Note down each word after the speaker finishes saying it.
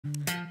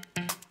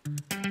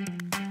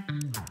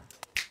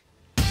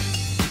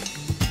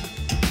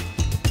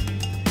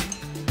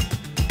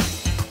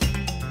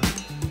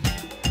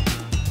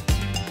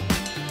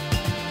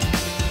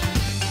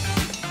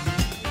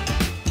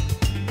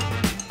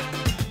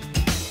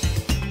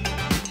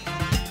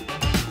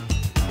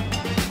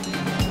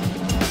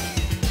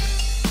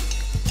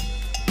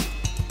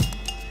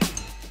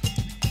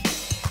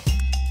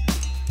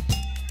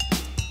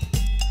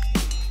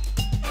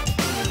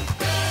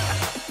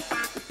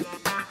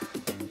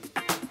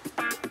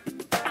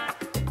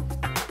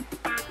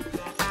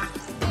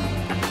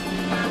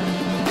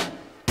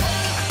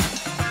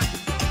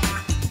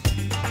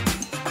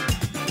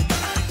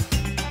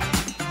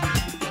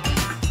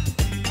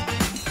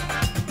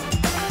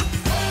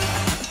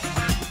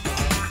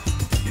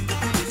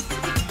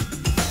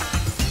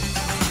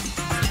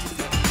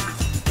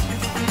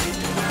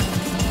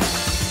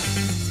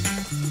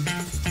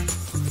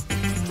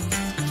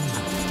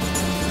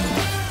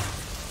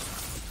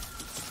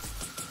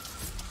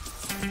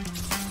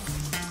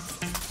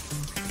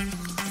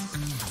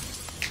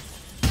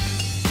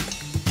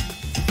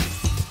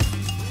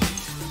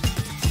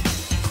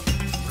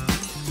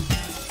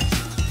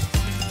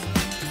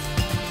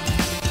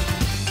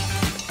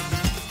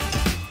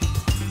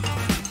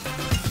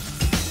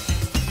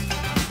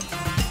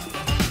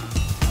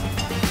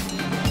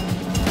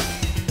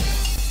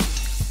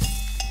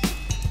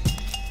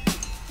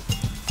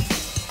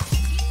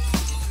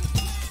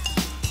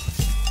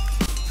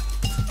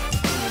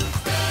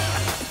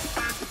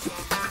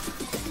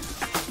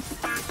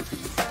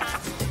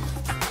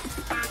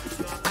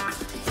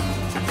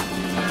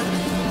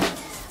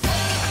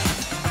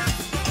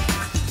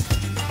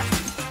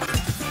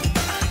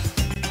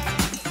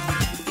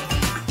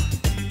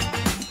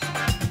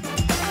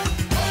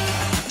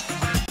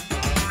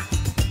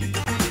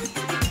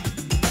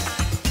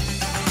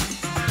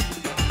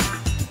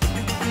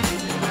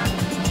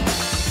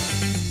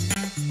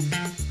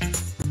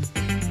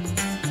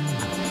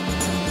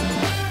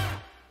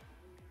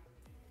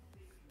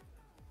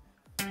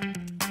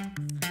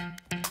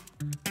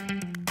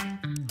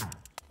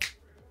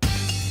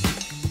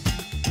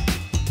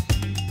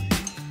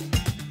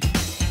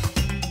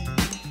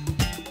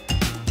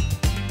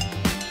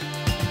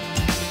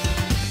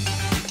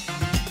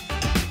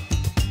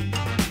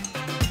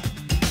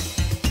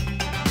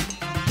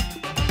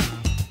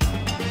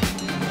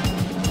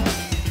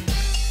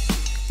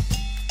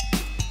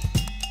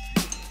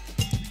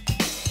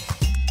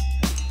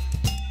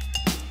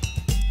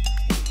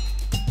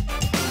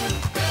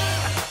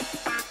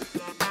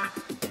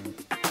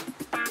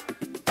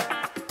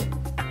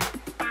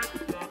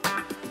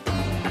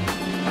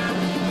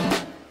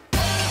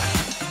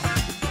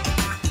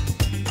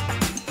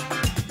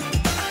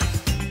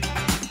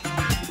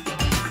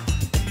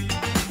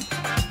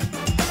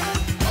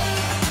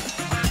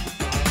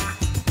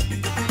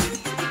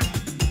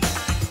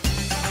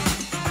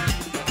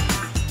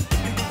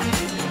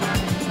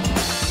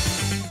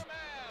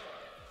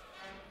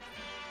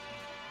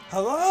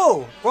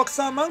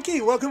Rockstar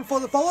Monkey, welcome for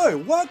the follow.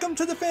 Welcome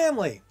to the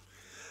family.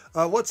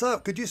 What's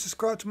up? Could you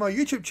subscribe to my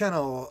YouTube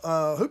channel?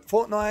 Hoop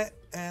Fortnite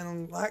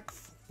and like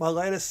my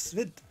latest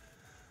vid.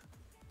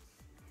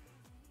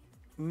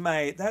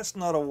 Mate, that's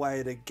not a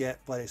way to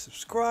get bloody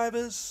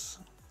subscribers.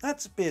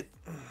 That's a bit...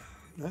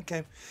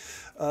 Okay.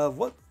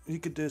 What you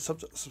could do,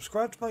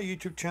 subscribe to my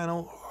YouTube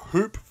channel,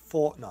 Hoop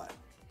Fortnite.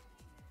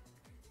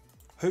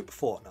 Hoop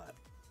Fortnite.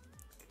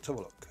 Let's have a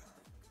look.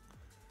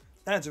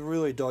 That's a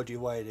really dodgy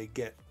way to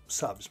get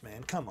subs,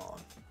 man. Come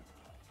on.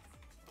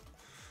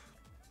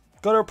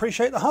 Gotta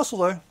appreciate the hustle,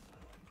 though.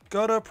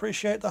 Gotta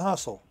appreciate the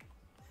hustle.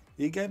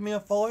 You gave me a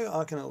follow,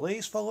 I can at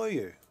least follow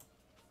you.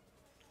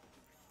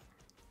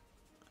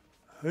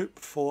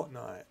 Hoop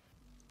Fortnite.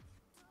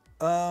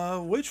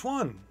 Which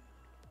one?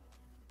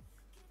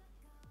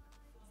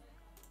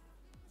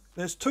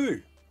 There's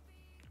two.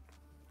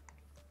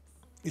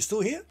 You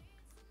still here?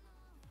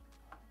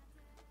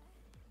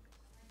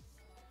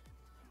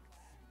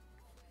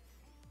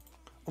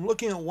 I'm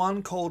looking at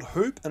one called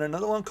Hoop and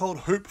another one called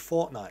Hoop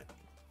Fortnite.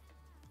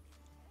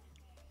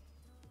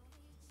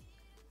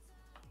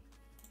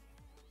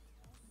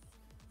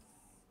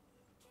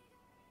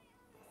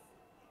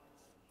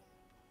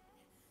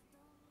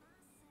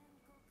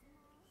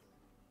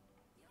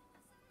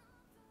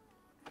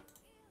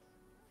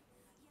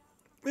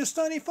 Miss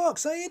Tony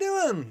Fox, how you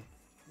doing?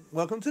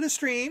 Welcome to the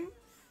stream.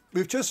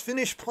 We've just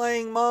finished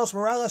playing Miles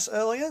Morales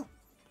earlier.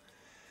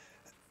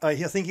 I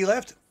think he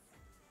left.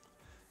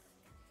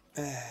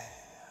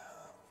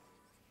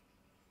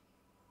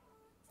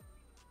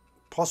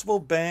 Possible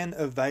ban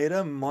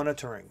evader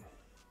monitoring.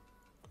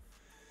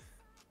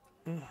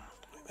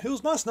 He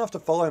was nice enough to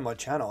follow my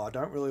channel. I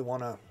don't really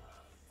want to...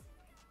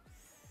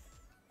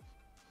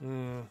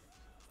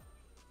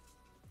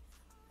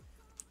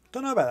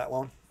 Don't know about that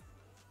one.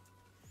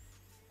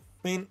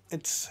 I mean,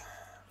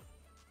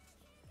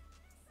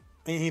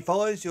 he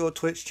follows your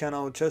Twitch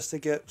channel just to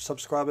get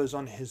subscribers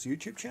on his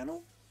YouTube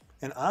channel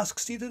and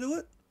asks you to do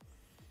it?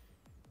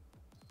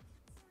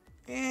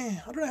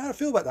 I don't know how to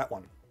feel about that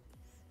one.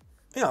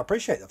 Yeah, I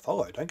appreciate the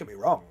follow, don't get me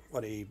wrong.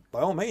 But by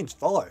all means,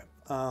 follow.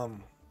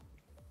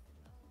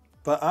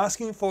 But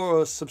asking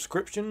for a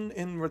subscription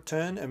in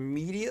return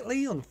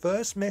immediately on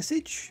first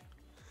message?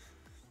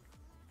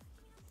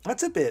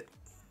 That's a bit...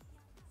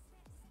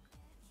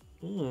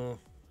 Don't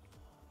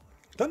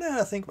know how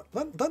to think.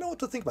 Don't know what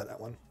to think about that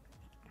one.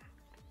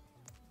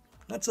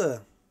 That's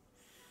a...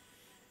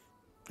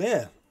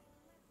 Yeah.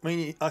 I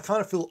mean, I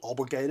kind of feel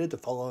obligated to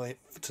follow it,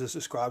 to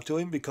subscribe to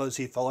him because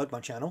he followed my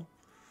channel.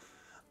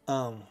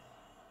 But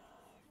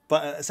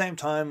at the same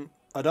time,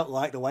 I don't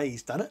like the way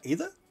he's done it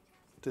either.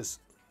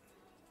 Just...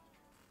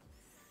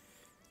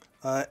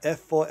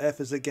 F4F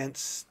is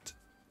against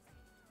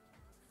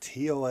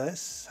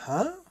TOS.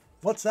 Huh?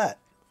 What's that?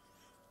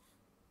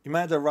 You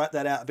may have to write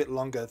that out a bit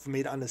longer for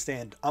me to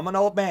understand. I'm an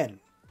old man.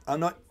 I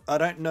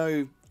don't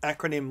know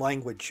acronym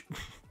language.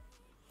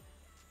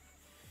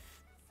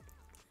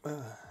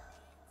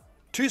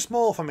 Too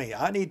small for me.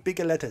 I need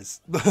bigger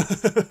letters.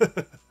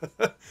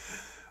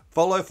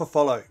 Follow for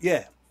follow.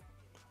 Yeah.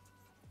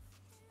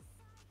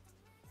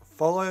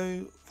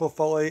 Follow for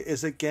follow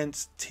is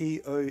against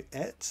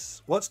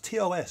TOS. What's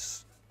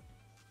TOS?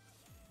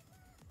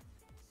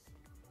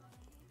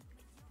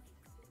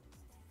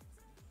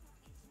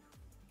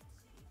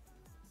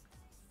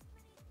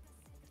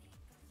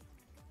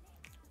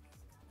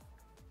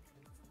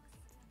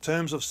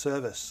 Terms of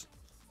service.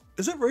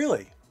 Is it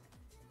really?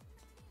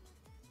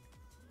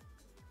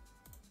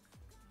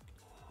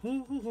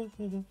 In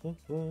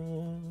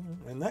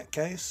that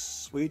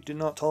case, we do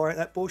not tolerate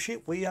that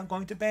bullshit. We are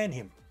going to ban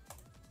him.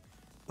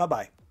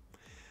 Bye-bye.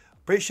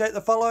 Appreciate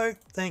the follow.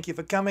 Thank you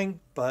for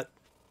coming. But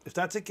if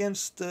that's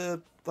against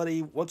the bloody...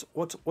 What's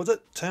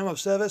it? Term of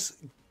service?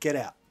 Get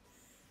out.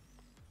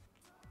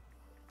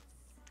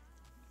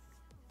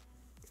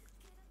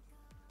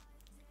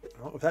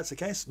 Well, if that's the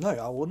case, no,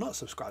 I will not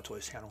subscribe to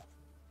his channel.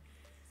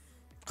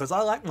 Because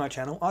I like my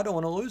channel. I don't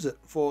want to lose it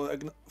for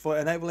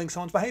enabling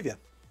someone's behavior.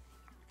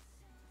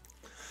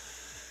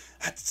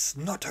 That's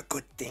not a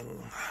good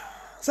thing.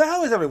 So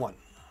how is everyone?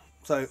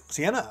 So,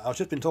 Sienna, I've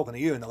just been talking to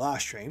you in the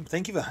last stream.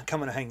 Thank you for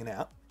coming and hanging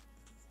out.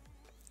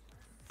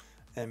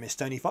 And Miss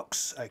Tony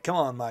Fox. Oh, come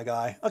on, my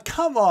guy. Oh,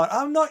 come on.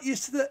 I'm not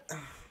used to the...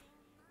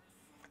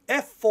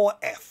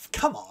 F4F.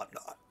 Come on.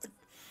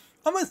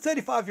 I'm a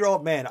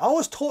 35-year-old man. I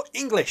was taught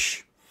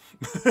English.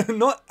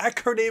 Not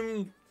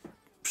acronym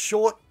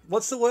short...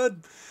 What's the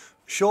word?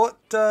 Short...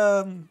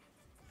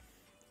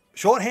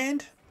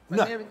 shorthand?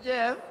 My name is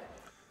Jeff.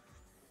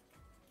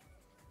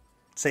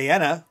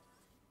 Sienna?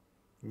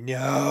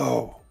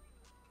 No.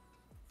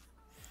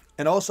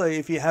 And also,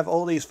 if you have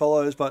all these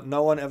follows, but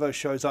no one ever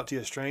shows up to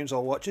your streams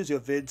or watches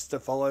your vids to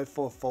follow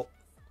for...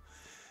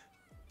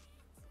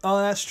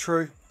 Oh, that's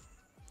true.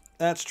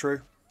 That's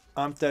true.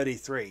 I'm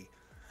 33.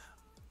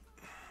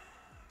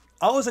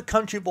 I was a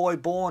country boy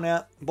born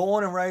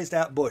and raised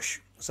out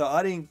bush. So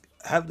I didn't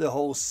have the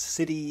whole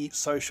city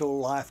social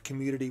life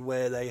community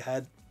where they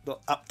had the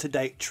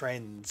up-to-date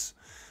trends.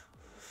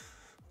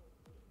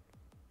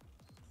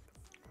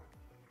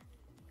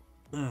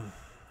 Alright,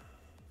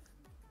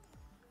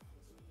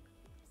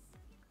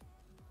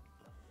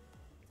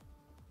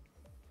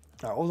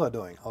 what was I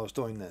doing? I was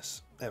doing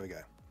this. There we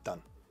go.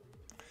 Done.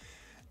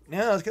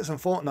 Now let's get some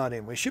Fortnite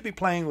in. We should be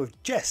playing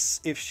with Jess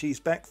if she's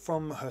back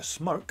from her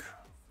smoke.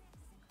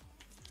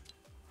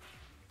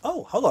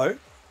 Oh, hello.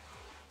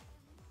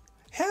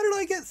 How did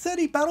I get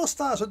 30 battle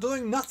stars for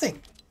doing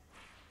nothing?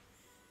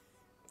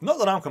 Not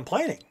that I'm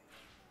complaining.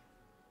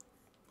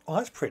 Oh,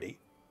 that's pretty.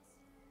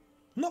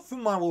 Not for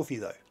my Wolfie,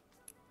 though.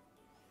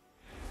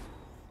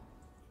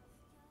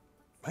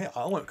 Hey,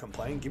 I won't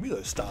complain. Give me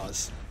those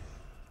stars.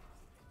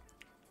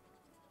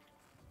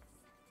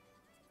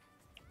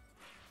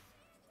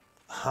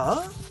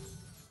 Huh?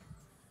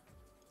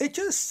 It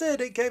just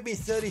said it gave me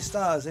 30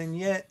 stars, and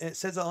yet it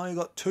says I only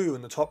got 2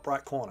 in the top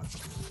right corner.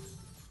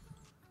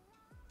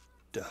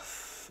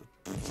 Duff.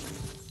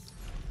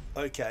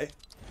 Okay.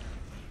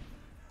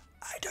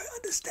 I don't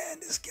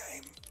understand this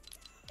game.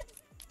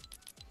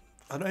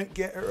 I don't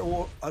get a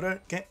reward. I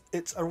don't get.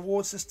 It's a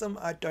reward system.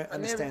 I don't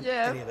understand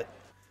any of it.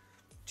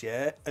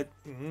 Yeah.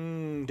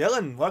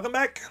 Dylan, welcome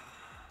back.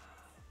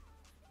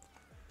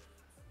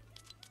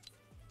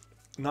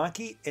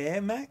 Nike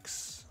Air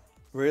Max?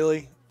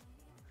 Really?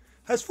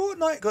 Has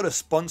Fortnite got a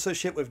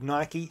sponsorship with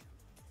Nike?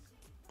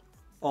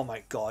 Oh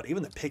my god,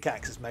 even the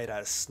pickaxe is made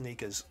out of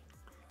sneakers.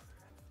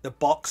 The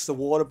box, the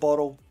water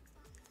bottle.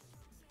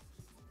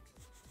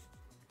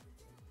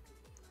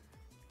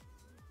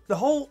 The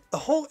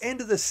whole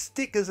end of the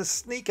stick is a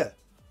sneaker.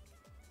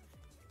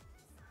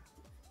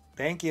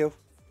 Thank you.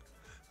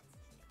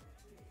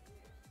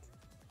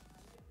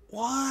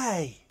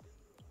 Why?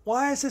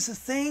 Why is this a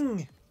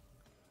thing?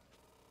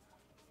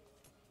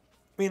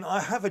 I mean,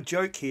 I have a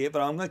joke here,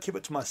 but I'm going to keep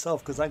it to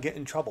myself because I get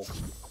in trouble.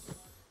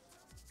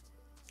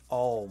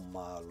 Oh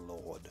my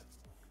lord.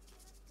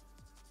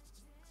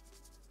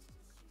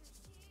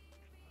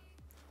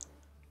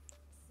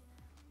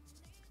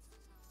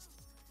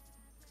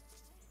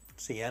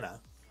 Sienna.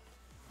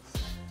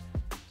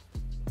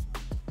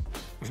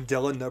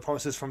 Dylan, no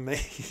promises from me.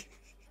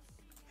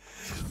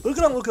 Look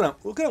at him, look at him,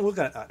 look at him, look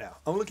at it right now.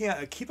 I'm looking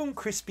at a Keep 'em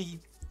Crispy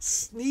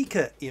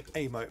sneaker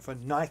emote for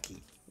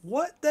Nike.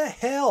 What the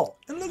hell?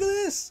 And look at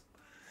this.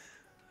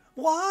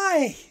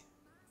 Why?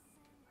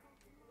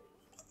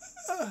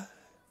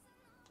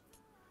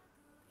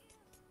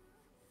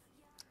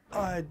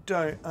 I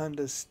don't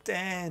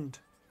understand.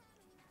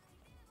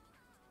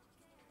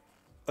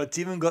 It's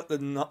even got the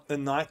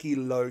Nike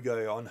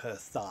logo on her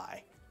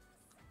thigh.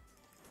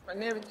 My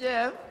name is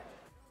Jeff.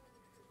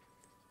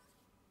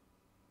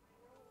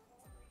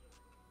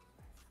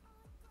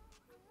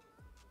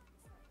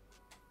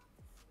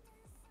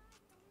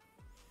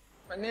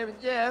 My name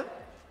is Jeff.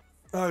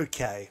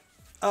 Okay.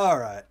 All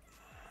right.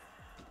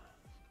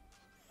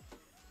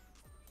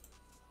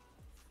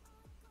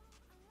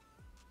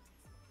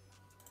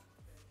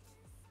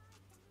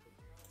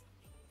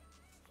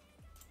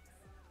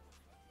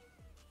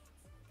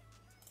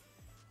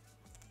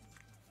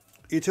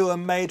 You two are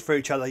made for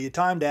each other. You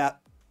timed out.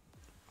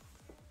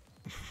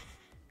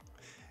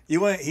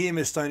 You weren't here,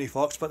 Miss Stony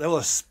Fox, but they were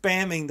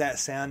spamming that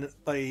sound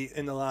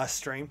in the last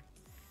stream.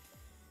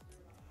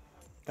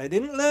 They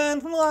didn't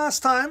learn from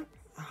last time.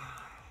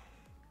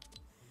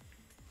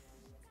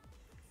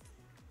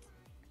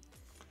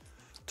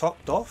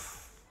 Topped off.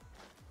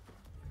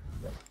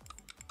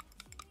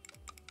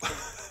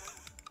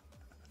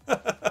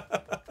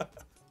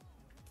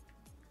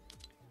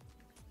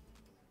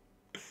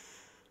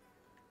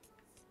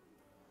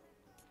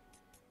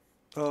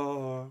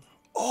 Oh.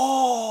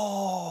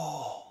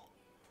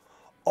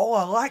 Oh,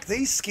 I like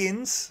these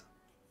skins.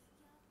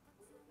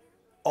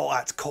 Oh,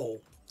 that's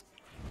cool.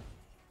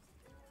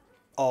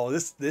 Oh,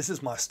 this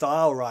is my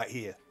style right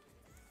here.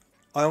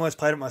 I almost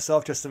played it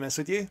myself just to mess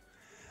with you.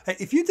 Hey,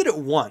 if you did it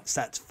once,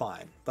 that's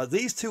fine. But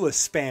these two are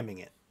spamming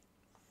it.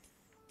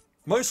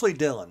 Mostly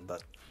Dylan,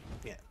 but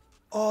yeah.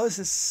 Oh, this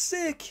is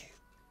sick.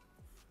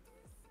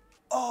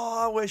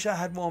 Oh, I wish I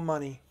had more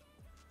money.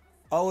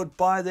 I would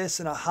buy this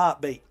in a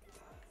heartbeat.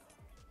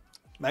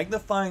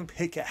 Magnifying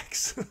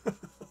pickaxe.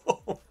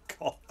 Oh,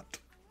 God.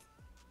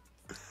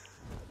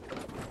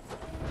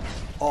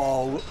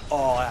 Oh,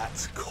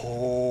 that's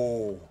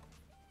cool.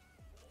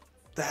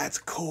 That's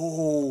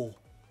cool.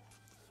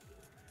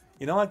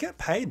 You know, I get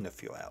paid in a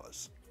few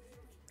hours.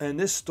 And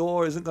this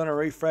store isn't going to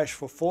refresh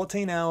for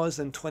 14 hours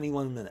and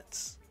 21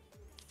 minutes.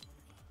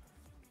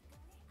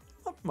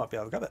 I might be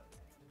able to grab it.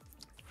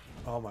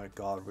 Oh my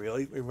god,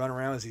 really? We run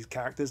around as these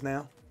characters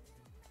now?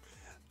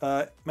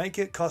 Make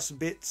it cost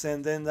bits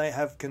and then they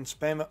can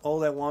spam it all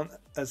they want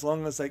as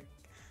long as they...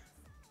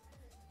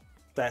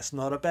 That's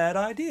not a bad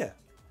idea.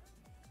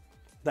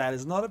 That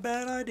is not a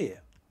bad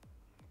idea.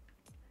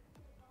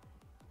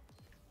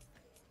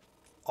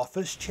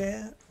 Office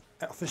chair?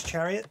 Office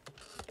chariot?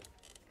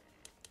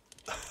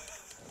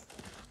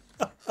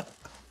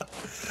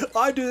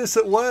 I do this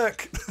at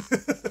work.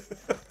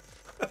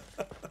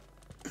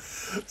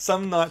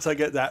 Some nights I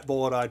get that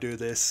bored I do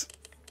this.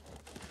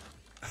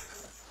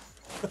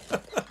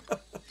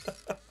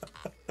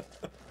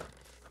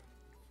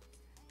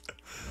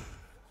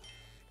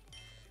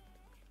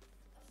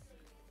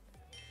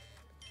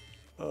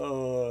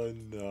 Oh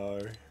no.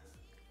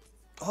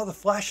 Oh, the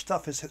flash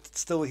stuff is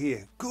still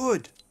here.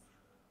 Good.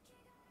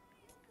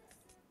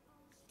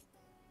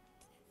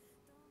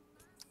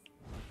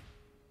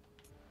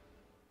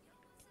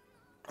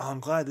 Oh, I'm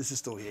glad this is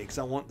still here because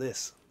I want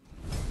this.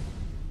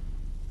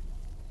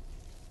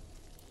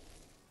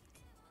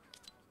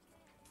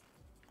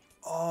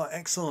 Oh,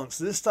 excellent.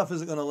 So this stuff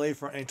isn't going to leave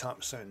for any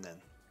time soon then.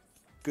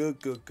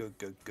 Good, good, good,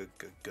 good, good,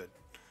 good, good.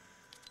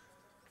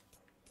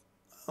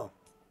 Oh.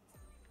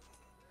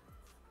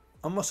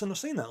 I mustn't have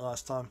seen that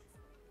last time.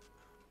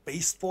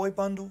 Beast Boy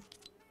bundle.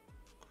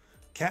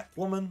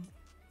 Catwoman.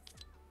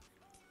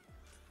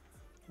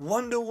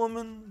 Wonder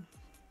Woman.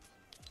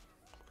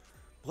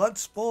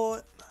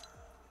 Bloodsport.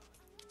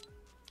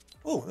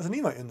 Oh, there's an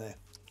emote in there.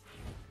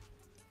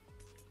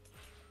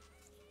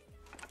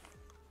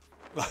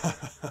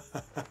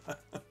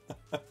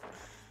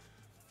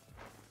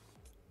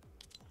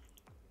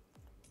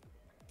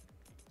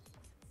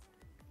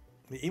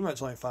 The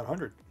emote's only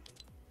 500.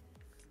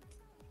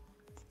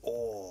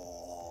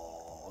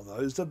 Oh,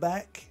 those are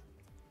back.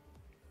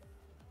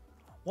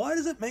 Why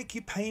does it make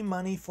you pay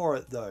money for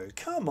it though?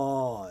 Come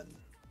on.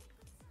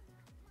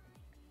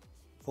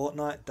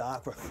 Fortnite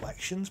Dark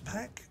Reflections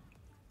pack.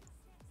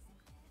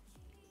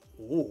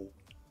 Oh.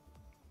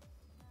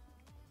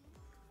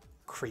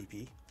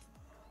 Creepy.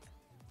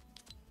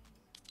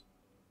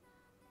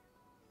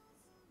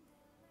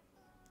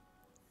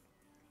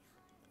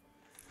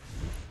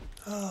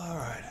 All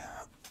right.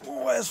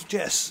 Where's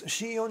Jess? Is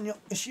she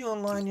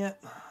online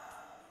yet?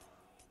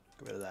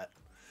 Get rid of that.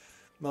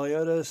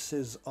 Meliodas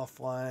is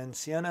offline.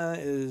 Sienna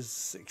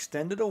is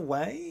extended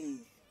away.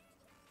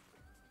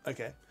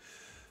 Okay.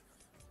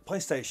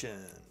 PlayStation.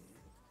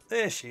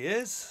 There she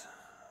is.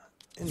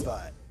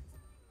 Invite.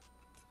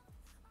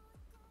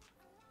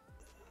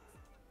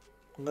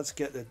 Let's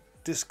get the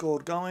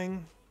Discord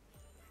going.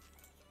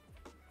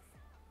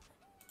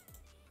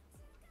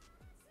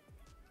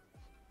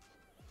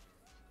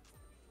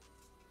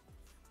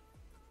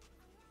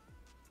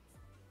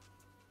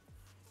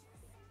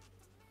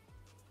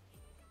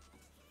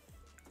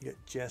 Get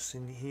Jess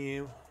in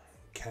here.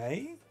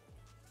 Okay.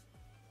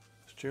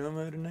 Streamer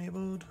mode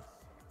enabled.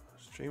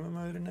 Streamer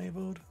mode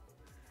enabled.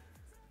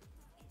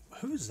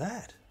 Who's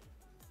that?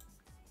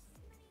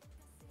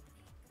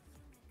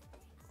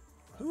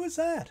 Who is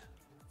that?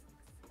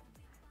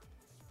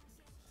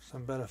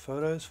 Some better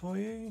photos for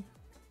you.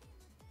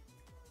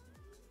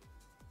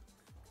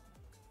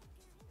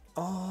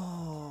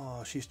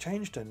 Oh, she's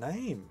changed her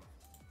name.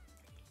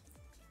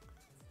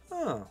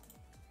 Oh.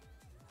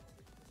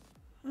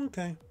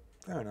 Okay.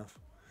 Fair enough.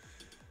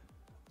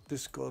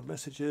 Discord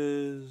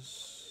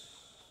messages.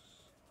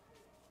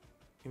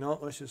 You know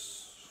what? Let's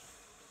just.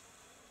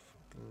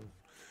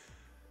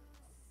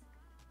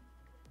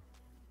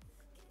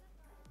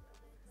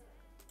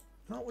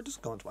 No, we'll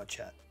just go into my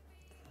chat.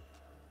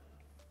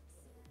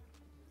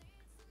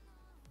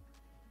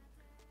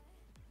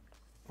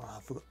 Oh, I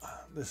forgot.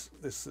 This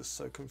is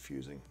so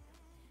confusing.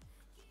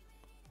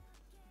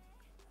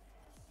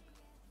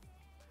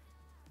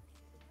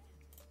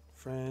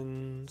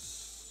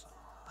 Friends.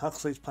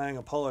 Huxley's playing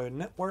Apollo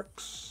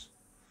Networks.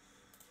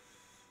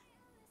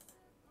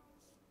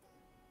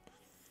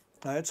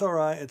 No, it's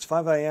alright. It's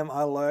 5 AM.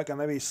 I lurk. I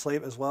maybe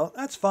sleep as well.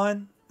 That's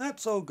fine.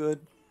 That's all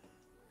good.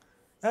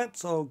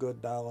 That's all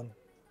good, darling.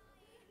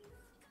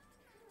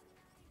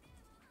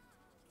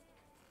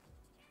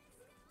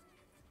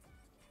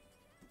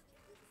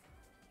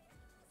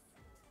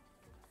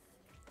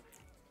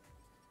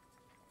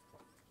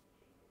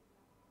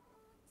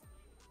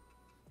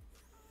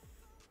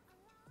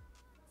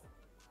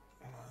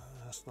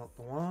 That's not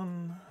the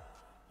one.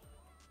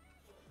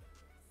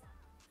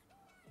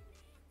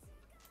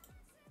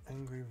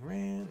 Angry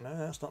Rant. No,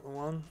 that's not the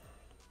one.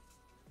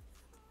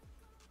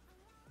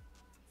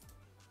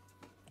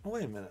 Oh,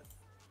 wait a minute.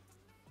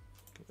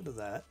 Get rid of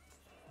that.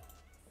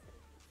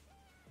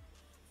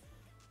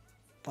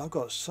 I've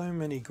got so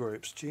many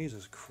groups.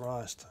 Jesus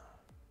Christ.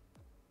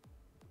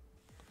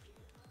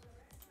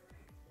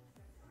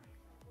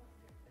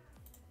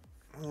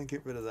 I'm going to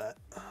get rid of that.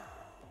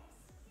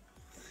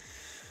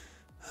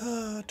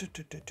 Get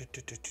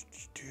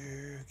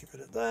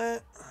rid of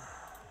that.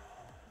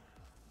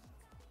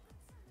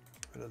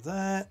 Get rid of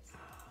that.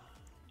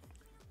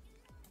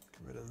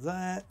 Get rid of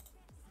that.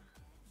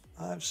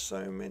 I have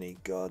so many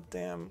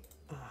goddamn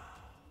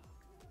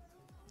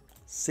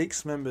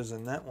 6 members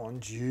in that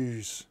one.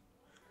 Jeez.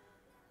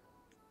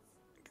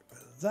 Get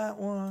rid of that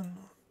one.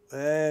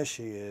 There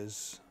she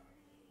is.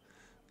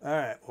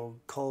 Alright, we'll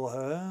call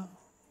her.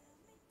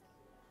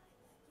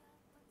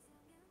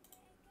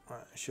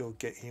 Alright, she'll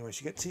get here when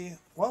she gets here.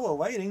 While we're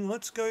waiting,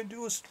 let's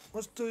do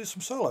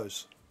some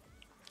solos.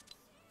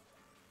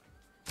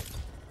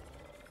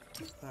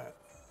 Alright.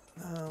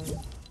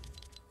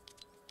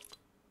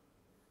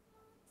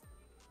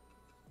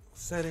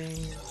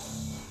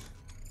 Settings.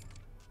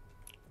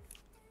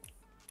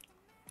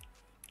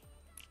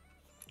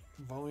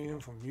 Volume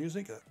from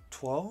music at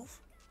 12.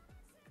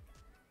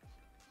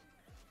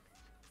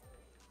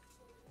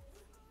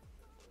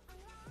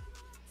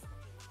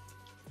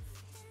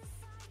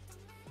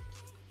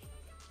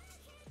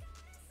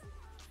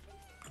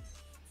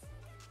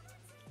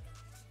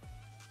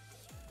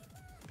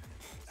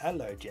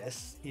 Hello,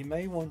 Jess. You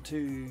may want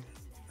to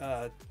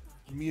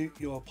mute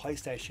your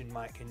PlayStation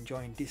mic and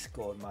join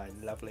Discord, my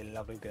lovely,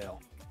 lovely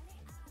girl.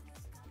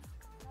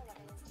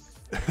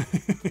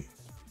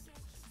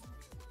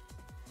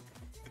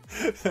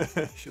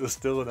 She was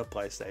still in a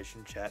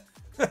PlayStation chat.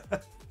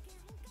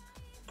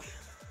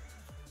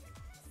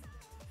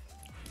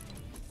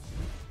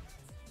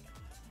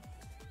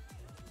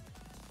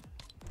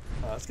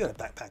 Let's get a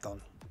backpack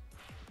on.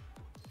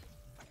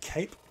 A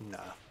cape? Nah.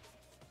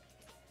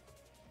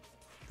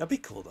 That'd be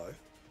cool though.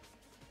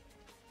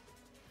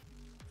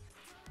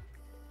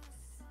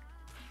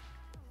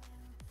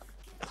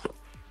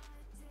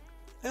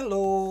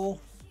 Hello.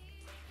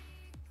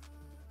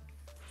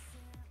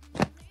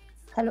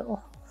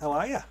 Hello. How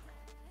are ya?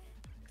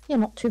 Yeah,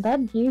 not too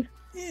bad, you?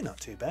 Yeah, not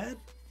too bad.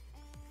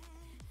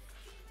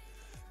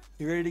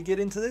 You ready to get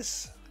into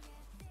this?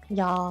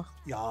 Yeah.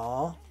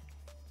 Yeah.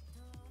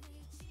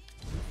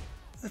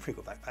 That's a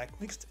pretty good backpack.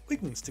 We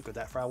can stick with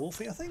that for our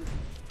Wolfie, I think.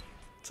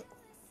 So,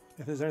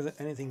 if there's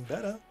anything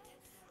better.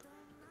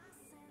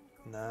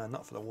 Nah,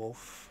 not for the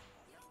wolf.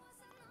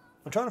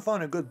 I'm trying to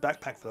find a good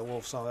backpack for the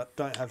wolf so I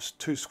don't have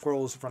two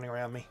squirrels running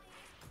around me.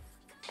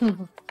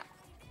 Pfft,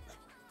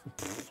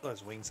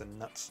 those wings are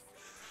nuts.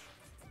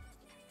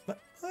 But,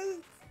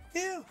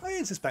 yeah, I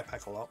use this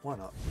backpack a lot. Why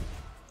not?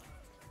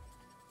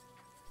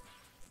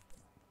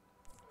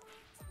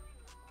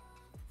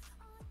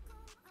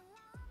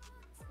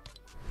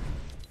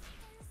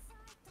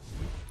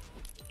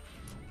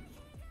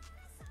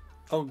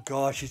 Oh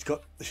gosh,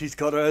 she's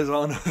got hers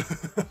on.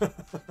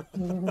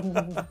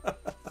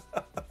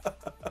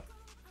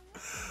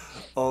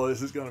 Oh,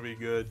 this is gonna be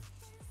good.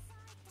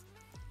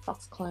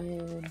 Fox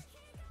clone.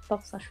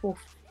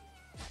 Fox/wolf.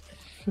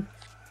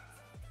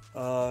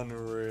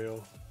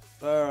 Unreal.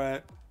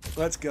 Alright,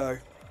 let's go.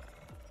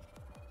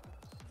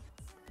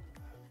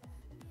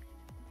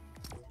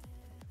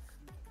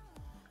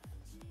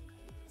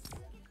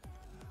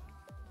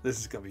 This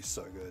is gonna be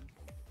so good.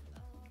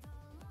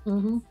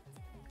 Mm-hmm.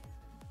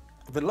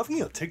 I've been loving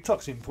your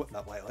TikToks you've been putting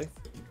up lately.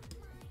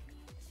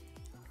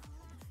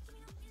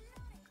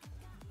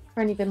 I've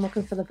only been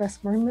looking for the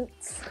best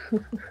moments.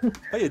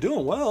 Oh, you're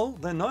doing well.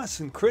 They're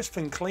nice and crisp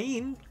and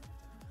clean.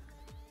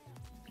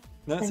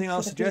 The only thing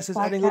I'll suggest is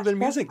adding a little bit of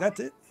music. That's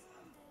it.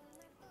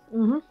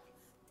 Mm-hmm.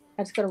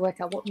 I just got to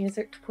work out what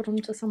music to put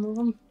onto some of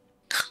them.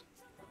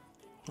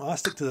 I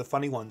stick to the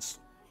funny ones.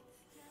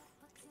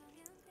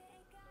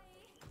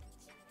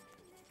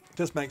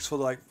 Just makes for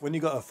like when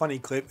you got a funny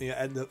clip and you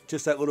add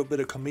just that little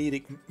bit of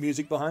comedic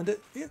music behind it,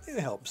 it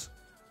helps.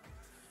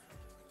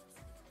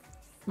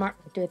 Might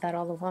do that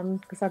other one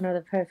because I know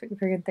the perfect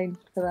friggin' thing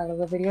for that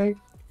other video.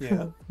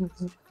 Yeah.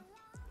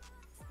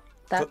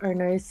 That Oh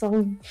No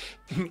song.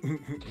 And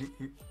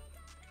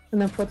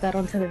then put that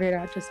onto the video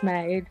I just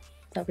made.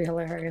 That'd be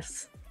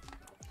hilarious.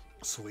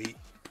 Sweet.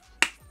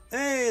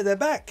 Hey, they're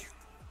back.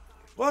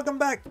 Welcome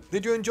back.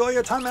 Did you enjoy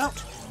your time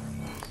out?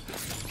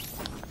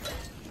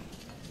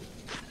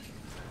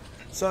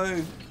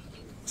 So,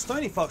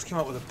 Stony Fox came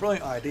up with a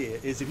brilliant idea,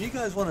 is if you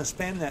guys want to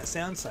spam that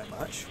sound so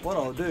much, what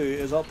I'll do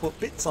is I'll put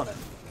bits on it.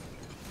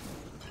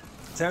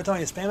 So every time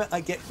you spam it, I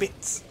get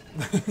bits.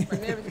 My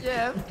name is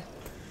Jeff.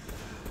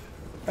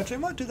 Actually, I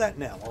might do that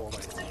now while we're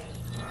waiting.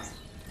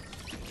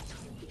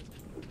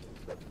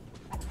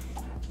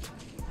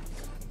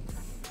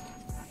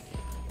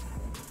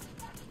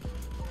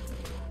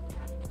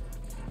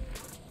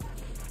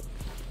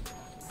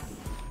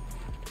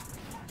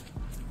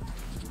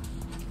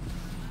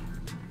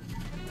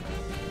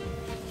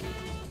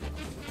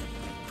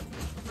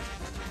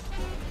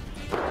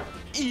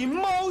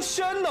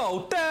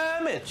 Emotional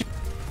damage.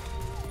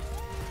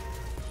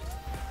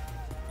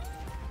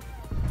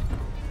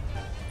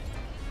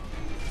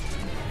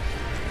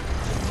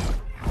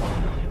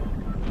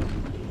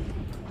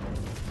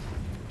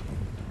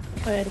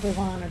 Where do we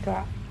want to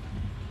drop?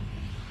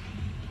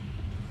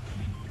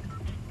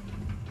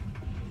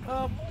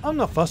 I'm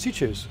not fussed, you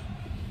choose.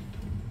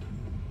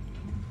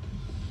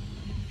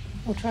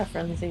 We'll try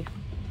Frenzy.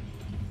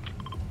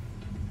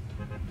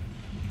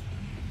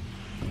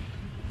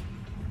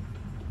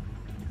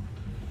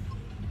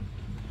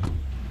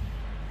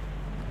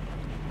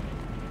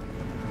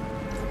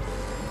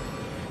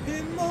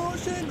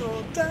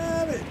 Emotional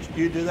damage.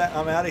 You do that,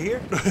 I'm out of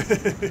here.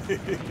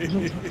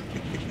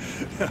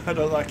 I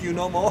don't like you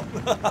no more.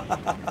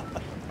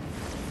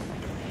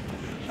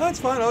 That's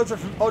fine. I'll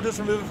just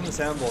remove it from the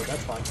soundboard.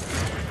 That's fine.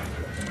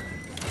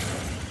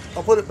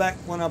 I'll put it back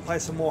when I play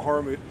some more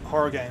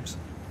horror games.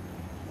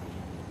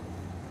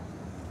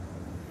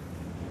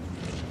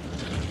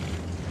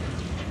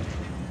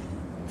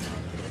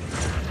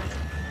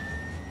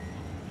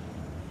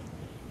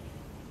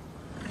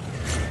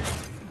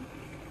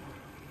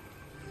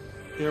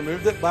 You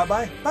removed it?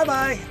 Bye-bye?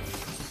 Bye-bye!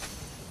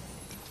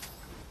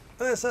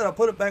 Like I said, I'll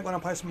put it back when I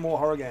play some more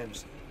horror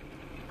games.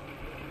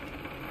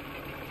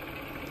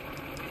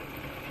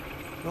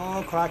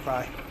 Oh,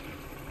 cry.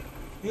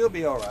 You'll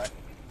be alright.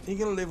 You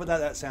can live without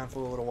that sound for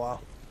a little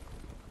while.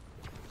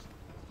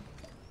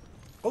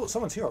 Oh,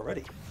 someone's here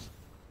already.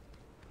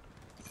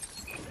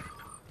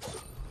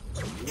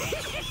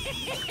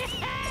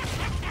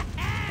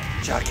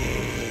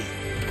 Chucky.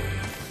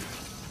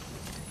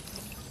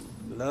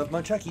 Love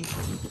my Chucky.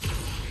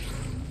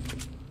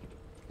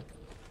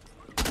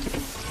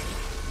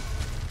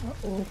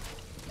 Uh-oh.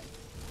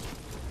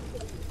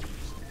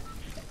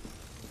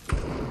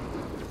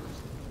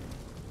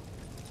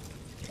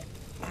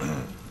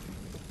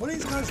 What are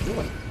these guys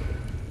doing?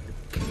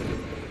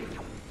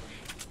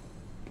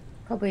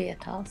 Probably a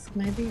task,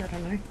 maybe. I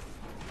don't know.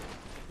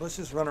 Let's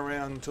just run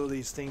around until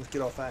these things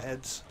get off our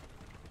heads.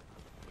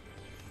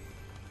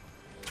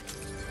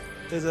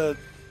 There's a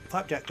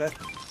pipe jack there.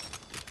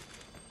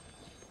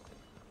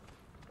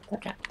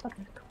 Okay.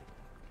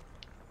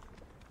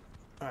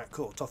 Alright,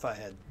 cool. It's off our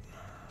head.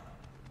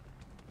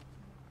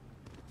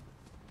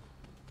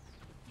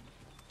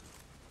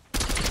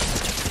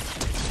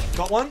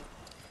 Got one?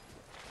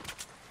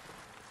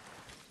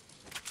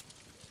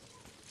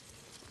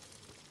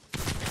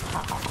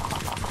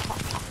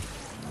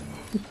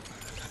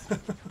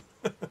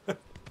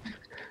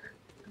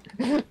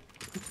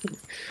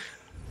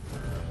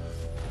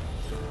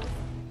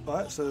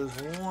 Alright, so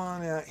there's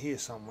one out here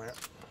somewhere.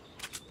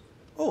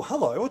 Oh,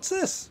 hello, what's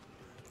this?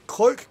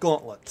 Cloak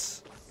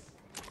gauntlets.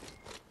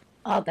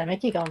 Oh, they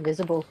make you go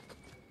invisible.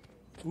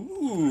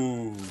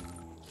 Ooh.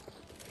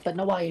 But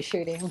not while you're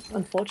shooting,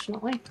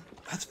 unfortunately.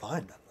 That's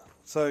fine.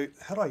 So,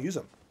 how do I use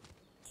them?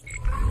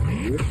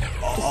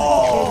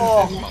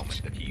 Oh,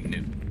 if he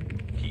knew,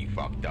 he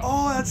fucked up.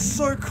 Oh, that's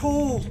so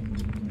cool.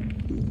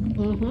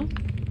 Mm-hmm.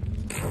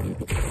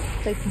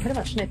 So you can pretty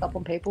much sneak up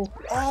on people.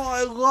 Oh,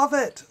 I love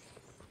it.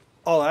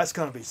 Oh, that's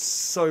going to be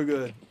so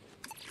good.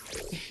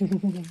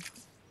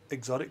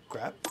 Exotic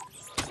grab.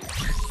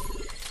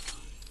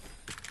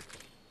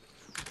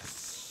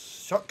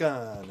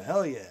 Shotgun.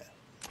 Hell yeah.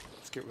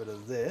 Let's get rid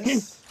of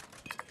this.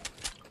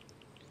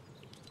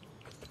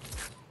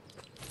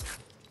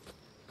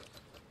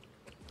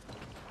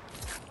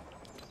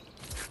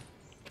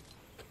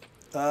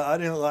 I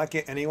didn't like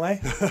it anyway.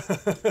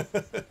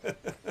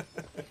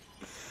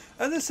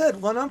 As I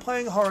said, when I'm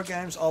playing horror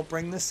games, I'll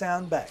bring the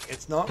sound back.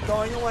 It's not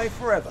going away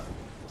forever.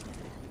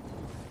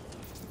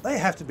 They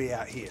have to be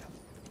out here.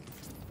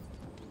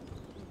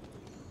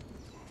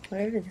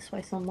 We're over this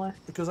way somewhere.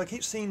 Because I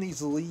keep seeing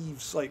these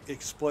leaves, like,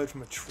 explode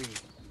from a tree.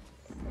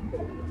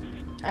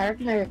 I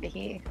reckon they're over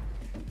here.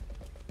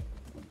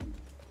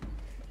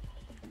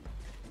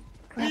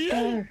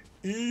 Raptor!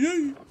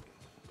 Yeah.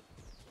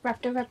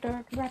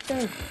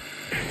 Raptor!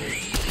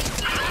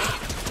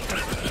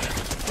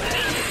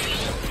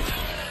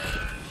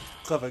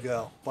 Clever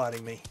girl,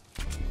 biting me.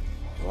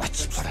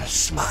 Let's put a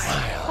smile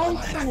I on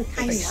was that trying to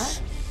tame face.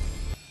 that.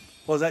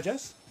 What was that,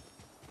 Jess?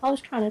 I was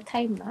trying to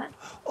tame that.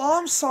 Oh,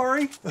 I'm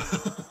sorry.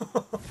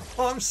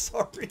 I'm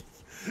sorry.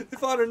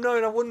 If I'd have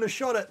known, I wouldn't have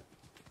shot it.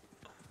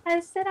 I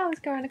said I was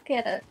going to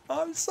get it.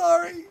 I'm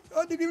sorry.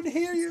 I didn't even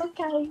hear you.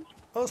 Okay.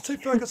 I was too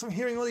focused on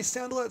hearing all these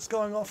sound alerts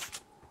going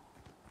off.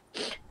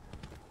 It's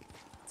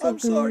I'm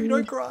sorry. good.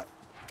 Don't cry.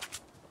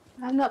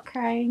 I'm not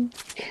crying.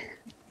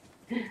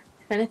 If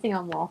anything,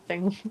 I'm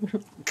laughing.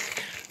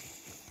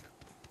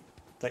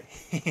 Like,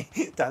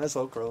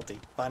 dinosaur cruelty.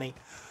 Funny.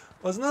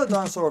 Well, there's another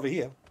dinosaur over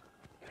here.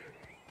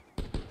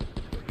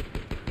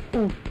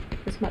 Oh,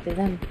 this might be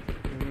them.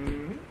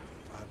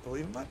 I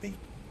believe it might be.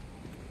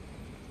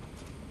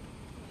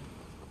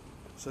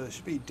 So it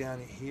should be down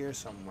here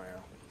somewhere.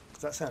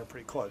 'Cause that sounded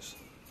pretty close.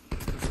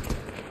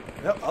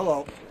 Yep,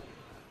 hello.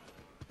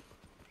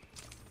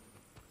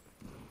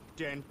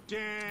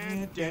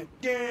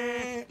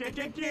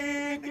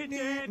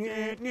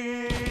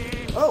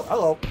 Oh,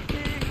 hello.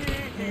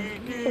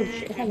 Oh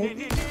shit, hello.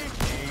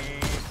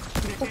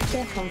 What's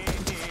their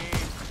content?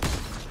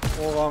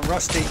 Oh, I'm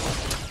rusty.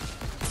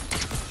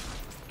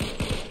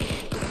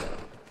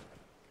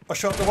 I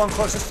shot the one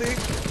closest to you.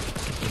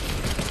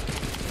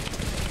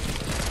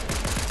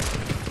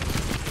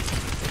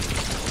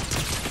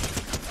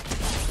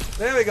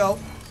 There we go.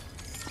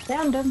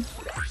 Found them.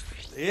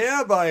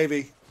 Yeah,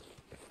 baby.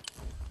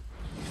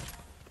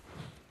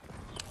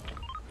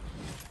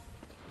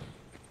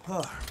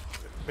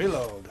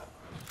 Reload.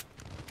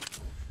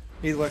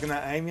 He's working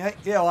that aim yet?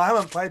 Yeah, well, I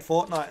haven't played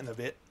Fortnite in a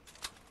bit.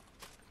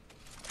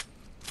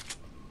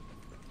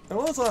 And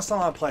when was the last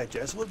time I played,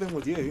 Jess? It would have been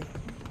with you.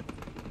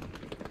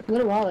 A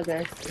little while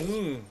ago.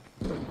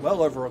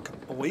 Well over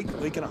a week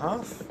and a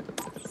half.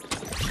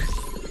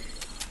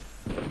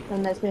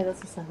 And there's me,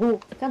 that's just like, oh,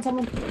 found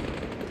someone.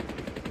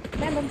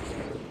 Found them.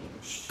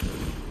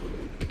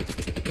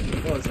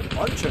 Well, there's a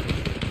bunch of them.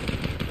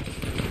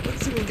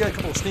 Let's see if we can get a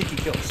couple of sneaky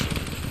kills.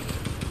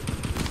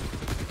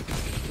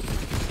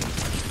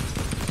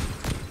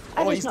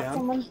 I Oh, just he's knocked down.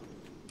 someone.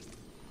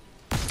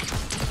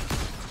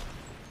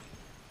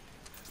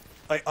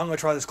 Wait, I'm gonna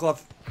try this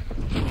glove.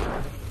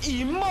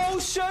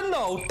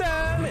 Emotional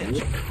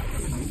damage.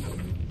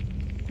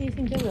 What do you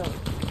think you're doing?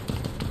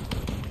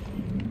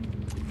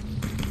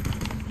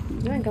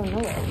 You ain't going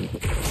nowhere.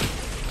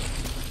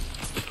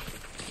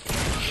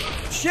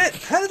 Shit!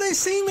 How did they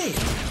see me?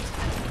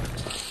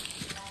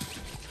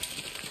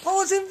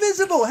 Oh, it's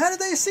invisible! How did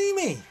they see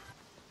me?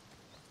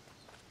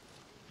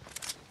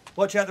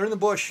 Watch out, they're in the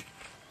bush.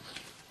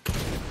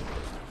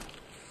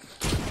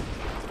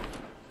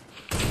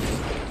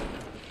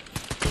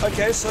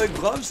 Okay, so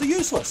gloves are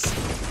useless.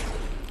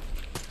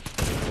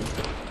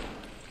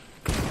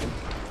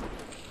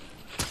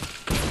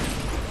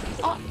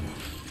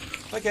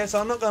 Okay, so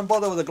I'm not going to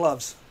bother with the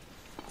gloves.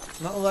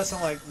 Not unless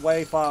I'm like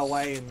way far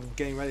away and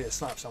getting ready to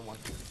snipe someone.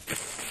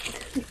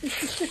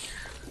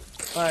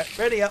 Alright,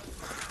 ready up.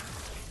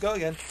 Go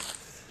again.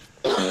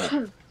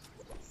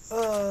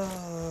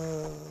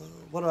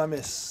 What did I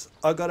miss?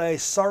 I got a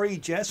sorry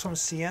Jess from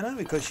Sienna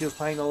because she was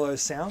playing all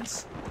those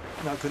sounds.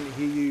 And I couldn't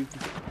hear you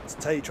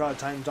tell you try to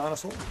tame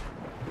dinosaur.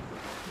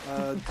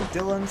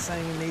 Dylan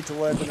saying you need to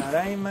work on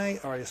that aim, mate.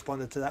 I already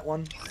responded to that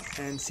one.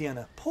 And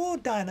Sienna, poor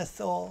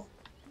dinosaur.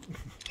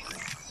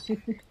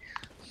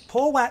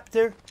 Poor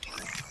Waptor.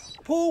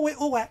 Poor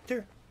little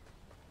Waptor.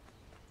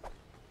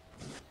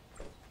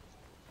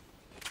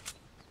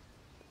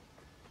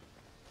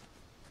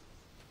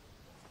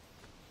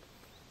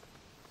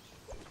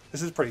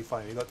 This is pretty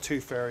funny. You've got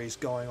two fairies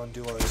going on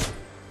duos.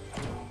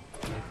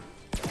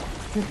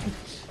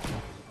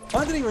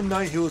 I didn't even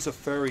know he was a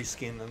furry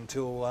skin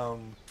until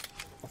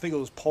I think it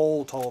was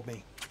Paul told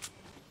me.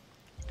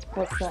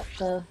 What's that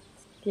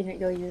skin that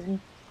you're using?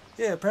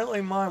 Yeah,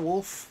 apparently my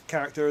wolf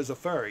character is a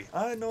furry.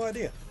 I had no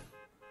idea.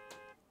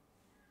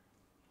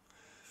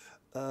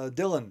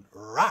 Dylan,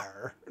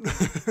 rawr.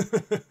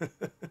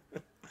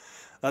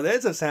 Now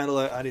there's a sound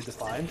alert I need to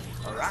find.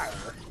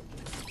 Rawr.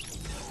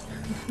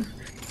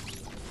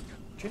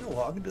 Do you know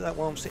what? I can do that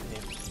while I'm sitting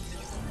here.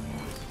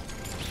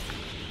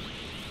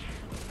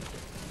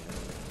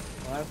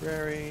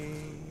 Library.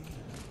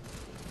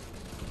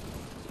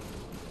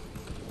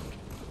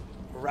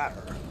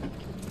 Rawr.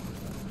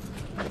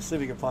 Let's see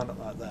if we can find it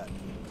like that.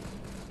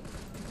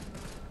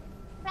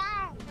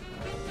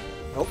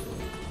 Nope.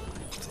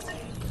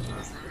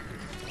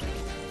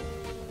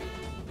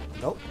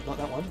 Nope, not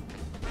that one.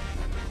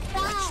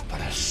 Let's put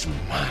a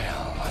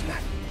smile on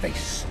that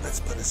face. Let's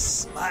put a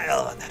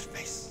smile on that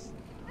face.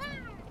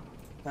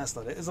 That's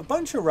not it. There's a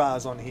bunch of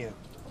Ras on here.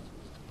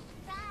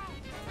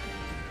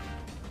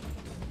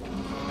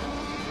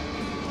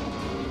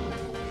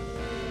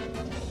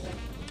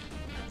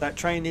 That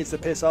train needs to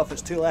piss off.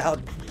 It's too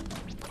loud.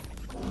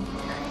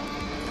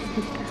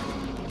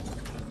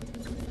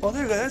 Oh,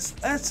 there we go.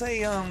 That's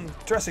a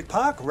Jurassic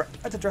Park.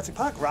 That's a Jurassic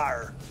Park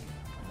rar.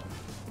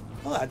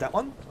 I'll add that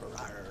one.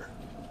 Rar.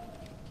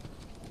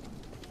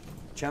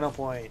 Channel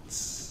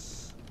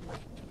points.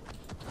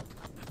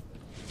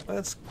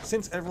 Let's,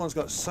 since everyone's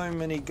got so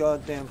many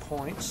goddamn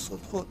points,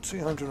 let's put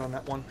 200 on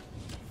that one.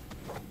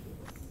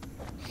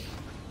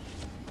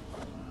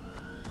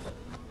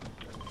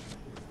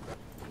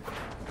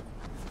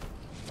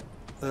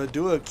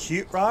 Do a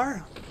cute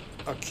rar?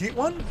 A cute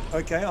one?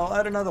 Okay, I'll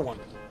add another one.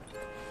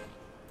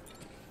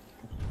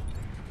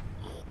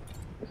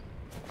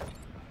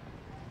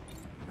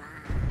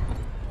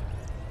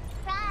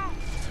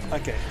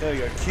 Okay, there we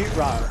go. Cute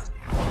rar.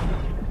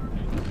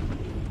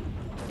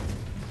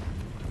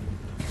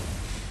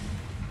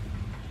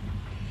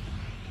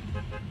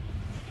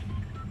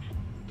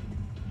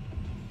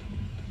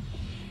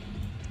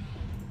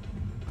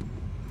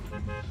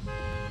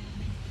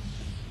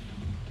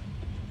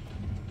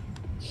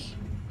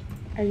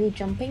 Are you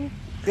jumping?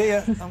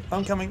 Yeah,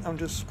 I'm coming. I'm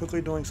just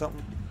quickly doing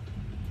something.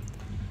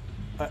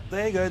 Alright,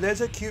 there you go.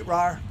 There's a cute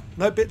rar.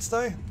 No bits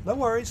though. No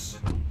worries.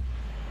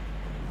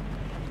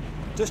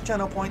 Just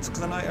channel points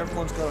because I know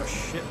everyone's got a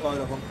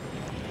shitload of them.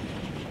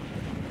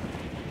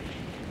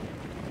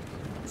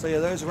 So yeah,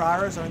 those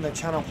raras are in the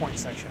channel point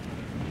section.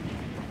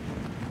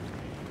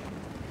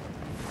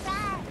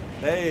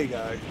 There you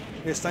go.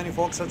 Here, Stony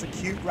Forks has a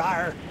cute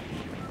rar.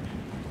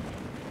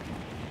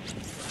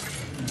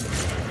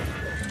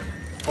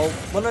 Well,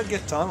 when I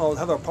get time, I'll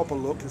have a proper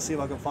look and see if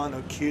I can find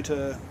a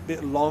cuter,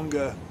 bit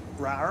longer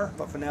rar,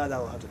 but for now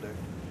that'll have to do.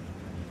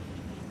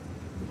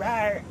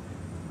 Rar!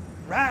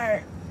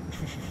 Rar!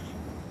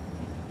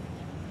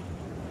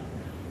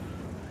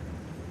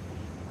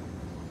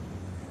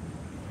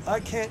 I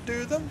can't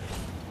do them?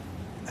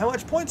 How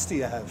much points do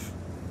you have?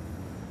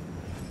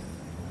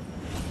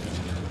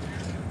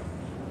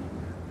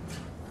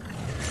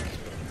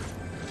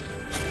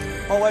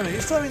 Oh wait a minute,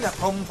 you're still having that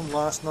problem from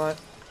last night?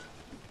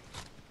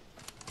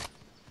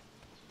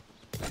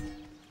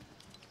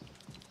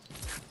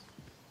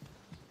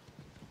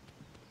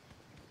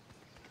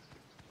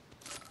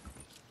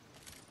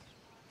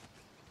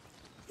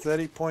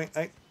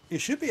 $30.8. You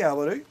should be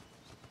able to.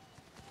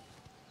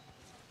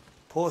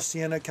 Poor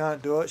Sienna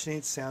can't do it. She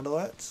needs sound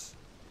alerts.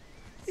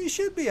 You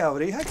should be able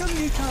to. How come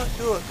you can't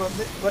do it,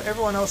 but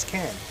everyone else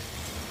can?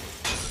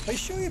 Are you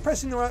sure you're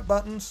pressing the right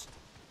buttons?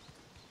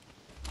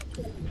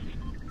 It's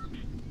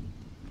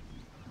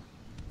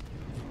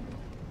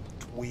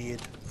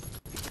weird.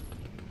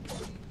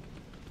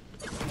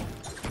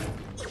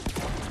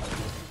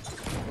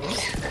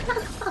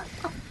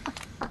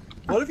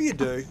 Whatever you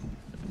do.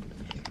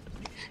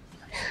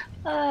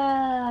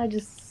 I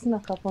just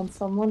snuck up on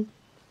someone.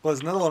 Well,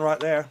 there's another one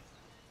right there.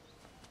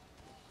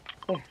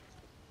 Where?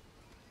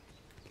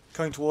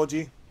 Coming towards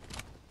you.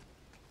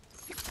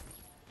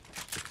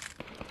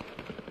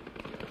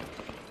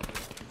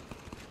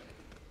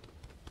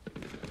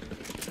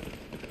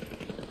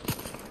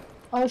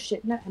 Oh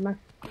shit, no ammo.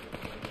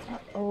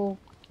 Oh.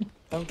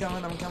 I'm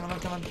coming, I'm coming, I'm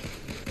coming.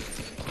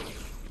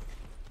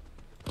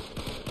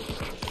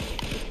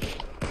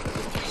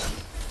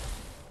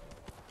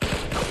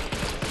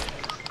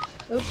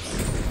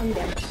 Oops, I'm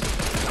dead.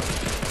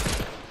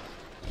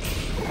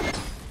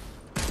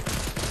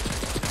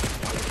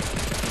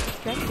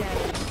 Gday.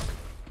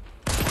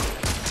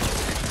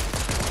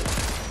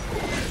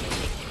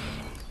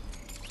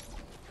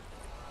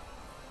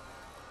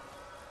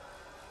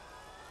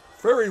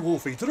 Fairy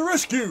Wolfie to the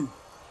rescue!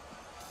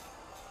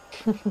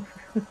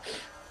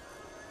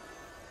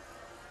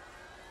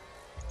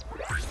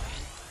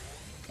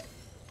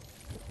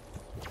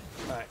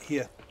 Alright,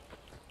 here.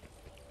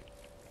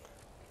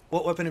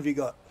 What weapon have you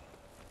got?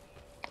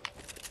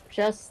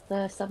 Just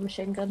the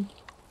submachine gun.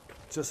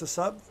 Just a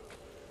sub?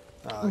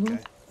 Oh, okay.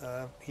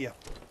 Here.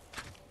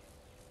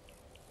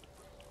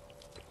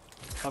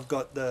 I've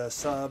got the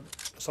sub,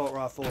 assault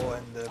rifle,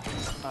 and the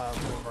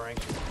boomerang.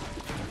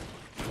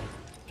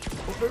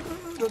 Oh,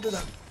 no, don't do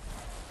that.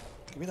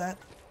 Give me that.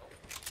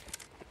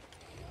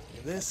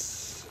 Give me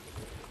this.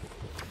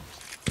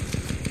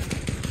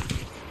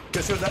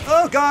 Guess who that?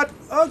 Oh god!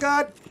 Oh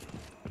god!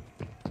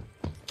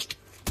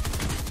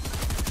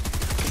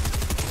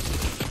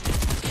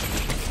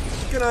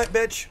 Good night,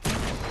 bitch.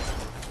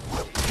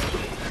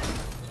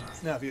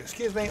 Now, if you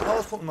excuse me, I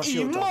was putting my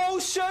shield on.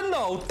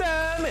 Emotional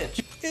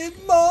damage.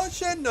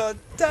 Emotional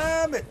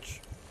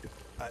damage.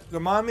 Right,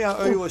 remind me, I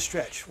owe you a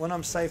stretch. When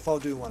I'm safe, I'll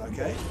do one.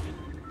 Okay.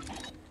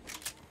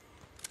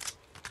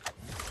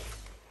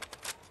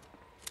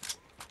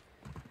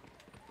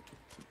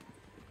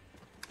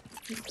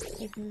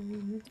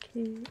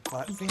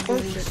 Right,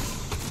 fingers.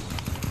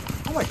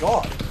 Oh my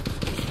god.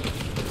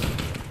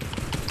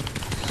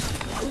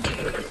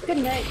 Good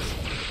night.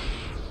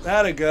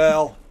 That a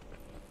girl.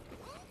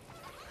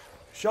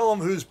 Show them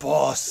who's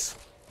boss.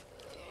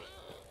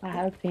 I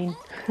have been.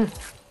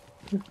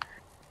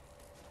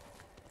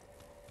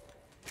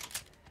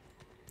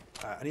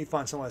 Alright, I need to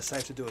find somewhere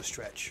safe to do a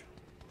stretch.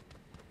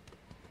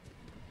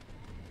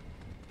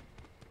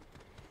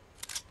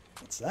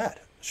 What's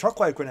that?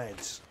 Shockwave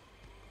grenades.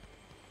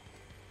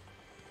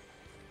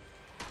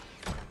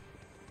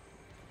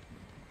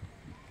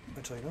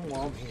 Actually, you know,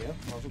 while I'm here,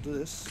 might as well do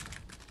this.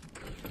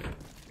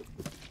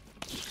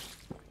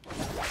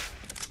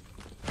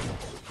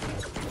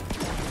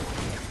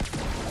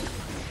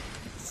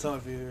 Some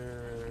of you...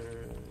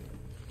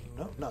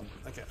 No, none.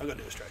 Okay, I've got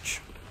to do a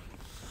stretch.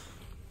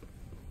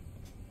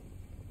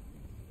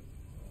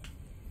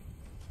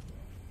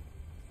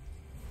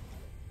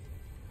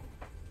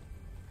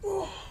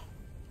 Oh.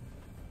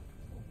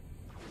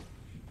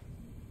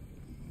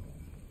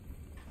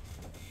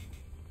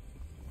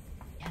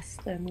 Yes,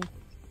 thermal.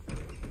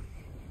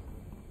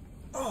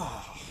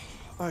 Oh,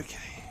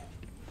 okay.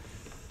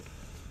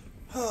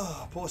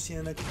 Oh, poor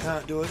Sienna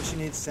can't do it. She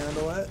needs sound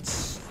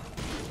alerts.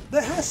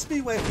 There has to be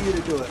a way for you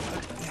to do it.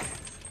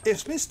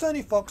 If Miss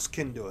Tony Fox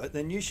can do it,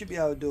 then you should be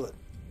able to do it.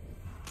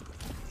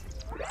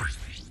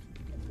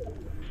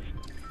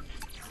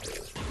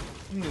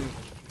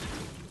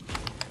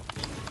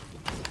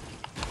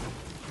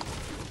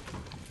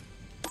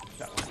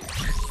 That one.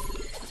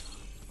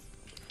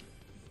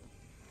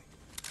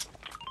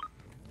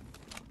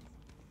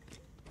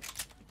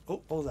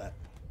 Oh, what was that?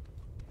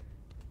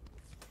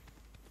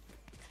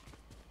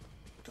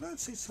 Did I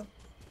see some?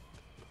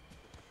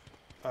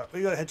 Alright,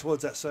 we gotta head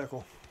towards that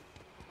circle.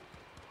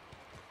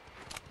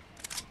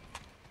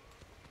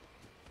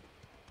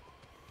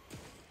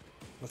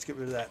 Let's get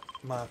rid of that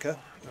marker.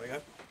 There we go.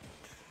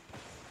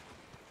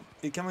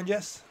 You coming,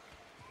 Jess?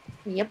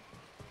 Yep.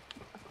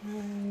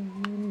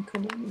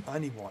 I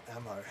need more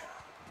ammo.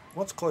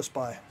 What's close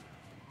by?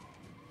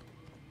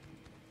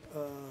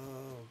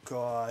 Oh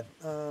god.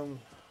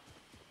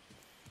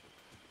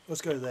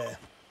 Let's go there.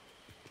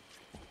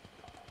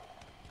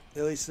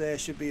 At least there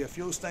should be a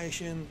fuel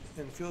station,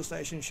 and the fuel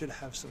station should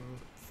have some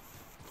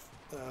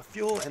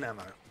fuel and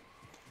ammo.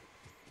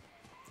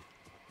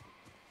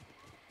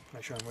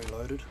 Make sure I'm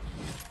reloaded.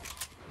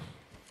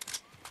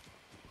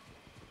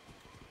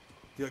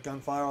 You got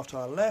gunfire off to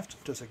our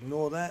left, just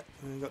ignore that.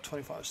 And we've got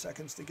 25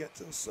 seconds to get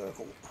to the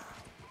circle.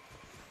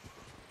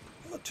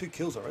 I've got 2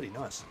 kills already,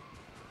 nice.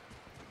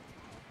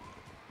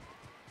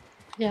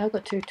 Yeah, I've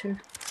got 2 too.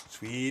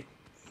 Sweet.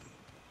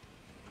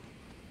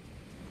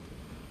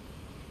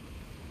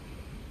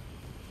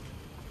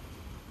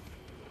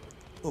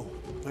 Oh,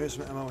 there's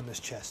some ammo in this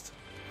chest.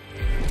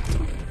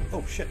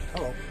 Oh shit,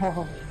 hello.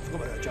 Oh,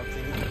 Forgot about that jump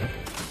thing.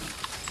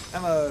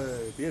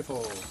 Ammo,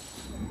 beautiful.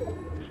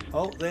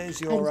 Oh, there's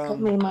I your just got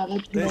me my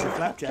legendary. there's your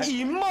flapjack.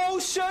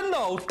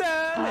 Emotional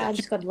damage. I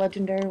just got a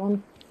legendary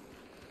one.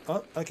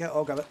 Oh, okay,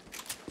 I'll grab it.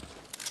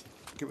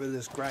 Get rid of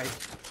this grey.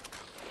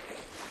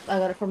 I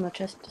got it from the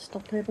chest just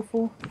up there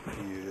before.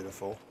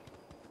 Beautiful.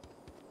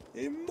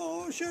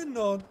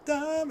 Emotional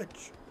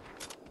damage.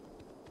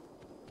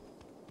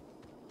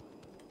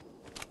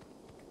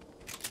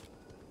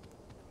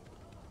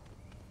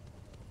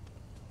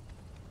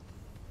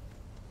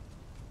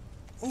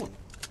 Oh,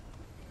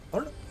 I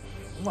don't know.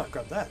 I might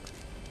grab that.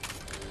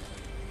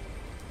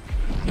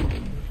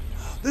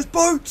 There's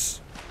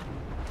boats!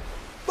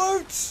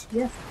 Boats!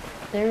 Yes,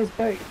 there is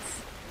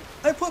boats.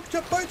 They put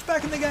boats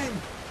back in the game.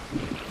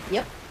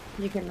 Yep,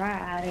 you can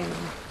ride in.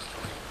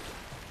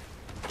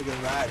 You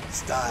can ride in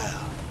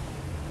style.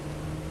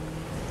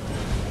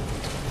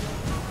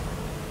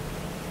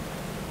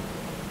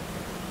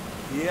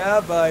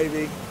 Yeah,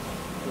 baby.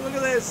 Look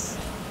at this.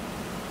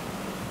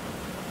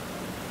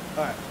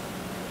 Alright.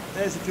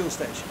 There's the fuel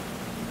station.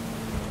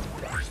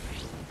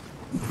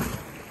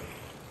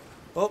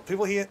 Oh,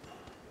 people here.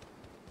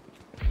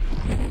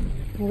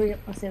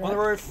 I see On the that.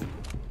 roof.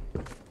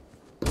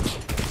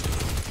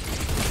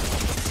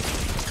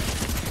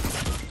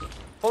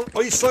 Oh,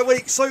 he's so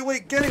weak, so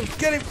weak. Get him,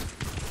 get him.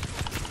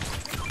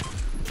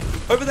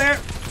 Over there.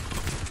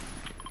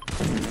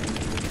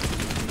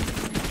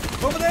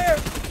 Over there.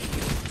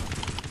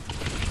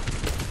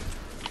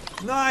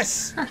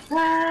 Nice.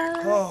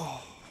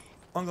 Oh,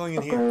 I'm going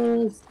in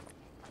here.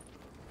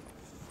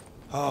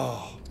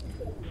 Oh,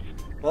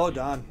 well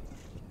done.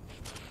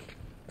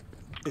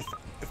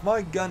 If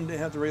my gun didn't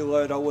have to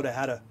reload, I would have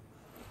had her.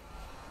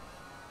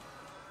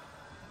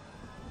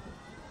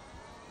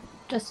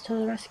 Just to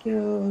the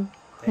rescue.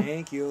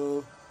 Thank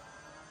you.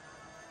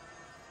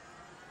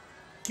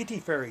 Kitty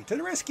fairy to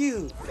the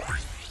rescue.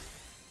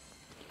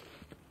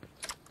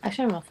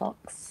 Actually, I'm a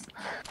fox.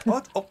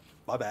 What? Oh,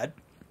 my bad.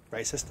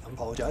 Racist. I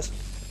apologise.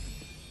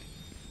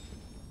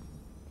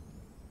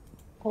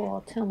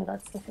 Oh, tell me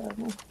that's the third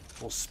one.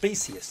 Well,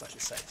 speciest, I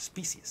should say.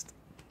 Speciest.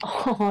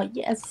 Oh,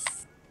 yes.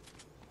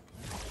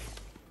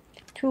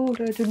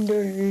 Children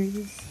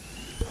days.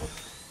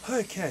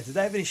 Okay, do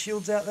they have any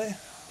shields out there?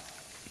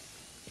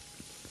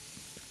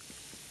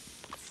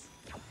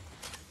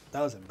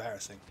 That was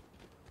embarrassing.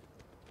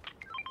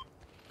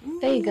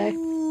 There you go.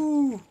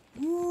 Ooh,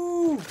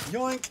 ooh,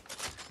 yoink.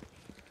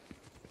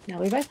 Now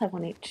we both have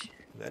one each.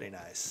 Very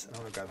nice. I'm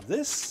going to grab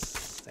this.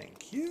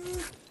 Thank you.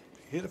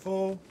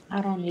 Beautiful.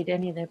 I don't need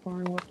any of their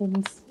boring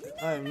weapons.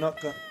 I am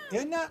not going to...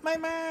 You're not my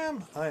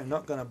mom! I am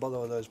not going to bother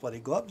with those bloody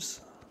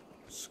gloves.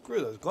 Screw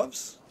those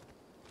gloves.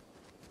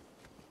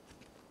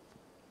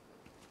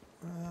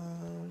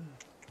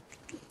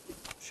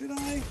 Should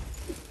I?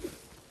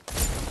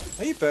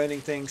 Are you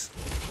burning things?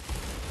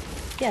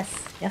 Yes,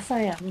 yes I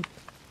am.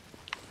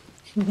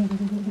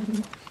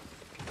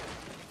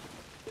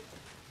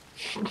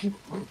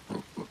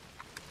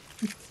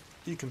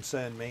 You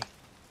concern me.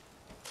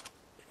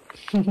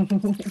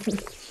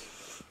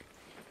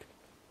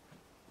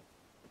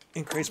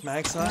 Increase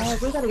mag size?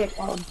 We gotta get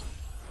gold.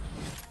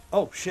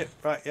 Oh shit,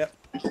 right, yep.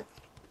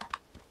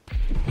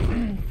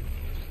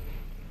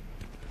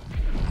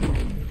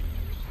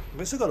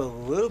 We still got a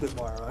little bit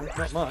more ammo,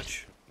 not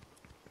much.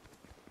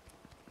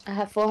 I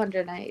have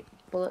 408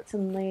 bullets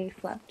in the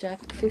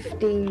flapjack,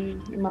 50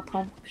 in my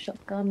pump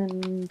shotgun,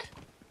 and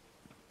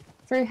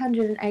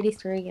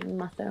 383 in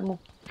my thermal.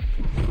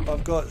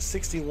 I've got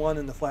 61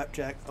 in the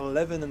flapjack,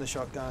 11 in the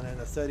shotgun, and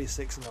a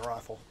 36 in the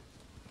rifle.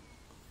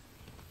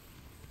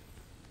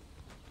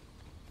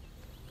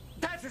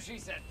 That's what she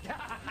said.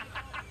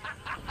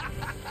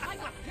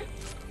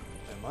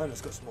 And mine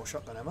has got some more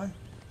shotgun ammo.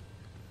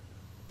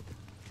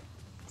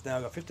 Now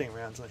I've got 15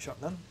 rounds in the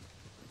shotgun.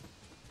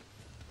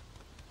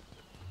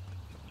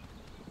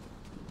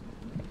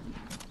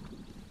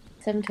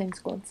 $17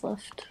 squads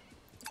left.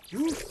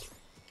 Ooh.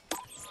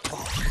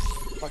 Oh,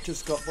 I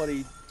just got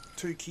bloody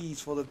 2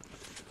 keys for the...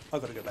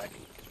 I've got to go back.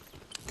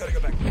 Gotta go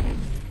back.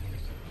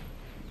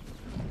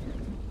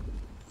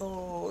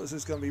 Oh, this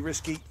is going to be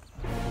risky.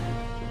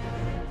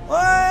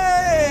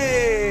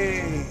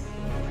 Hey!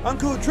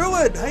 Uncle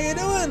Druid, how you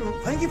doing?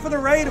 Thank you for the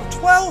raid of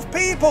 12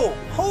 people!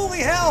 Holy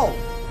hell!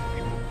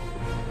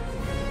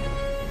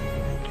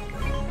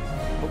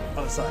 Oh,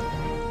 other side.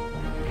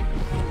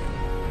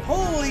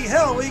 Holy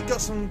hell, we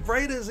got some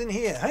raiders in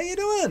here. How you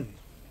doing?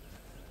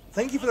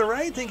 Thank you for the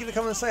raid. Thank you for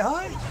coming to say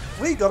hi.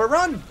 We gotta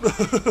run.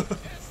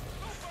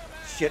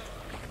 Shit.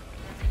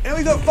 And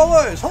we got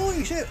follows.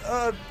 Holy shit.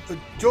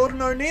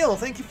 Jordan O'Neill,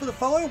 thank you for the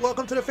follow.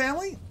 Welcome to the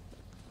family.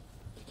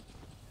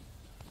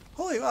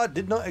 Holy, I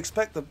did not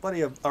expect the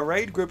bloody a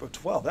raid group of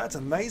 12. That's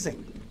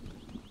amazing.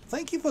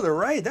 Thank you for the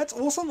raid. That's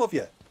awesome of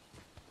you.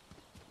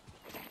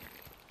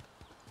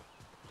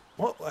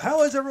 Well,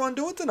 how is everyone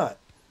doing tonight?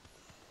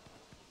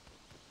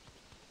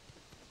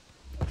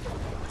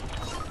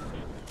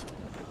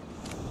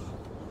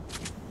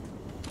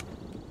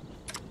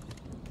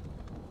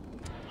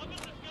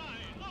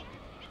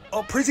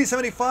 Oh,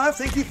 Prizzy75,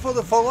 thank you for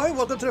the follow.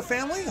 Welcome to the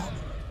family.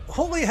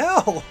 Holy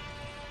hell.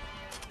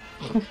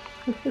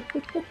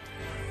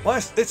 Why,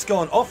 it's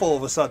gone off all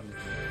of a sudden.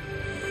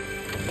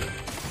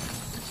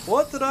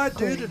 What did I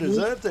do to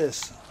deserve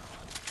this?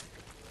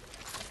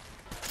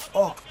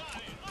 Oh.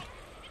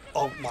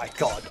 Oh my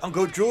god.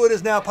 Uncle Druid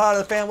is now part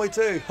of the family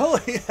too.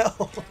 Holy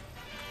hell.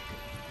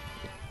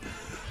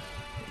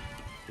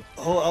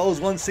 Oh, I was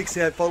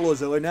 168 followers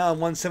though, and now I'm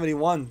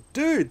 171.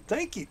 Dude,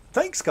 thank you.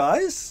 Thanks,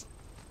 guys.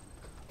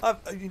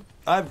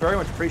 I very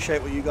much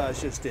appreciate what you guys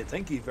just did.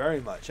 Thank you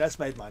very much. That's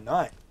made my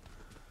night.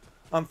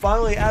 I'm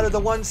finally out of the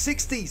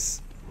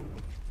 160s.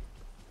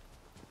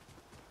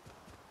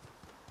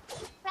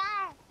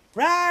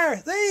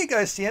 Rawr! There you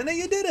go, Sienna.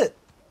 You did it.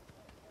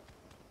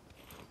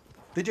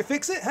 Did you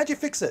fix it? How'd you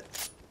fix it?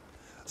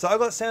 So I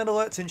got sound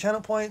alerts in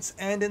channel points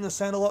and in the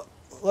sound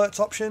alerts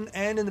option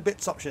and in the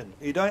bits option.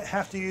 You don't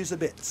have to use the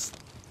bits.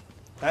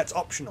 That's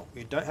optional.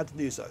 You don't have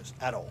to use those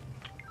at all.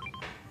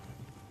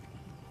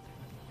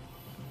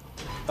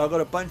 I've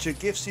got a bunch of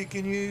gifts you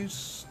can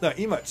use. No,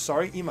 emotes.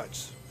 Sorry,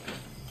 emotes.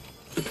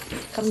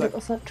 Come get the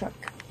slip truck.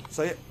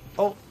 So yeah.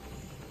 Oh.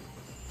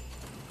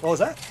 What was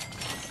that?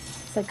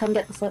 So come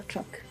get the slip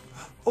truck.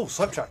 Oh,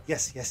 slurp truck.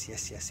 Yes, yes,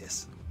 yes, yes,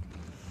 yes.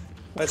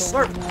 Let's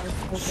Okay, slurp.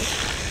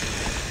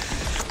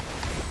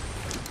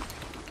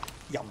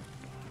 Yum.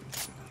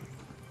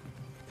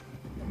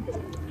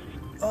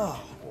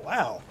 Oh,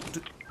 wow.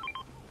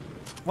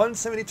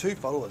 172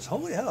 followers.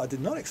 Holy hell, I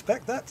did not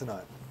expect that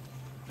tonight.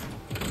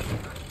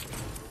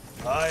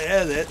 Oh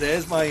yeah,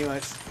 there's my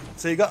emotes.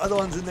 So you got other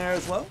ones in there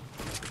as well?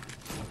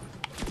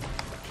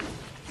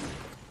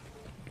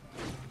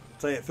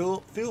 So yeah,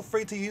 feel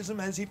free to use them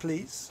as you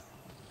please.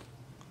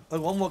 Oh,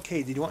 one more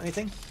key. Did you want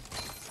anything?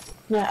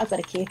 No, I've got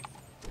a key.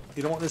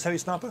 You don't want this heavy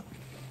sniper?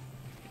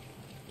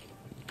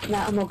 No,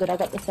 I'm all good. I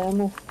got the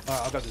thermal.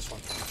 Alright, I'll go this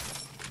one.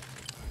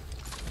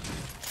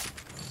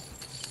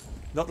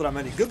 Not that I'm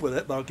any good with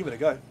it, but I'll give it a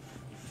go.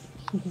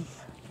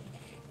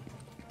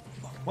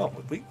 Well,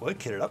 we're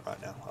kitted up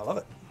right now. I love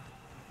it.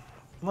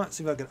 Might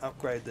see if I can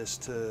upgrade this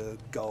to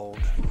gold.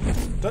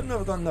 Don't know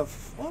if I've got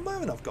enough. Well, I might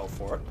have enough gold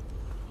for it.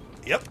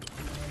 Yep.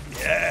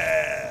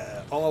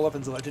 Yeah! All my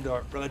weapons are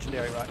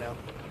legendary right now.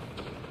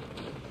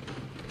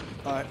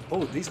 Alright.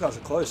 Oh, these guys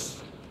are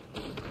close.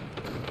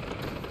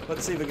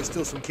 Let's see if we can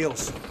steal some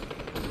kills.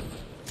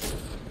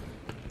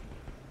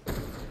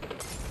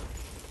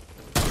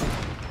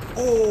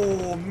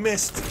 Oh,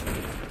 missed.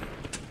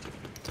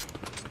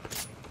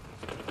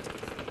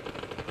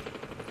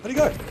 Where'd he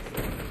go?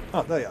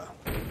 Oh, there you are.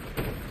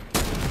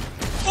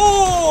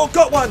 Oh,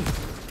 got one!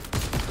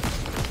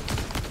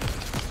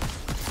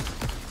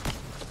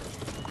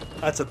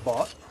 That's a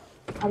bot.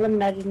 I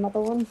eliminated another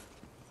one.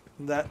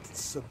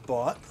 That's a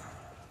bot.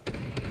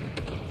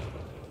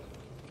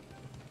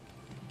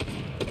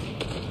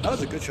 That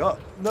was a good shot.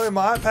 No,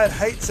 my iPad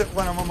hates it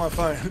when I'm on my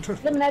phone.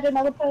 Eliminated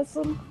another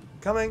person.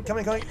 Coming.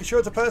 You sure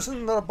it's a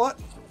person, not a bot?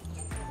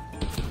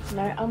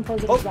 No, I'm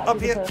positive Oh, that up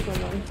was here. a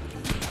person one.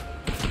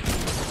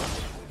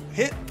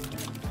 Hit.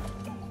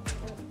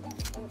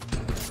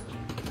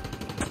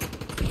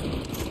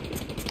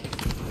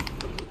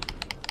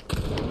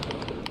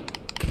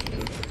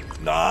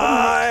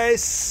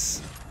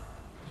 Nice.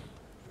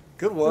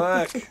 Good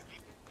work.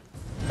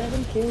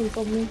 7 kills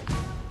on me.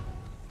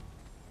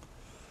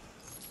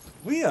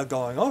 We are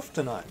going off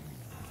tonight.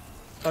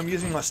 I'm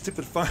using my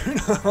stupid phone.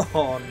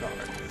 Oh no.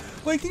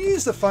 Well, you can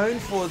use the phone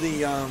for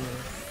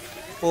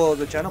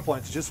the channel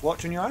points to just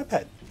watch on your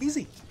iPad.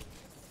 Easy.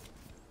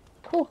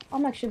 Cool.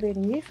 I'm actually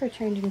beating you for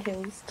changing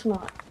kills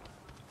tonight.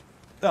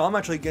 No, I'm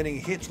actually getting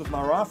hits with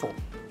my rifle.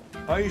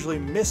 I usually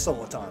miss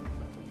all the time.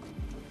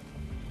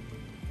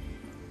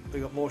 We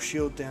got more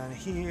shield down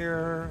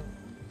here.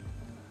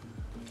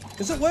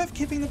 Is it worth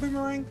keeping the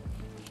boomerang?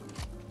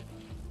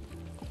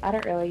 I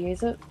don't really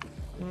use it.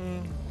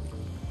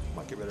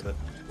 Might get rid of it.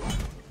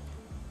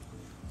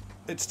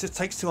 It just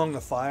takes too long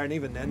to fire, and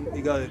even then,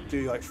 you gotta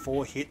do like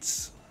 4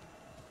 hits.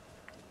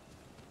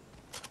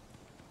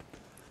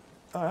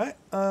 Alright,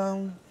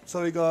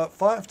 so we got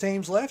 5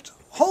 teams left.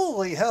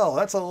 Holy hell,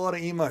 that's a lot of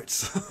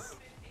emotes.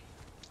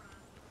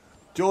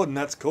 Jordan,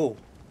 that's cool.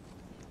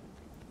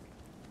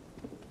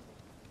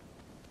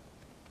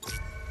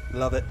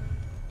 Love it.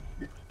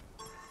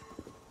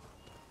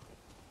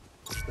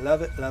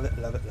 Love it, love it,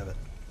 love it, love it.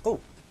 Oh,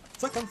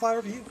 is that gunfire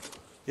over you?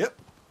 Yep.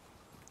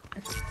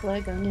 It's a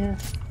flare gun, yeah.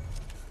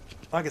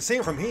 I can see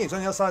him from here. He's on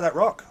the other side of that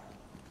rock.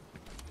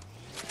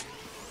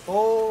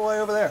 All the way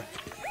over there.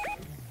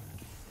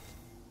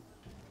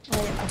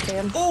 Oh, yeah, I see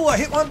him. Oh, I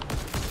hit one.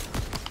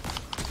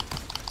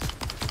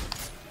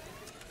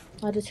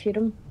 I just hit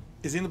him.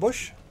 Is he in the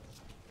bush?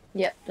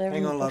 Yep, they're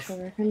Hang in on, the bush, love.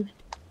 I reckon.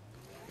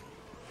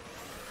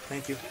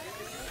 Thank you.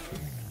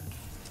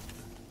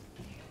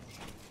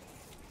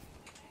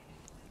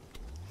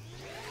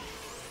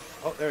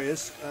 Oh, there he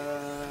is.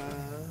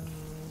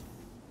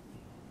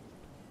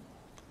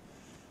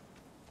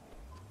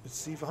 Let's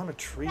see if I'm on a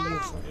tree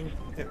or something.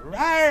 Yeah,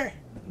 rawr!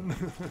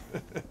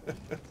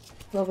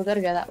 Well, we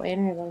gotta go that way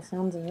anyway, by the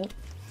sounds of it.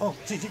 Oh,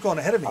 geez, you've gone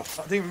ahead of me. I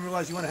didn't even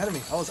realise you went ahead of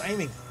me. I was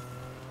aiming.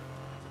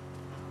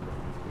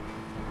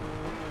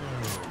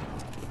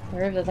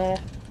 They're over there.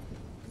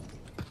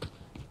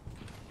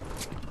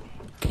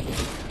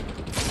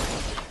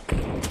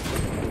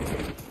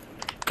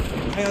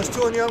 Hey, I was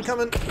two on you. I'm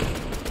coming.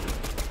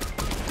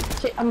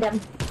 Shit, I'm down.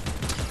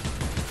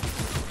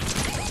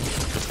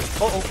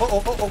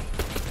 Oh.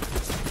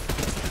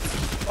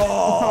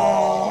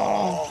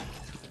 Oh!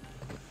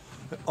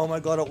 Oh my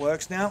god, it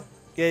works now.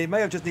 Yeah, you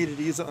may have just needed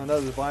to use it on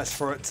another device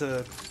for it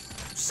to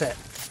set.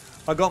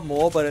 I got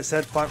more, but it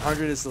said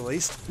 500 is the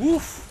least.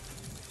 Woof!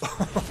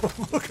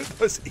 Look at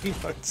those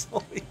emotes.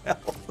 Holy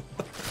hell.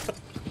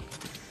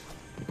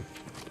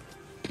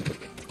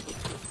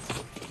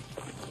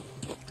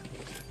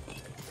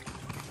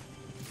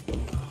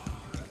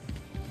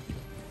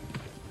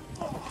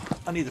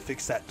 I need to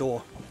fix that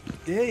door.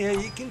 Yeah,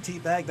 you can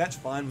teabag, that's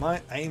fine. My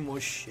aim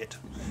was shit.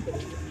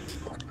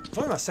 It's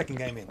only my second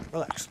game in.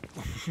 Relax.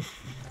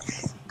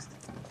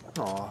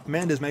 Aw,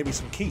 Amanda's maybe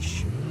some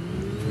quiche.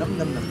 Num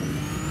num num num.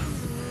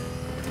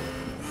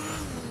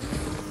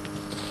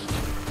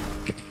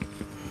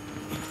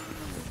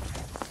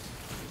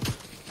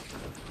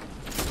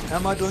 How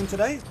am I doing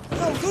today?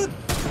 Oh, good.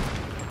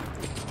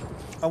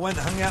 I went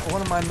and hung out with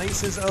one of my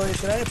nieces earlier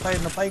today, played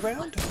in the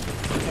playground,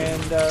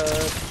 and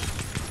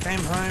came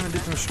home and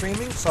did some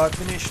streaming. So I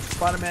finished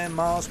Spider-Man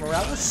Miles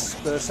Morales,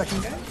 the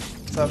second game.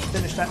 So I've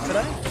finished that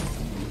today.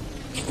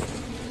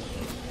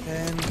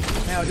 And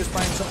now just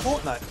playing some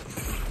Fortnite.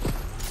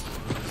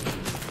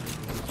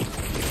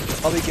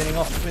 I'll be getting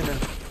off in a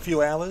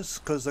few hours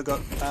because I've got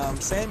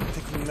Sam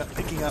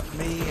picking up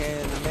me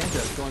and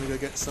Amanda going to go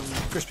get some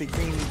Krispy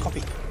Kreme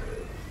coffee.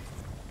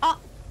 Oh!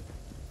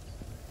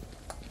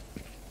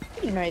 I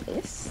didn't know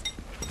this.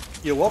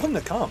 You're welcome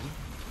to come.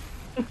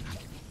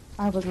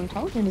 I wasn't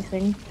told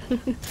anything.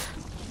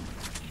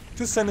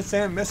 Just send a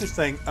Sam a message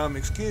saying,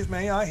 excuse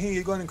me, I hear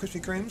you're going to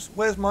Krispy Kreme's.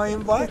 Where's my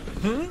invite?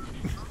 Hmm?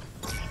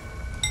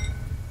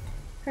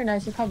 Who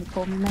knows, you probably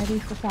called me maybe,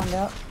 we'll find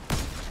out.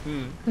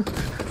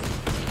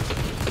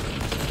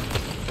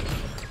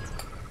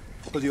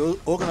 Because you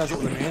organised it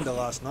with Amanda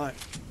last night.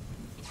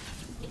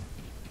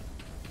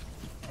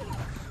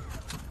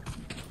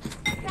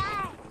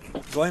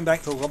 Going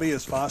back to the lobby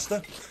is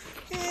faster.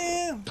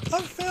 Yeah,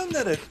 I've found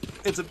that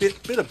it's a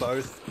bit of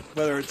both,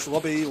 whether it's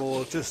lobby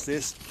or just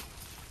this.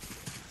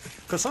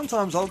 Because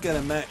sometimes I'll get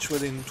a match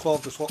within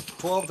 12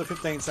 to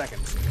 15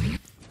 seconds.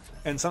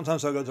 And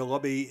sometimes I'll go to the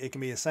lobby, it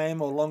can be the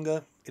same or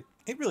longer.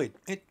 It really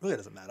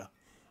doesn't matter.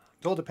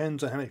 It all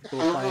depends on how many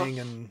people are playing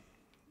and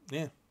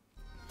yeah.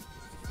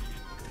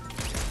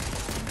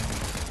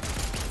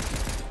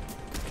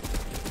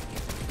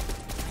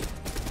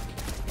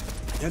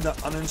 You had to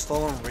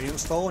uninstall and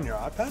reinstall on your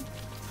iPad?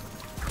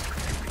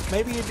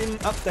 Maybe you didn't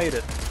update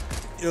it.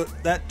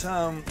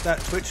 That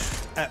Twitch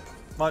app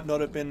might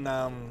not have been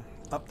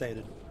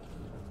updated.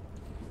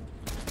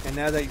 And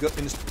now that you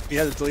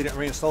had to delete it and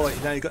reinstall it,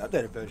 now you've got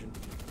updated version.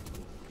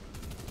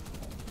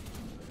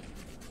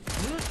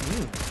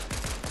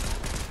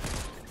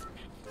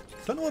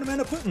 Don't know what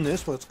Amanda put in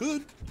this, but it's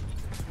good.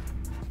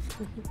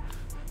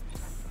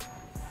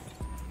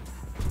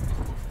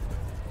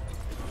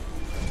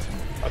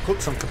 I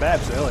cooked some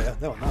kebabs earlier.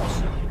 They were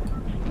nice.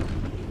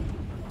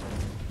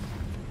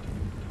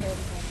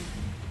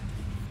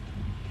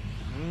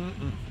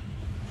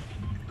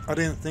 I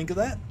didn't think of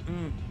that.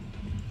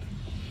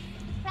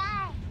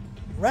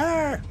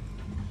 Rawr!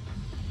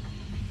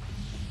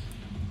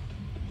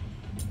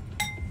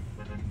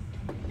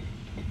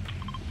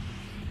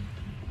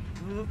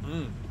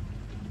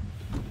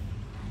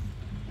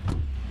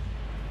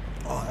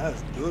 Oh, that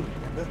was good.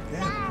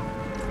 Yeah.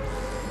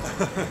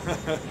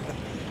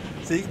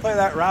 So you can play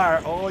that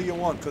rawr all you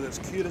want because it's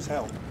cute as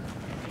hell.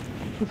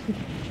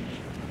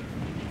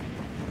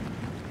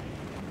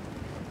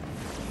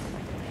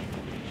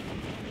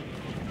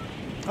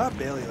 I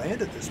barely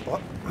landed this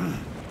spot.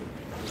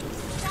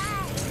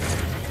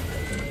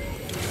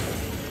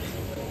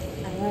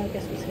 I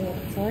guess we'll see what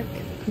it's like.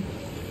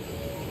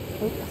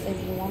 Oh, I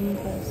saved one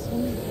person.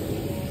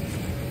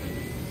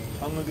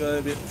 I'm gonna go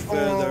a bit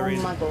further in.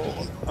 Oh my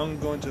god. I'm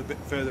going to a bit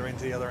further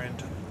into the other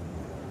end.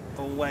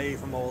 Away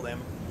from all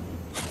them.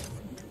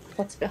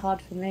 That's a bit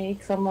hard for me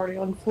because I'm already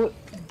on foot.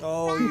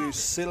 Oh, you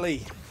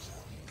silly.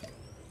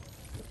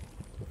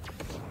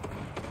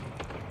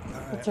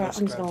 Alright, That's alright,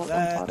 I'm just gonna let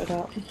them fight it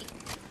out.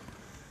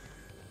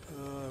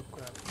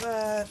 Grab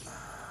that.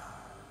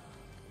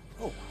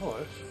 Oh,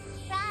 hello.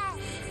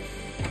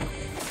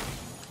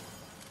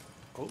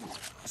 Oh,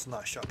 that's a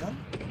nice shotgun.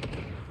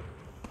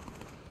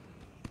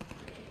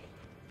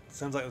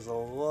 Sounds like there's a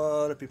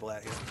lot of people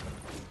out here.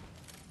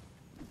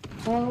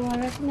 Oh, I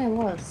reckon there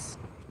was.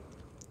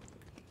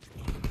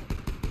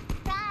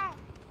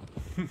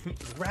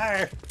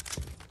 Rawr!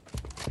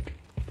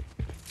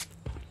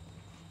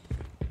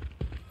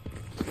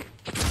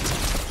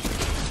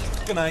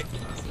 Good night.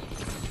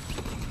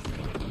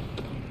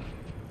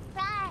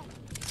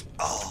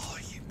 Oh,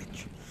 you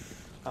bitch.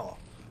 Oh well.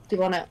 Do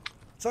you want it?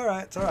 It's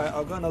alright, it's alright.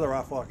 I've got another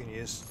rifle I can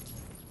use.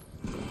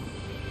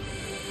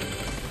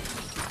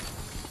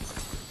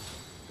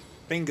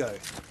 Bingo.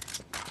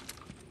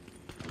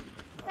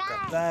 I'll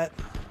grab that.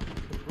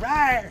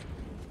 Rawr!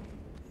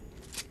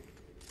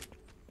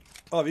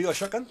 Oh, have you got a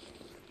shotgun?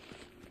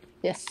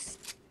 Yes.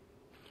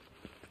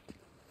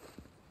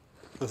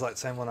 Looks like the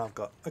same one I've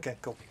got. Okay,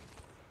 cool.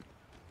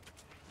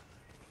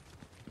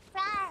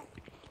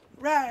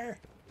 Rawr!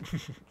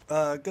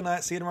 Good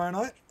night, see you tomorrow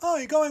night. Oh,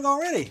 you're going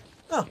already?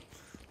 Oh,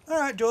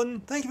 alright,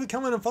 Jordan. Thank you for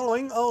coming and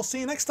following. I'll see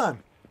you next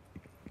time.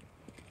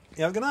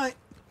 You have a good night.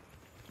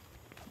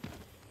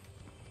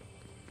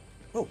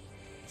 Oh,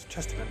 it's a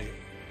chest around here.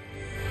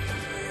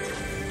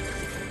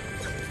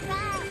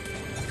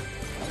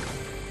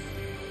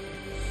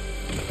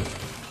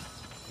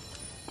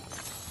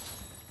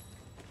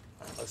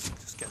 Let's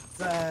just get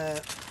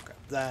that, grab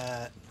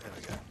that. There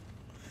we go.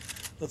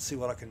 Let's see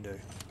what I can do.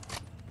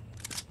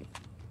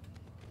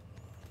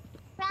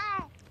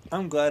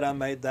 I'm glad I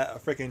made that a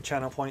freaking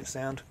channel point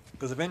sound,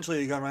 because eventually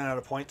you're gonna run out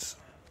of points.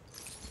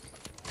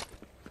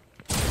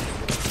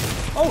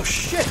 Oh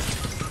shit!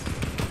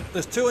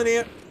 There's two in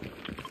here.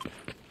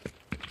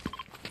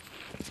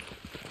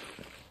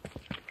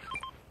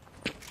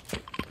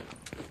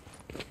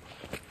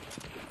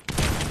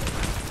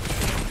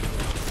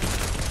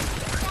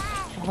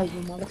 Oh,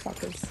 you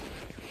motherfuckers.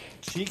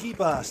 Cheeky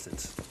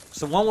bastards.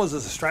 So one was a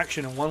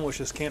distraction and one was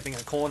just camping in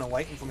a corner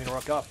waiting for me to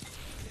rock up.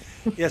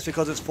 Yes,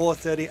 because it's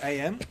 4:30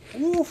 a.m.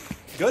 Oof.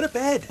 Go to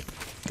bed.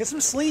 Get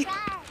some sleep.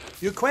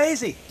 You're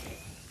crazy.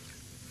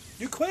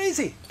 You're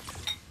crazy.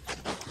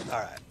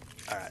 Alright.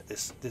 Alright,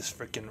 this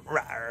freaking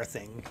rawr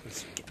thing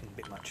is getting a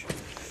bit much.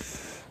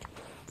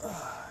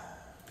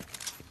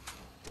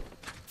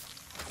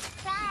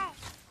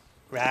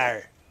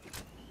 Rawr.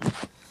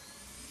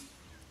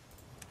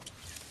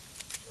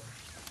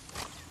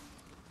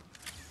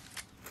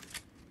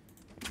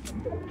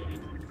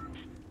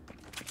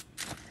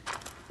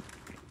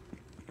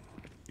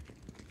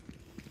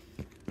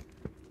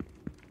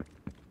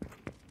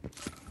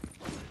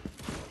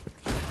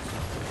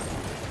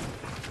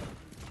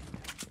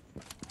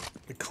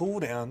 The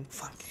cooldown,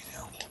 fucking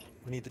hell.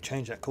 We need to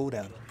change that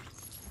cooldown.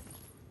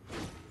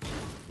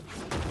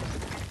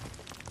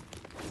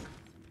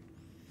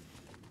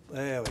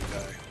 There we go.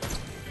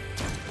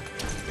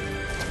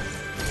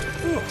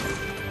 Ooh,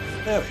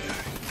 there we go.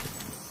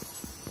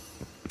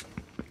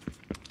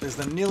 There's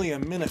the nearly a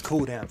minute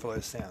cooldown for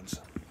those sounds.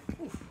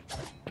 Oof.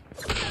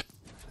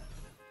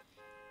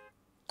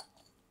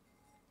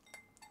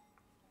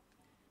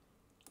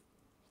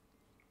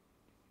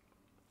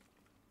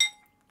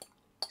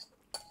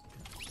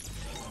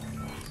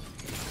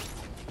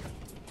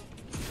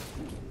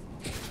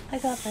 I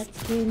got that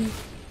skin.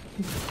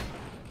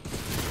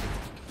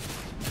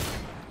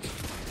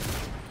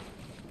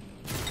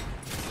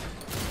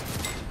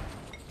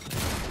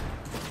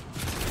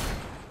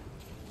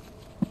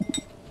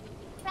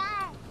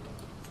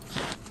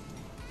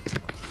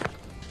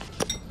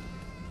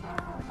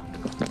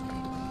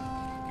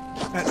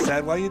 That's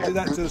sad. Why you do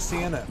that to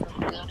Sienna?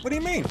 What do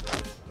you mean?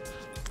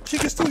 She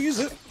can still use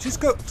it. She's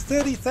got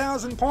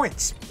 30,000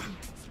 points.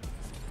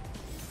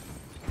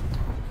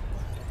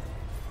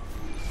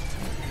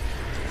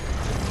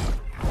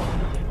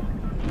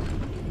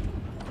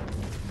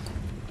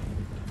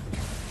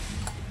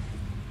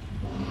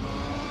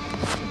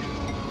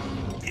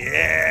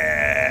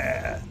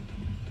 Yeah.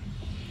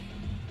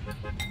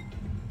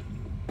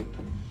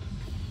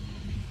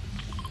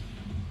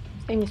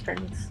 Same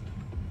strings.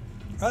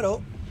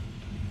 Righto.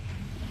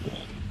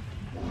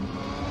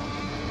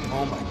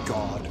 Oh my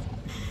god.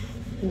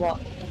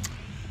 What?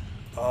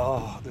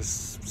 Oh,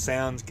 this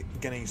sound's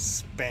getting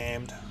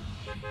spammed.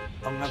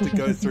 I'm gonna have to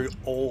go through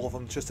all of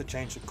them just to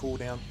change the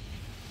cooldown.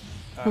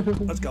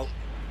 Let's go.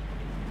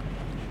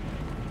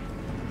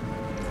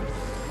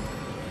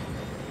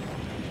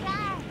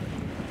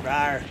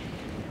 Rawr.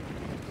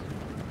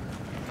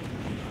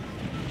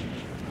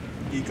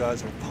 You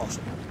guys are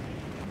impossible.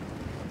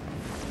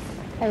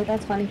 Hey,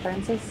 that's funny,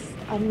 Francis.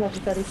 I'm level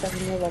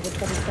 37, you're level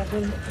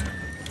 27.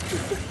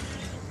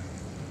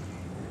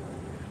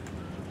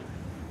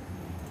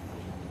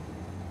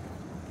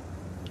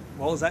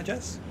 What was that,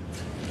 Jess?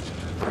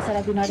 I said,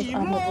 have you noticed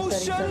I'm level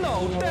 37 and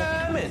Emotional you're level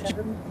damage.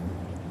 27?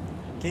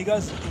 Can you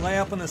guys lay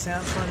up on the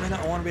sounds for a minute?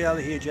 I want to be able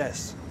to hear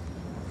Jess.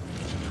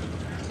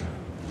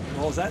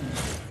 What was that?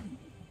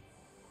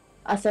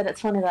 I said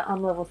it's funny that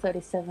I'm level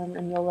 37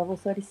 and you're level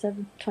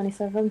 27.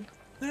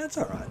 Yeah, that's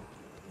alright.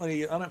 I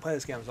don't play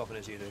this game as often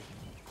as you do.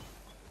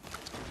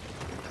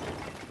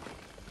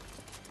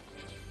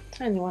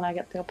 Only when I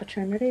get the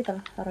opportunity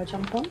that I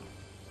jump on.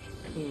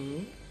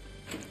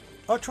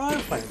 I'll try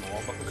and play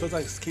more, but because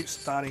I keep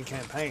starting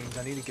campaigns,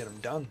 I need to get them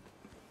done.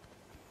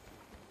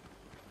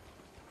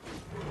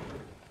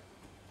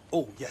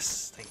 Oh,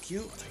 yes, thank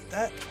you. I'll take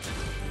that.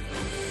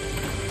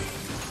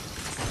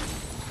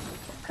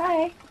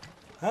 Hi.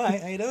 Hi,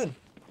 how you doing?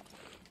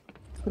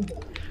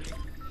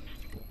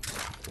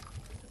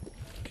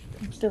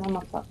 I'm still on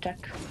my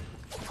flapjack.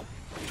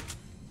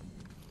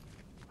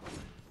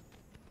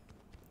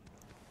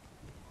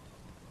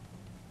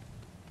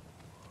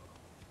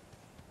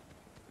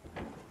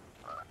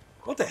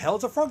 What the hell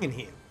is a frog in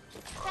here?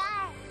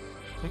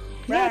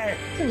 Yeah,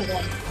 it's in the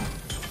bed.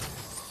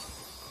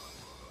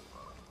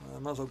 I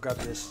might as well grab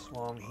this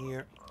while I'm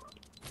here.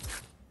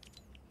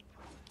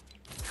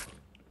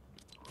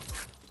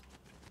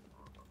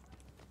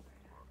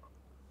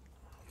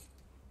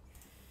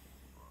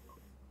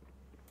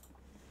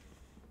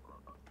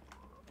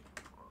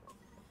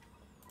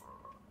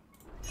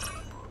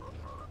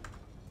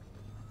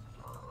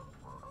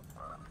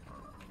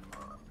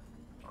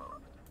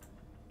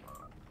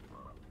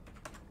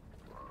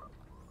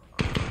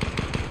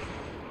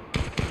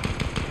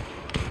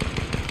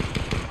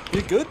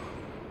 You good?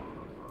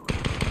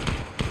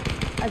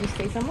 I just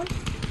see someone.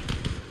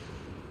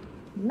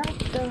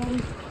 Not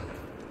done.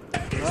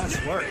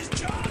 Nice work.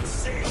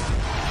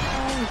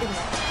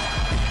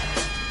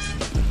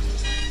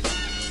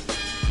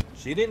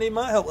 She didn't need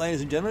my help,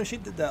 ladies and gentlemen. She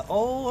did that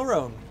all her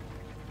own.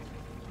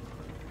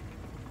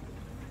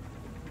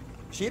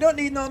 She don't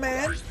need no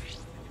man.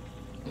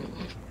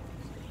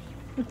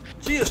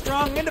 She a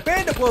strong,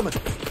 independent woman.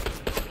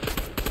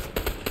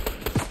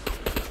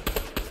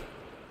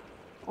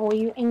 Oh, are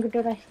you angry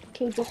that I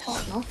killed your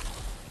partner?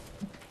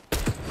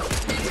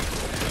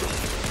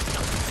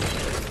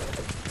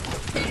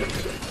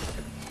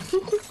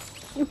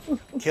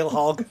 Kill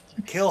hog.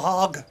 Kill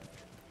hog.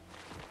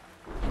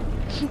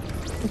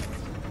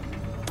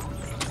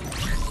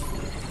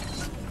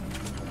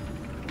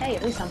 Hey,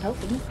 at least I'm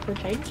helping for a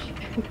change.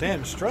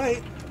 Damn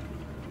straight.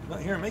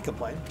 Not hearing me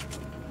complain.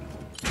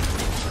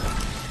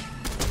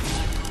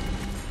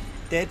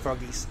 Dead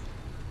froggies.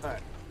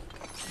 Alright.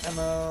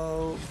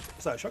 Ammo.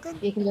 Sorry, shotgun?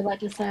 You can go back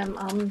to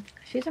Sam.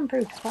 She's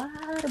improved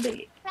quite a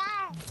bit.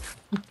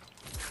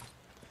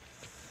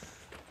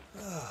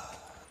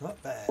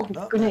 Not bad. Oh,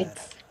 Not grenades.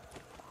 bad.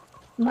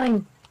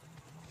 Mine.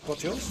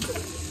 What's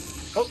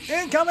yours? Oh,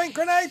 incoming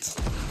grenades!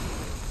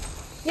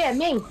 Yeah,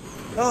 me.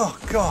 Oh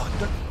god.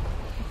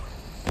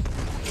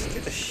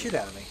 Get the shit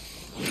out of me.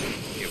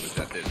 It was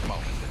at this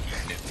moment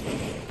that he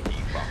knew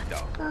he fucked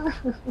up.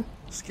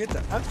 Scared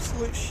the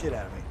absolute shit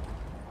out of me.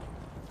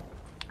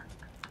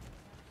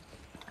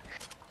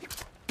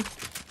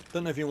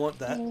 Don't know if you want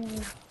that.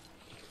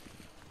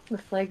 The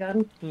flare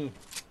gun.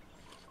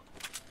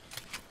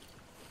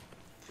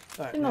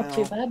 Alright, Not now,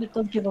 too bad. It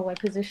doesn't give away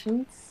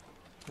positions.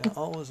 now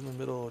I was in the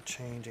middle of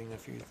changing a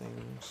few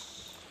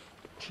things.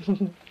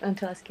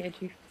 Until I scared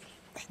you.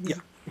 Yeah.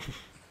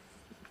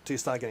 Till you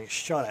start getting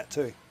shot at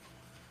too.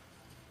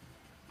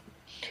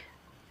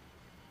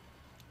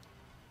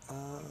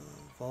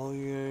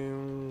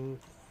 Volume.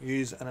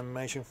 Use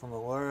animation from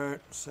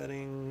alert.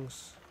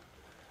 Settings.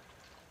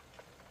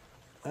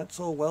 That's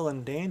all well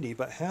and dandy,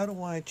 but how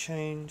do I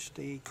change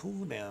the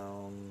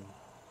cooldown?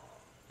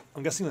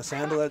 I'm guessing the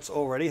sound alerts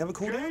already have a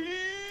cooldown?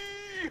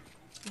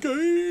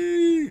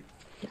 Gay!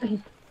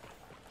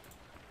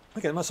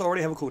 Okay, it must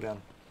already have a cooldown.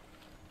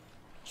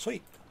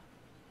 Sweet.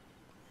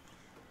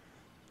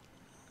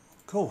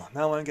 Cool,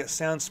 now I won't get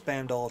sound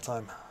spammed all the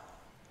time.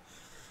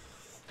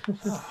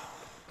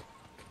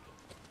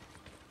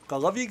 I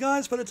love you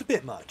guys, but it's a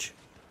bit much.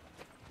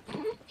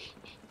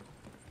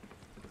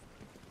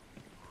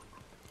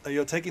 Oh,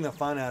 you're taking the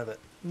fun out of it.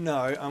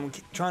 No, I'm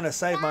trying to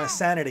save my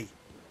sanity.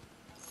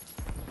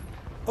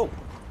 Oh.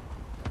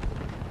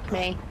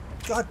 Me.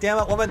 God damn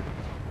it, woman.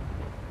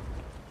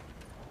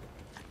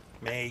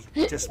 Me.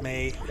 Just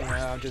me. You know,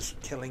 I'm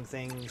just killing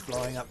things,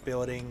 blowing up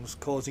buildings,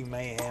 causing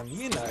mayhem.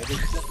 You know,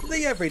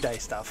 the everyday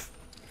stuff.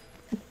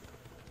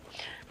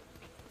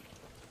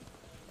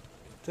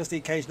 Just the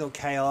occasional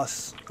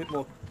chaos.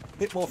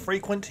 Bit more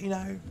frequent, you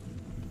know.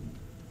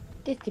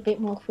 Just a bit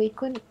more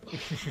frequent.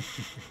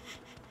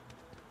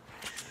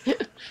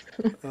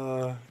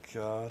 Oh,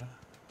 God.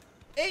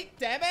 Eat,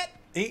 damn it!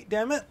 Eat,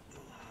 damn it.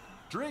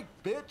 Drink,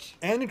 bitch!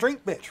 And a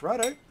drink, bitch.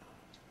 Righto. Would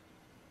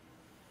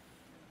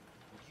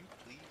you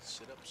please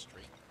sit up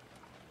straight?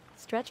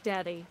 Stretch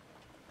Daddy.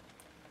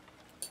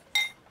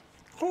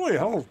 Holy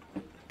hell.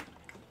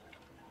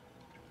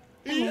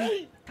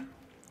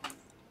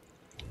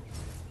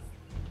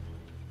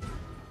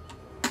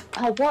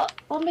 Oh, what?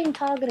 I'm being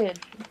targeted.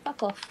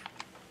 Fuck off.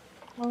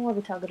 I don't want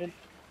to be targeted.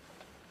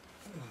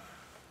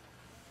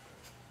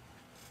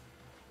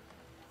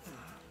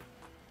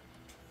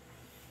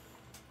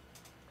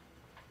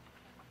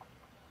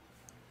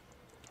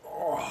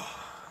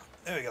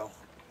 There we go.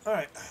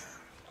 Alright.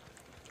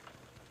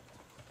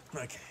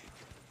 Okay.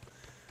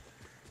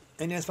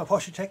 And yes, my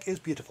posture check is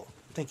beautiful.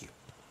 Thank you.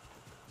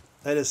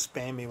 They just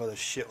spam me with a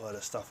shitload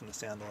of stuff in the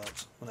sound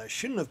alerts when they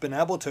shouldn't have been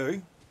able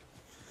to.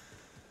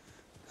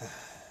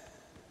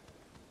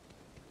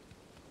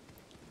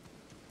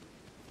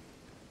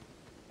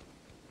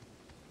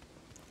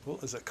 Well,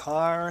 there's a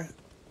car,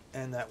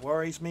 and that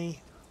worries me.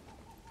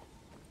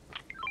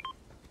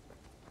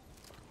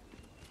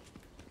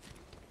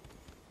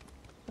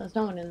 There's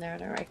no one in there,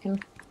 I reckon.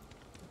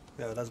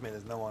 Yeah, it does mean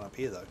there's no one up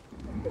here, though.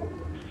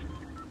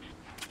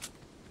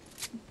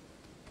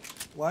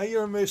 Why you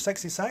remove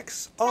Sexy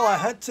Sax? Oh, I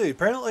had to.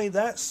 Apparently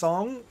that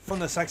song from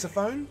the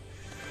saxophone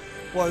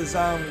was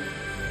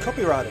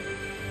copyrighted.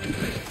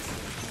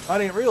 I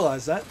didn't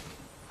realise that.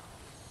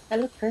 Hey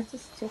look, Chris,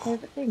 this is your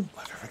favourite thing.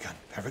 My favourite gun,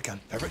 favourite gun,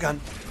 favourite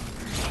gun.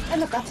 Hey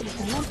look, that's what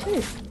it's on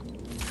too.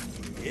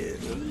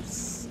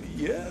 Yes,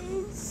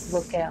 yes.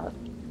 Look out.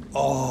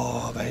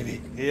 Oh,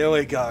 baby. Here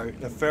we go.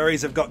 The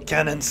furries have got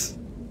cannons.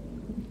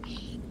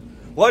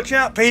 Watch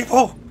out,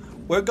 people.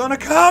 We're gonna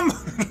come.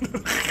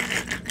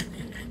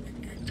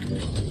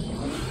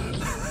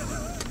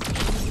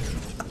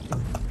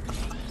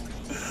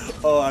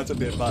 Oh, that's a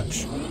bit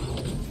much.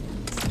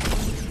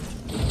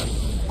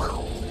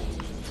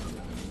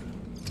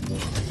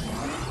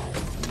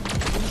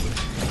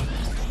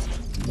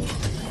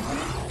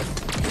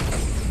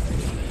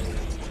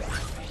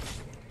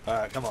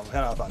 Alright, come on,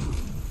 head up on.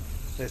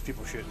 There's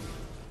people shooting.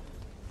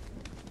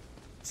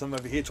 Some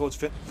over here towards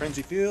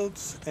Frenzy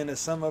Fields, and there's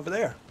some over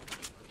there.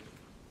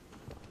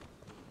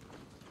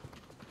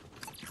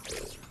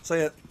 So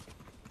yeah,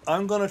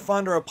 I'm gonna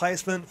find a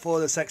replacement for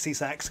the Sexy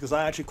Sax because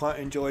I actually quite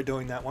enjoy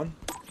doing that one.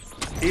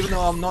 even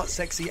though I'm not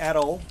sexy at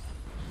all.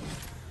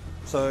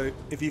 So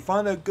if you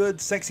find a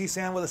good sexy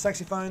sound with a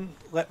saxophone,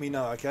 let me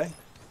know, okay?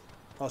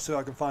 I'll see if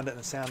I can find it in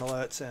the sound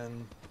alerts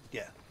and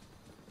yeah.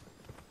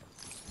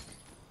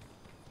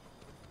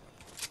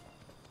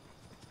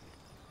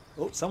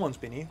 Oh, someone's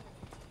been here.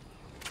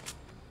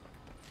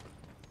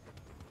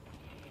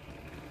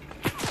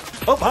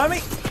 Oh, behind me!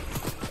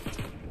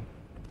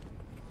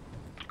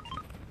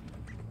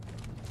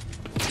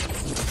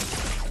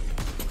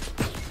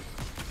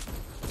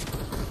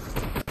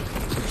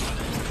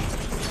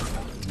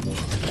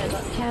 There's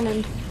that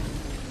cannon.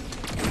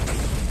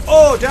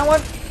 Oh, down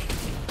one!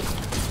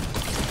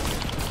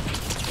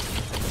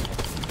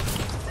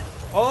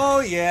 Oh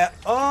yeah,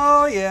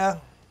 oh yeah.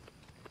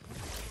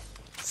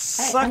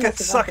 Suck it,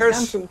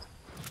 suckers.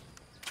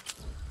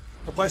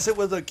 Replace it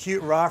with a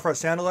cute Ra for a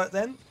sound alert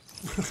then.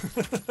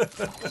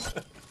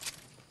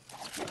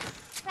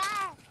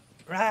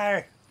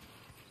 Rawr.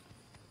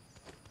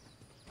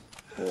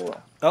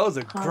 That was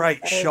a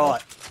great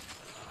shot.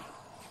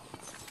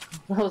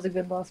 That was a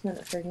good last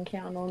minute freaking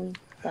count on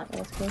that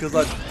last one. Because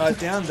I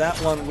downed that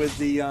one with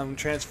the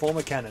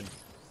transformer cannon.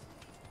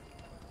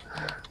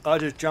 I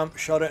just jumped,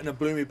 shot it, and it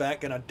blew me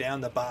back, and I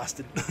downed the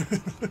bastard.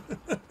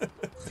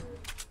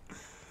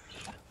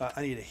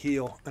 I need a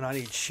heal, and I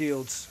need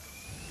shields.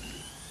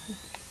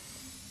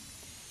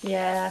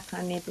 Yeah,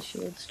 I need the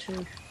shields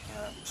too.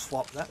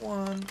 Swap that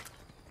one.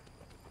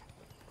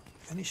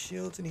 Any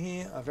shields in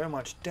here? I very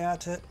much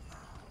doubt it.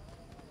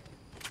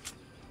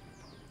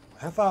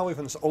 How far away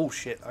from this? Oh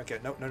shit! Okay,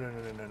 no.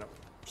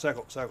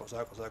 Circle.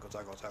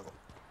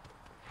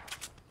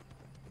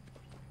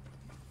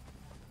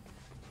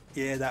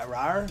 Yeah, that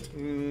rare.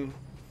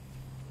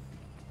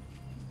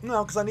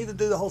 No, because I need to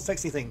do the whole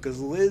sexy thing. Because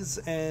Liz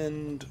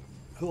and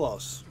who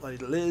else?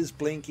 Like Liz,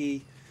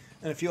 Blinky,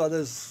 and a few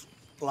others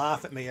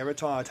laugh at me every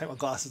time I take my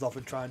glasses off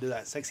and try and do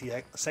that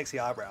sexy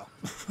eyebrow.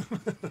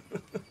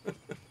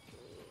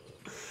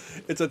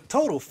 It's a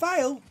total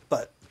fail,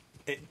 but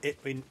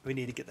we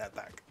need to get that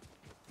back.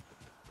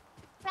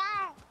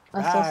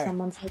 I saw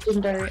someone's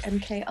legendary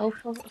MK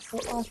Alpha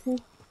assault rifle.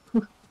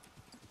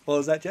 What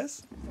was that,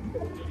 Jess?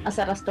 I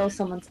said I stole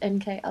someone's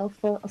MK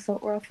Alpha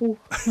assault rifle.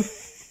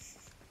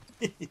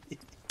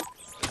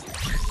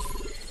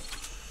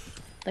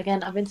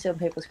 Again, I've been stealing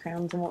people's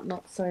crowns and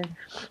whatnot, so...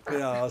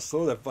 Yeah, I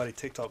saw that bloody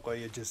TikTok where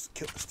you're just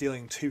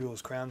stealing two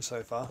people's crowns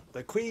so far.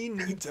 The queen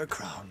needs a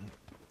crown.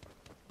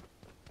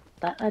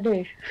 That I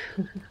do.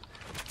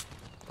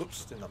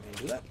 Oops, did not mean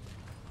to do that.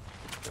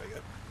 There we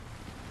go.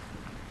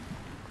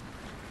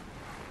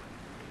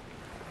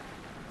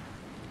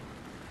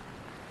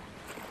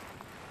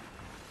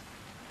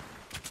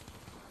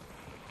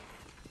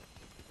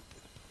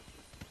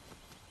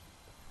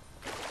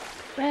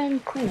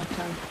 And cleanup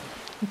time.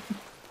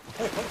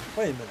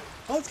 Wait a minute.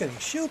 I was getting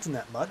shields in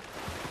that mud.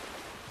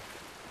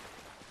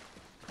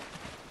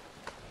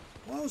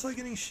 Why was I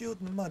getting shield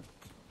in the mud?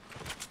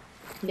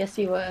 Yes,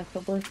 you were,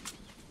 probably.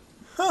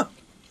 Huh.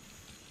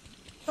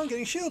 I'm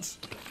getting shields.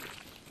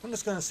 I'm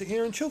just going to sit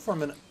here and chill for a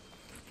minute.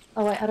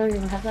 Oh wait, I don't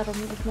even have that on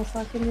with my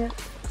cycling yet.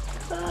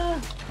 Ah.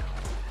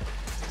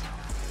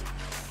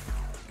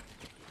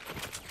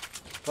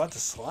 Do I have to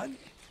slide?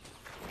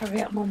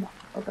 Hurry up, Mama.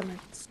 Other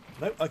mates.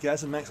 Nope. Okay,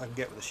 that's the max I can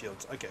get with the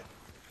shields. Okay.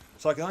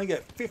 So I can only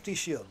get 50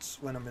 shields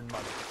when I'm in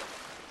mud.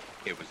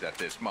 It was at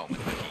this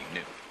moment that he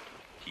knew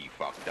he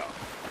fucked up.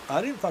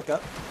 I didn't fuck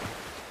up.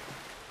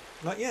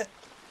 Not yet.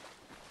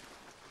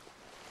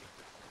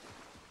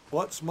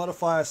 What's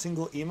modify a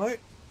single emote?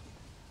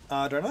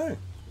 I don't know.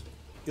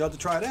 You have to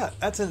try it out.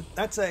 That's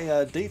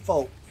a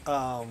default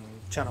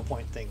channel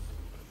point thing.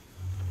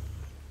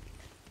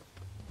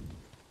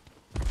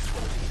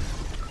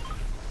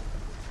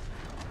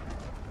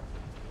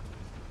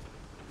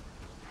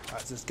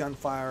 Alright, so there's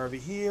gunfire over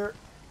here.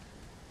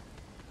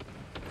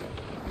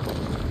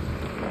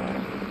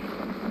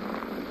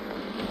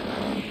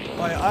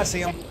 Oh yeah, I see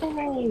him.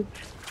 Hey.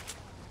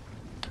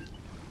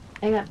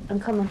 Hang on, I'm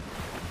coming.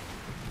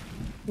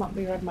 Might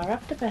be rid my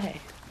raptor for hay.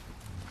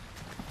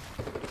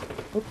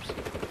 Oops.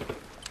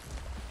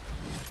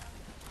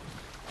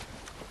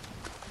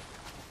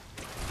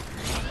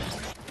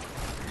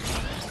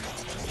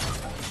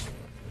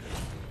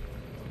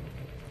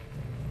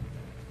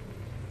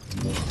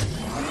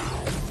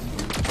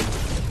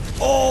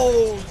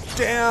 Oh,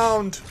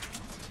 downed.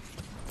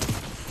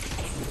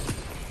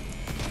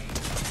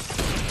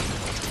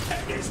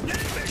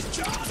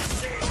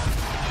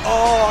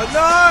 Oh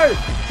no!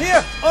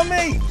 Here, on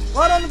me!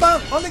 Right on the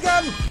bump, on the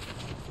gun!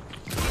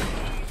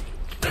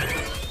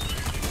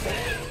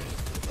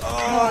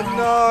 Oh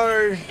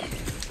no!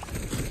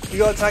 You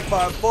got attacked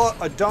by a bot,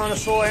 a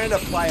dinosaur, and a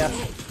player.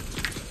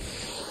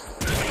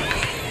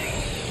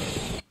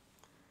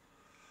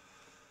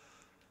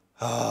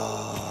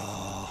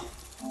 Oh.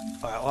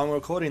 Alright, well, I'm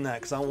recording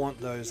that because I want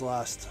those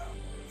last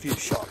few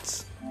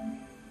shots.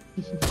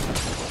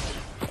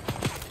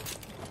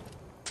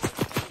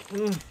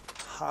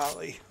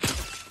 Harley.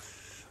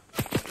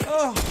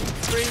 Oh,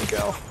 green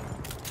girl.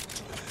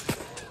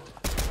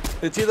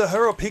 It's either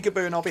her or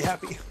Peekaboo and I'll be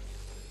happy.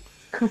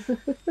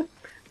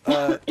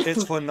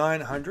 It's for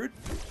 900.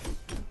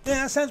 Yeah,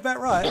 that sounds about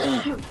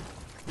right.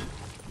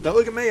 Don't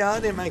look at me, I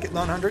didn't make it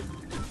 900.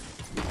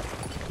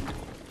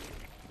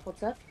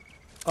 What's that?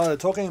 Oh, they're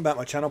talking about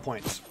my channel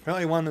points.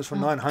 Apparently one is for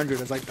 900.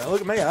 It's like, don't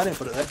look at me, I didn't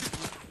put it there.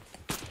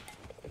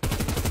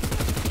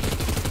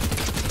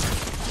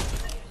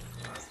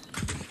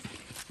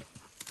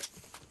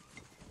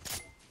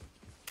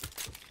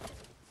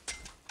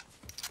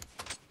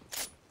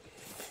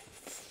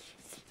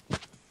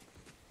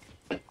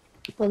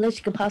 Well, at least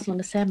you can pass on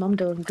to Sam. I'm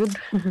doing good.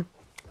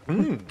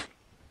 Hmm.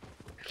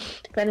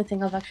 If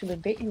anything, I've actually been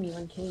beating you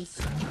in keys.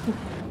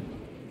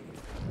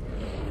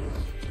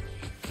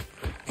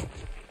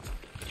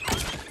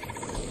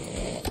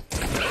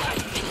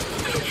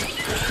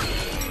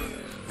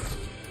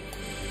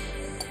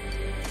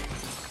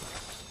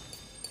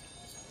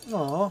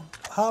 Aw,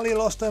 Harley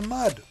lost her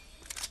mud.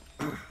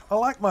 I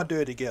like my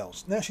dirty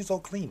girls. Now she's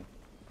all clean.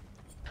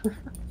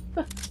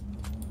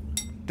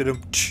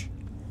 Dum-tsh.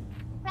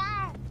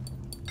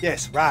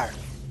 Yes, rawr.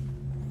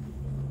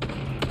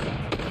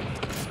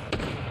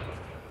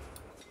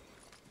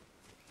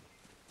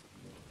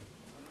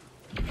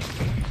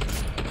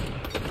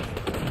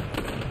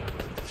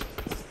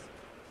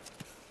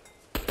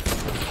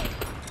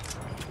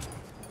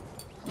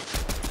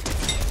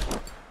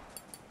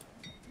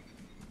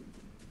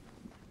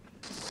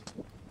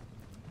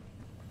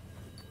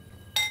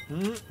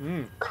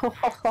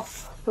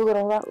 Look at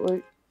all that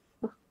loot.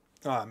 Oh,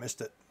 I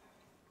missed it.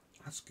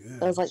 That's good.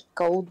 There's like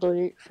gold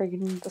loot,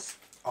 friggin' just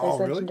Oh,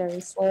 those really?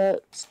 legendary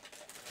slurps.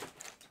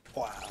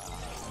 Wow.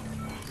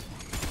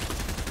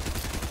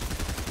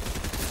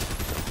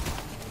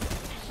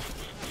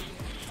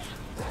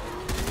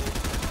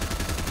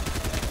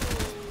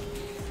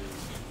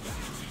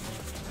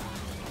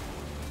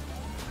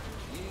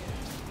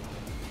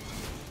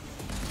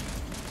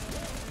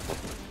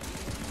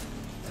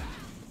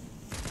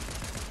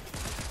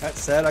 That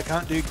said, I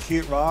can't do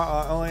cute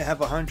raw. I only have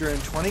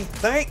 120.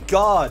 Thank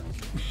God!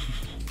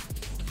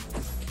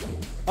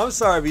 I'm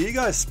sorry, but you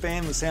guys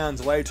spam the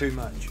sounds way too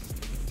much.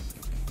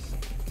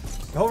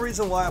 The whole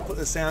reason why I put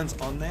the sounds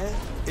on there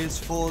is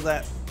for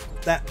that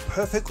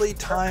perfectly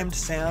timed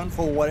sound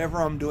for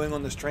whatever I'm doing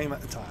on the stream at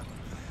the time.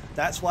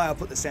 That's why I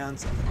put the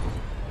sounds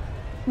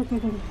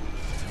in.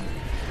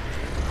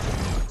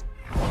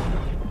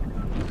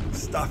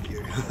 Stuff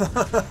you.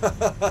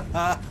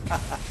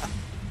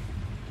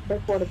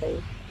 Brick water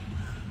bee.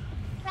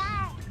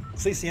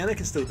 See, Sienna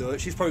can still do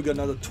it. She's probably got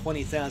another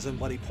 20,000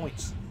 bloody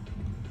points.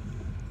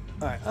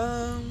 Alright,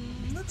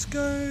 let's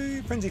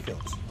go Frenzy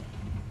Fields.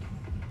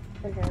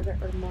 Okay, I got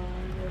rid of my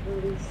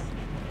abilities.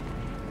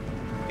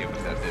 It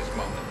was at this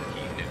moment that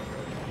he knew.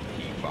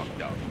 He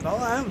fucked up. No,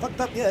 I haven't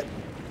fucked up yet.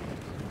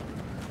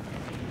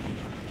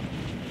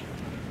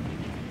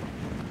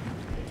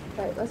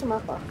 Wait, where's the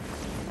mapper?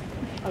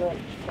 Oh, wait,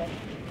 okay.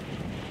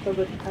 Still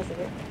good because of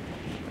it.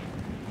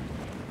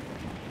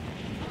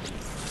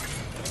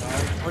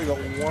 I've probably got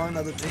one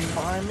other team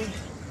behind me.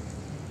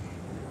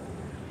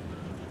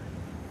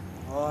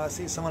 Oh, I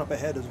see someone up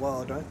ahead as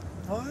well, I don't.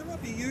 Oh, it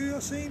might be you, I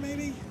see,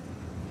 maybe.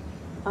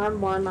 I'm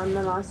one, and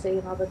then I see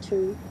another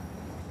two.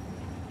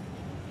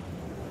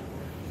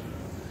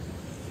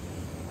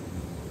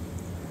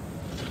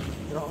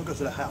 You know, I'll go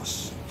to the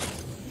house.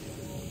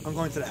 I'm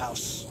going to the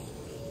house.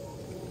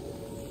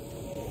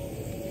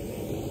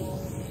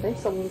 I think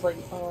someone's like,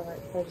 oh,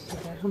 right, they're just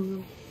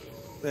around.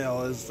 Yeah,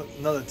 well, there's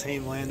another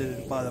team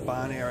landed by the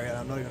barn area, and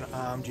I'm not even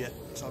armed yet,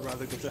 so I'd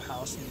rather go to the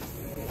house and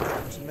get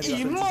as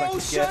many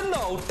weapons as I can get.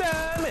 Emotional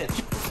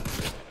damage!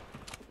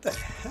 What the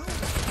hell?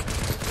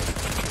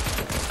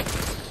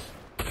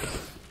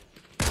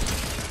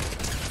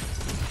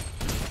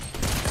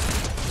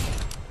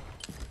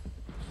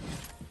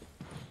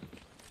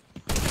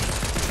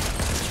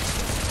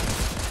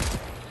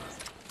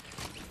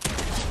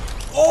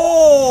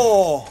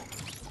 Oh!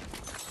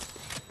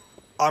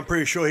 I'm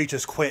pretty sure he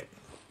just quit.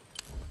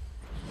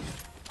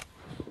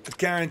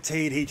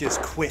 Guaranteed he just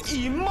quit.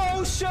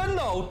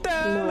 Emotional No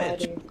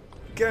damage! idea.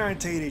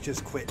 Guaranteed he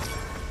just quit.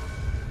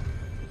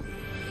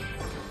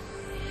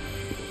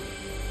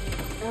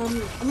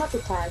 I'm not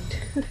tagged.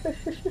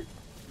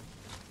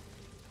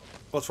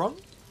 What's wrong?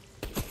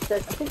 I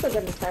think they're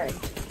getting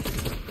tagged.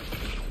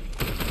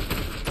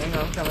 Hang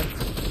on, I'm coming.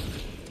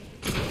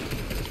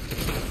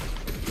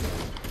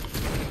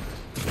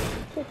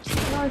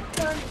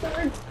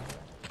 No.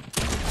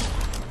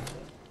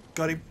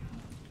 Got him.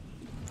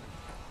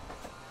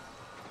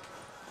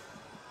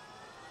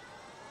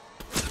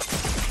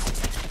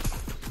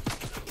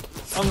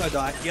 I'm gonna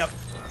die. Yep.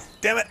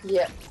 Damn it.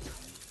 Yeah.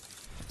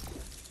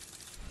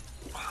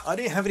 I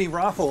didn't have any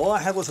rifle. All I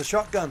had was the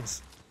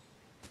shotguns.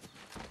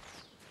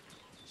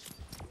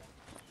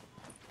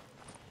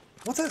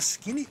 What's that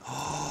skinny?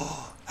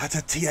 Oh, that's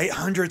a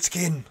T800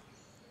 skin.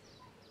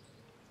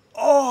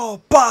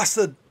 Oh,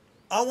 bastard.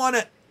 I want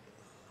it.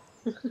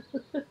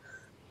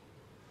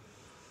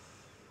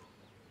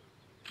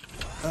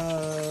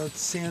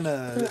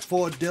 Sienna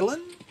for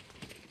Dylan.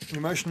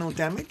 Emotional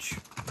damage.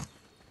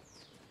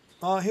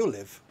 Oh, he'll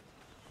live.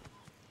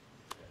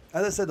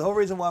 As I said, the whole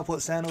reason why I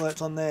put sound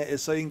alerts on there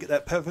is so you can get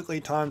that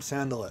perfectly timed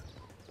sound alert.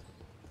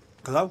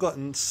 Because I've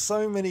gotten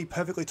so many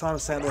perfectly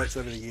timed sound alerts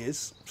over the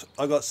years.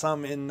 I got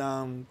some in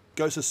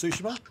Ghost of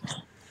Tsushima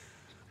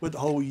with the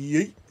whole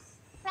yeet,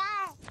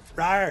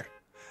 rawr,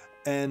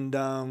 and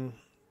oh,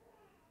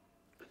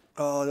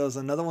 there was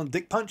another one,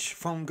 Dick Punch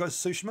from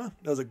Ghost of Tsushima.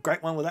 There was a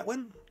great one with that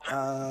one.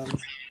 Yeah,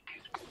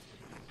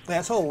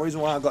 that's the whole reason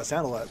why I got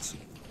sound alerts.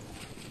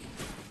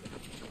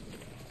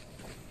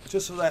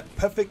 Just for that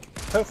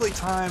perfectly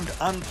timed,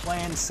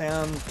 unplanned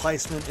sound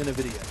placement in a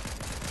video.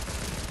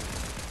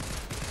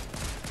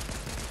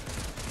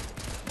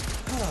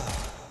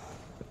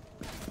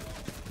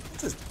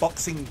 What's this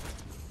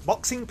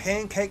boxing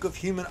pancake with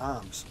human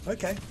arms?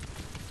 Okay.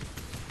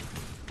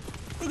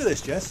 Look at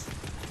this, Jess.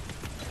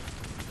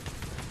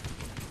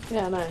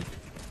 Yeah, I know.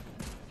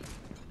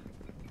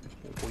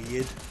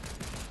 Weird.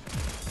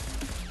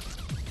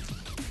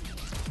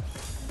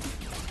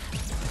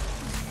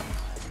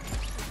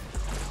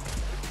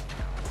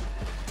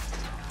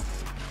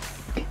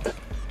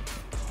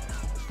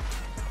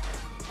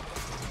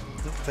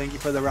 Thank you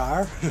for the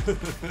rar.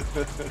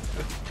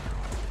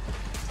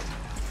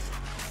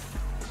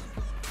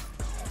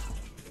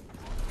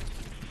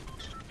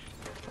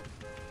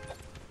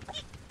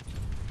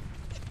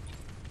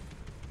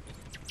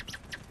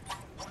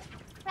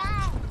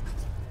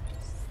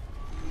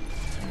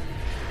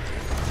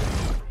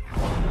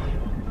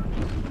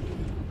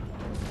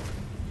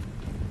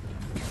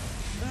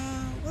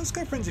 Let's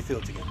go Frenzy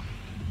Fields again.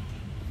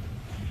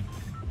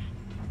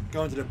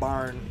 Go into the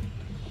barn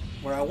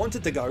where I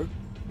wanted to go.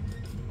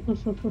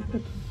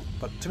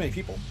 But too many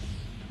people.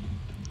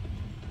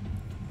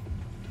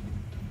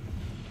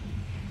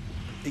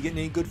 You getting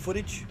any good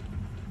footage?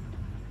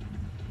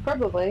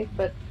 Probably,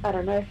 but I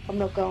don't know. I'm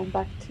not going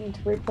back into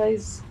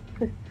replays.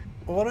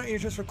 Well, why don't you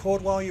just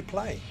record while you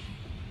play?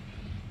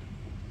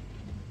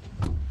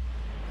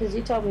 Because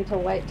you told me to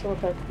wait till I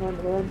come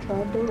there and try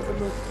and do it,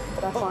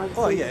 but I find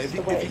yeah,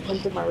 to wait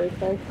and do my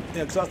replay.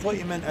 Yeah, because I thought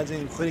you meant as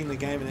in quitting the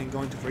game and then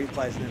going to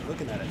replays and then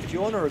looking at it. If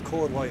you want to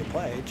record while you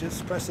play,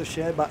 just press the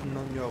share button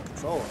on your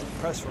controller,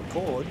 press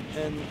record,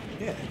 and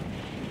yeah,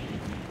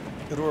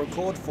 it'll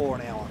record for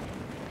an hour.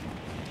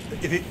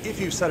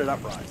 If you set it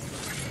up right.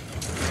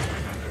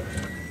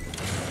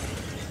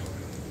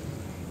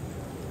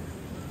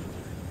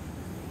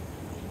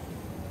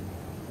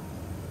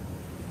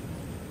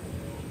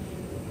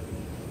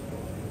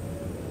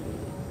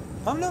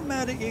 I'm not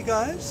mad at you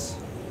guys.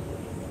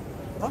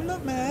 I'm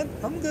not mad.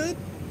 I'm good.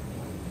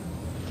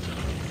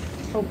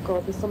 Oh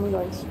god, there's someone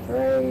going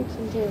straight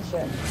into the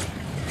ship.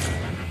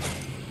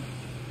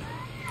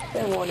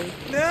 Fair warning.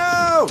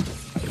 No!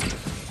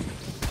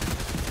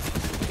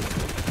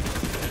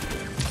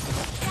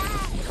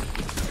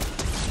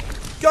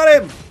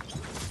 Got him!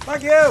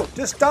 Fuck you!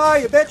 Just die,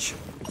 you bitch!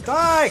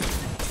 Die!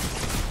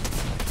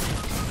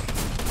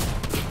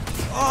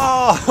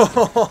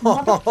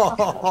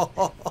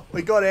 Oh!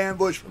 We got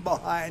ambushed from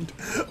behind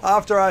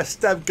after I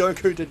stabbed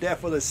Goku to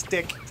death with a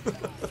stick.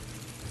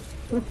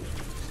 We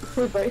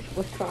both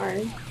were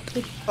trying.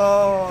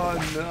 Oh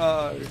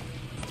no.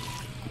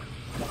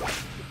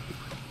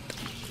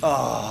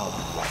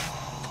 Oh.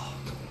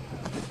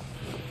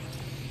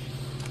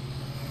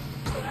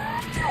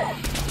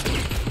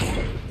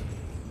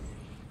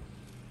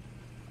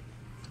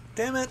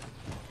 Damn it.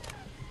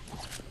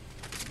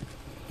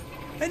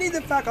 I need to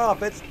fuck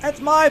off.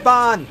 It's my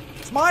barn.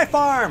 It's my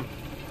farm.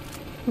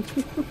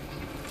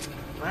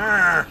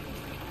 Arrgh.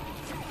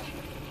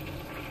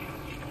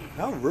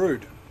 How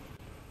rude.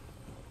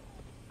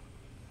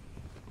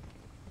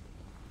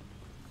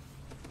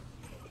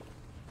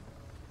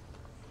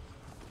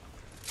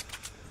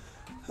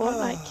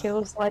 Fortnite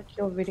kills like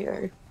your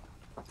video.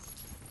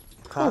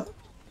 Huh?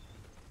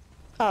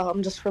 Oh,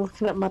 I'm just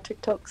looking at my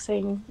TikTok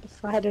seeing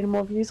if I had any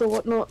more views or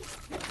whatnot.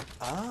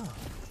 Ah.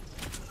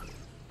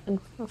 And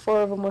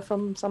 4 of them were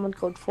from someone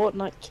called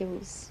Fortnite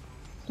Kills.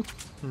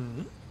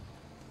 Hmm.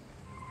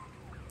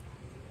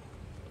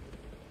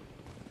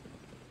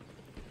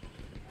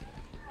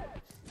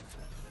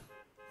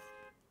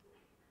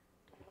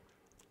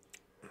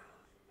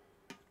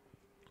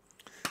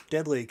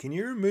 Deadly, can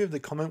you remove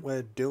the comment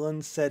where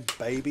Dylan said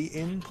baby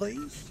in,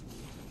 please?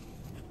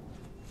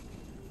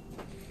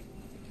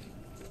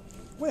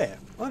 Where?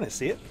 I don't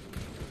see it.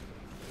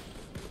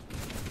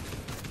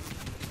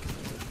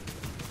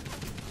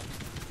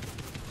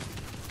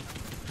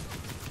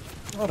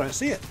 I don't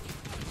see it.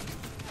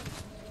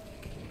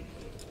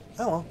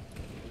 Oh well.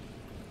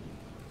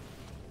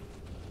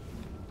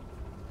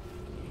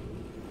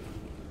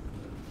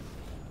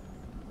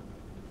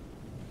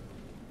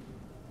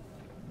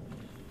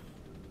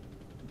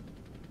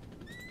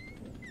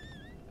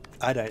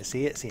 I don't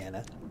see it,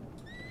 Sienna.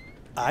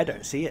 I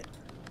don't see it.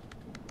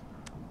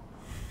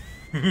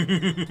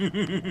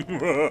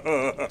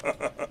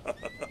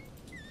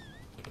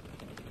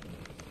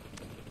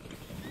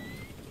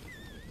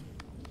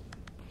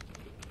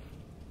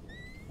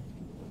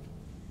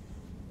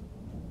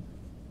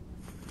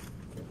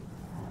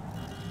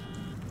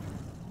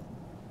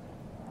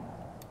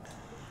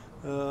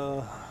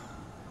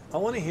 I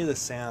want to hear the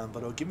sound, but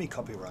it'll give me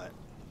copyright.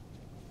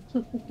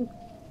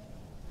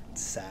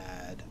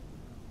 Sad.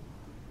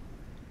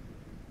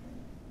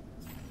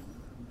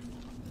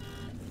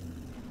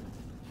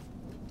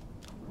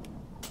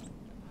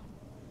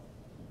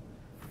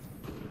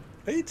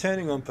 Are you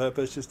turning on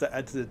purpose just to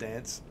add to the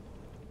dance?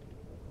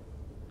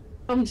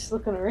 I'm just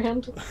looking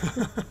around.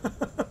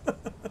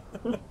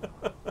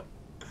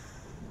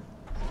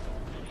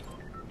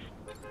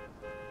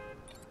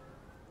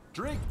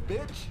 Drink,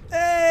 bitch.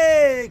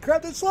 Hey,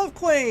 Corrupted Sloth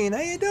Queen,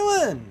 how you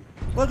doing?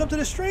 Welcome to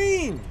the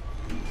stream.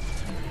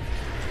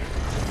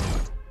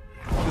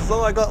 This is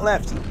all I got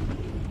left.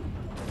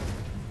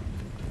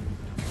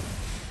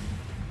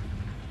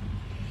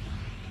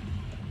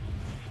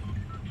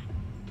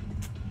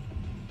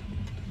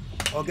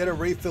 I'll get a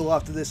refill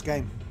after this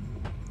game.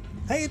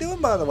 How you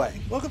doing, by the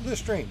way? Welcome to the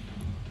stream.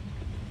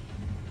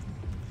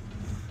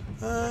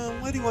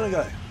 Where do you want to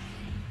go?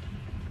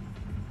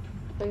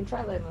 We can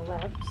try Lonely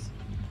Labs.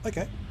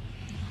 Okay.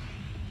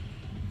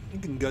 You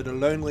can go to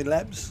Lonely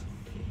Labs.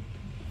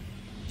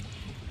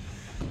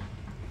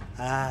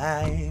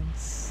 I'm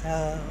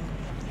so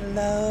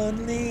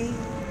lonely,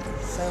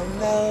 so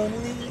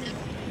lonely,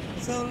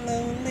 so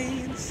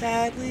lonely and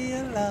sadly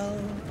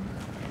alone.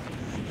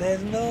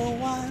 There's no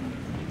one,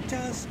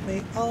 just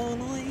me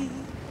only,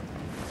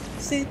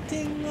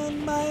 sitting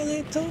on my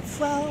little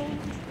throne.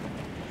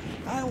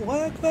 I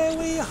work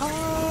very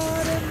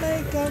hard and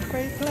make up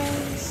great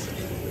plans.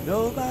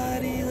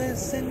 Nobody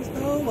listens,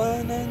 no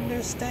one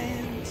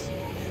understands.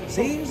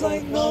 Seems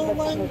like no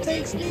one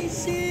takes me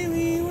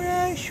seriously.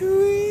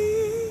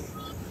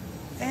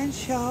 And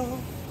so,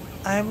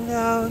 I'm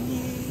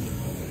lonely.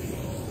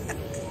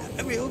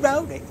 Real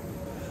lonely.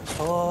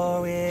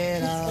 For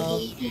it all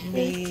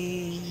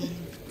me.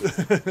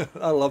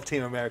 I love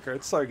Team America,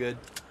 it's so good.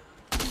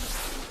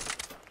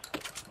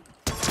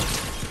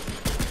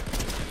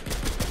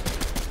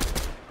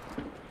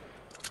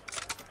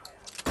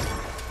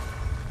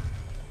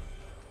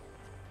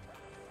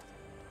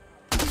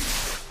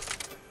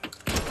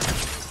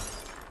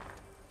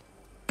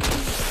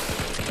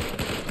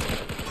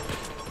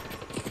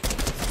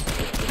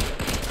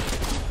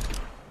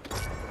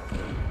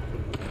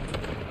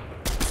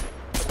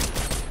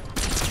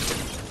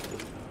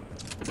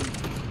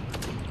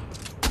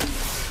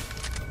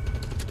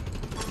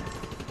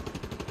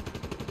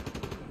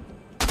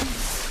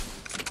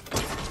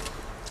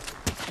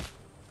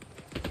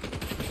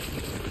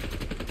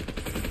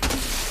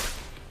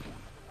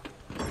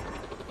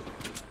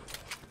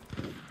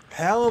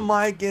 How am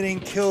I getting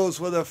kills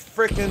with a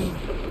frickin'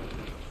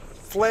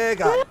 flare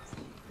gun?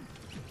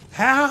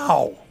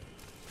 How?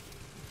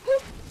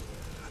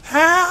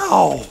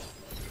 How?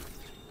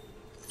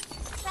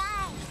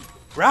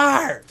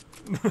 Rawr!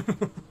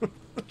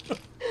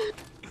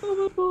 Oh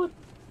my god.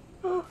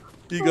 Oh.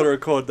 You gotta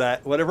record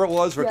that. Whatever it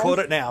was, record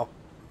it now.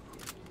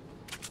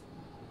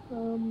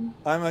 I'm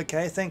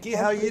okay, thank you.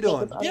 How are you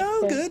doing? Yeah,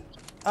 I'm good.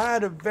 I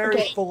had a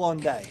very full-on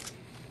day.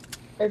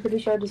 I'm pretty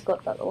sure I just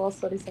got that the last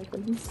 30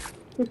 seconds.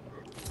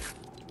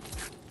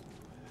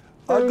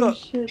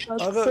 Shit,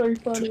 that's so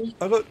funny.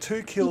 I got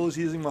 2 kills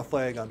using my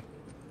flare gun.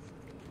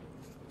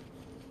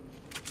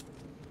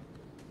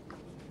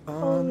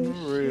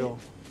 Unreal.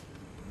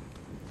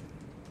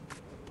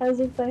 As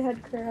if they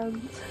had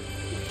crowns.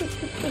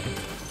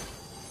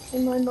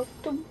 And I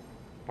knocked them.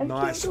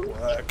 Nice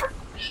work.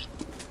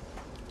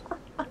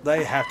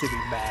 They have to be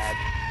mad.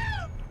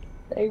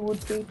 They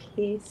would be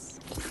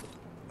pissed.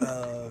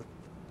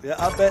 Yeah,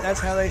 I bet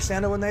that's how they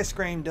sounded when they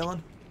screamed, Dylan.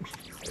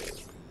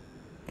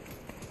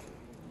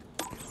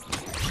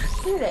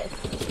 Do this.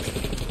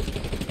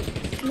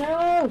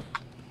 No!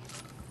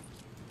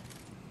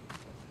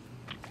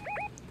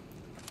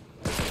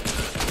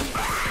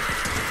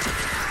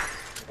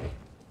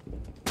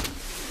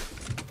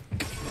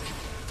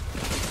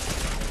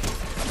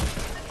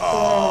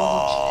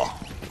 Oh!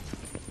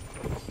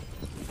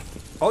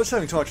 I was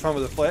having too much fun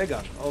with the flare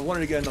gun. I wanted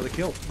to get another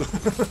kill.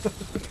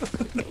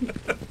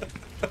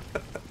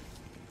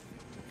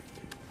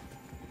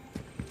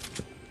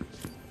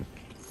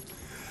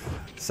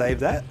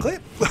 Save that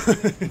clip.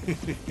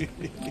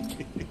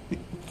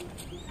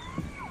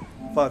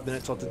 5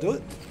 minutes on to do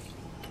it.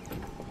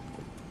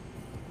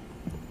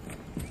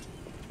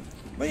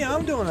 But yeah,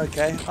 I'm doing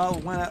okay.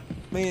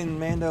 Me and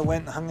Amanda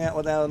went and hung out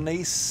with our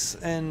niece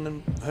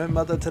and her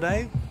mother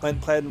today. Went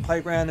and played in the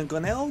playground in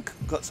Glenelg.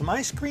 Got some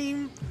ice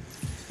cream.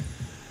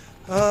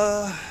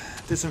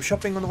 Did some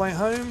shopping on the way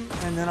home,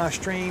 and then I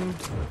streamed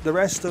the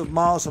rest of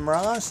Miles and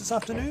Morales this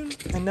afternoon,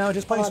 and now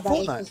just playing some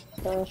Fortnite.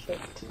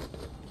 Perfect.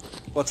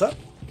 What's up?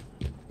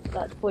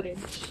 That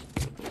footage.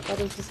 That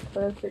is just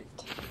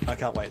perfect. I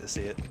can't wait to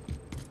see it.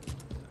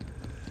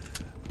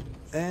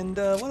 And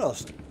what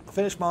else? I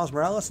finished Miles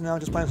Morales, and now I'm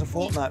just playing some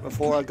Fortnite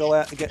before I go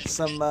out and get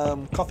some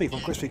coffee from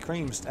Krispy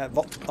Kreme's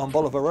on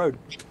Bolivar Road.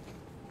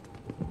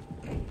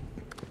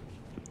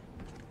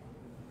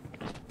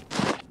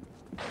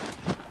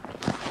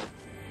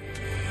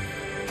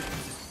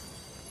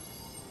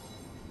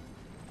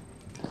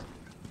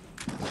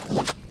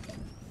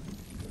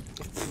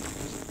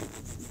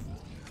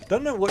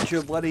 Don't know what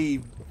you're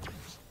bloody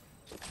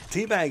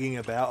teabagging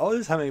about. I was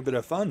just having a bit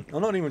of fun. I'm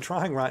not even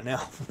trying right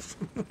now.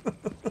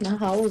 No,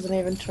 I wasn't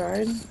even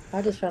trying.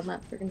 I just found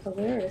that freaking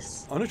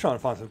hilarious. I'm just trying to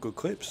find some good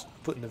clips to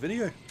put in the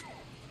video.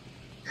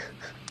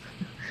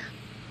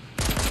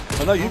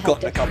 I know you've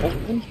gotten a couple.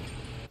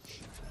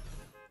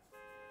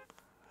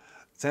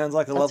 Sounds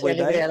like a lovely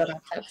That's the only day. video that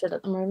I've captured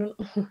at the moment.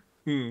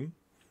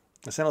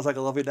 It sounds like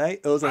a lovely day.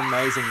 It was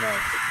amazing though.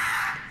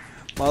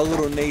 My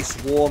little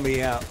niece wore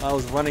me out. I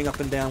was running up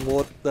and down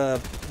the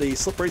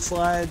slippery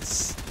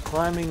slides,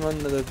 climbing on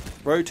the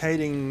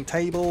rotating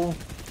table,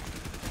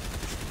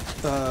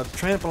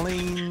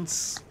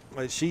 trampolines.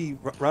 She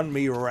run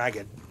me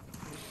ragged.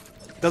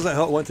 Doesn't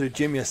help. I went to the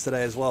gym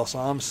yesterday as well, so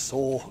I'm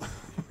sore.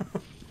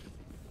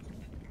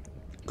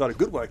 Got a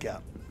good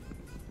workout.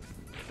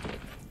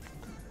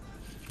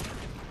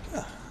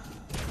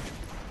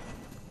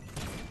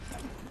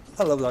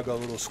 I love that I got a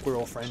little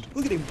squirrel friend.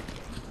 Look at him.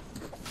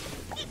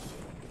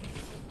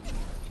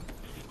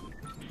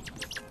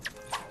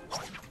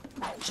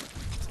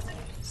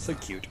 So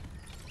cute.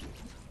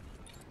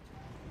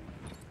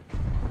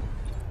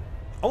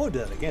 I want to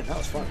do that again. That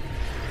was fun.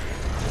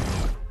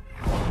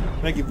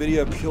 Make a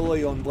video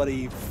purely on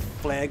bloody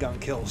flare gun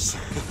kills.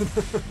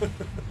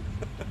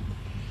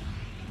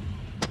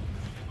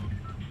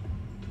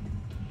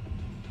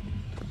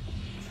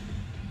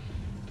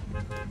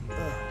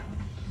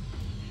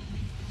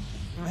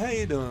 How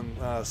you doing,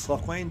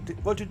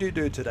 Slothwayne? What did you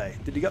do today?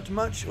 Did you get up to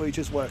much, or are you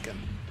just working?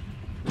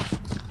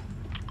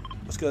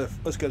 Let's go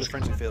to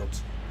Frenzy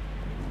Fields.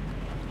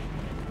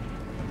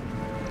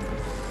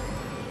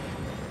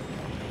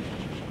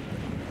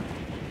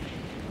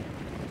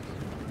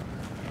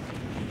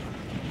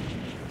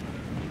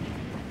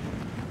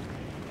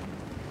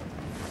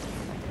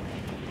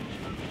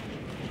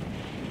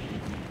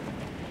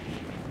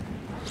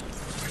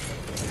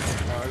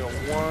 I got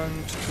one.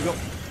 We got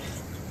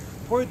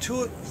probably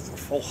two.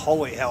 Oh,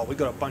 holy hell! We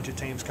got a bunch of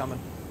teams coming.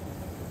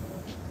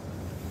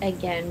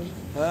 Again.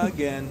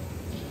 Again.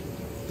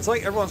 It's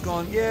like everyone's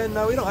going, yeah,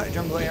 no, we don't like the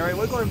jungle area.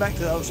 We're going back to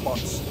the other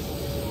spots.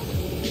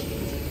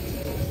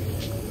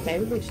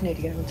 Maybe we just need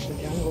to go into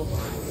the jungle.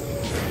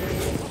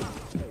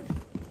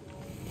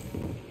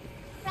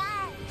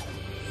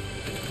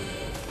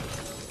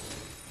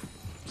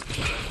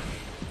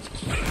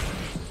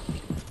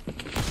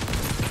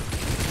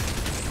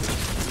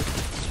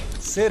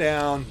 Sit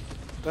down.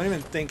 Don't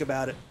even think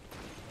about it.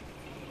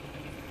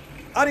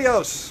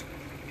 Adios!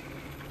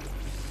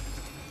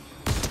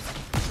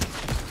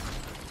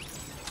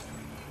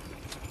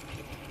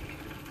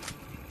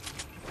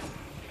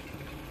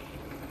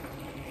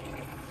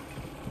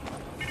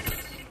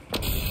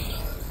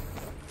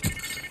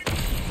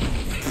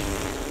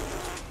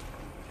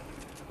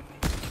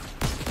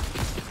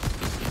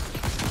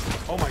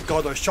 Oh my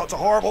god, those shots are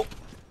horrible!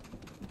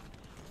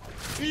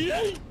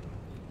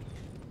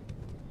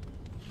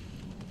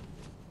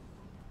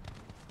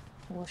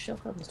 Well,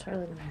 shotgun's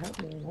totally gonna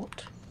help me a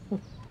lot.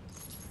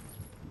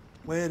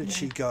 Where did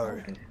she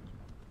go?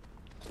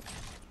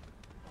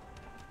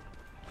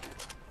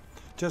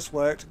 Just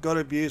worked. Got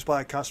abused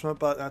by a customer,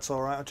 but that's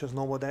alright. It's just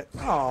normal day.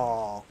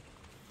 Oh,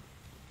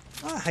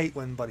 I hate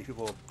when bloody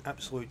people are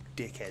absolute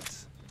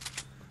dickheads.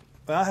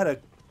 Well, I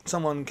had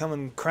someone come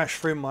and crash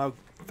through my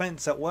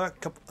fence at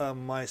work.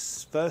 My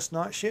first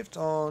night shift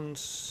on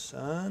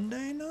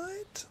Sunday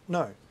night?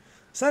 No,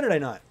 Saturday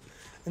night.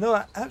 And they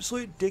were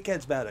absolute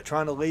dickheads about it,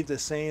 trying to leave the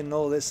scene and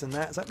all this and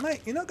that. It's like,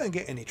 mate, you're not going to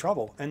get any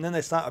trouble. And then they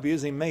start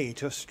abusing me,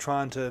 just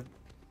trying to,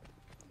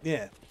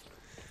 yeah.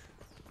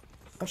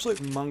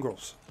 Absolute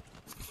mongrels.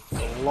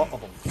 A lot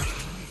of them.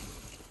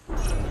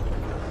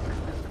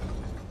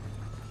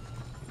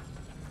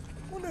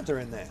 I wonder if they're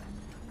in there.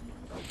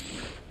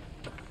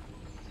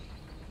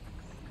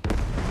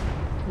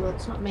 Well,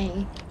 it's not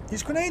me.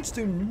 These grenades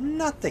do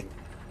nothing.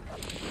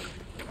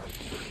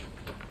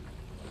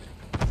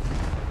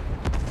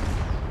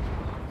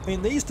 I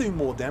mean, these do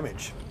more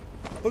damage.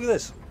 Look at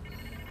this.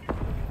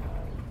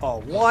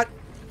 Oh, what?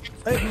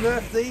 They've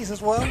nerfed these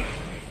as well?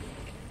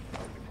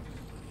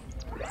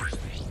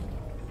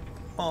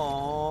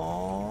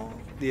 Aww.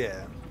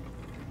 Yeah.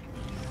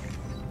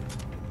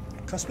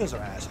 Customers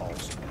are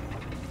assholes.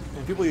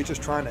 And people you're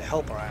just trying to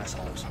help are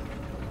assholes.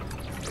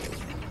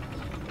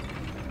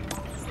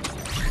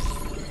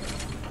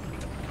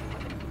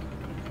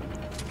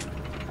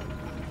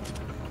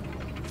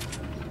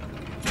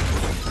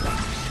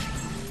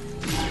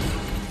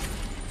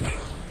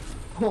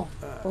 Oh,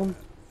 boom.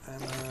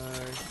 Ammo.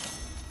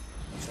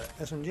 What's that?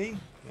 SMG?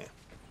 Yeah. You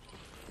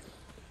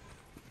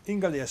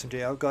can go to the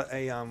SMG. I've got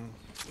a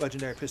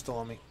legendary pistol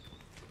on me.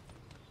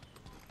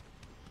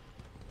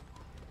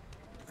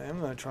 I'm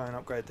going to try and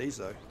upgrade these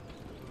though.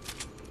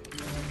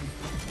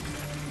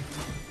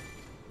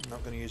 I'm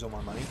not going to use all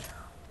my money.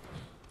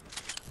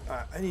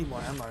 Alright, I need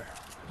more ammo.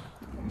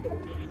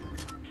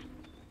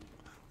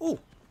 Oh!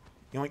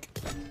 Yoink.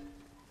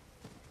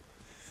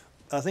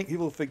 I think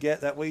people forget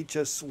that we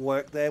just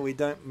work there, we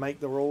don't make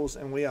the rules,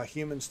 and we are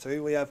humans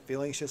too. We have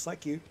feelings just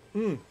like you.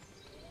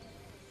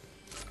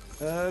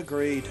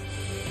 Agreed.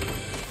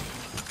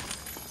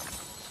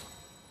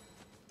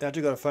 I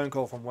actually got a phone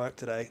call from work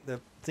today. They're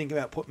thinking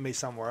about putting me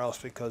somewhere else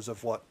because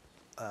of what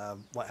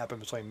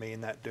happened between me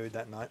and that dude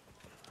that night.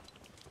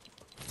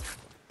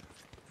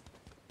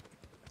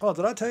 Oh,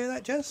 did I tell you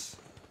that, Jess?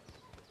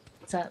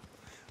 What's that?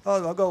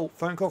 Oh, I got a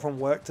phone call from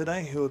work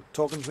today who were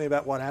talking to me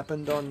about what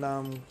happened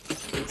on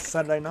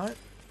Saturday night.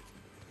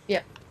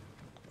 Yep.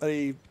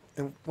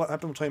 And what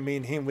happened between me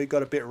and him, we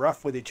got a bit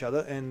rough with each other,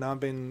 and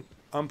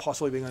I'm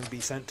possibly going to be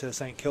sent to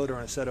St Kilda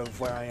instead of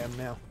where I am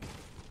now.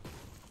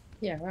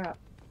 Yeah, right.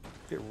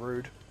 Bit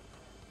rude.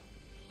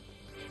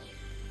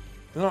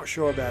 I'm not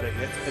sure about it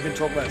yet. They've been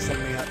talking about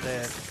sending me out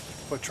there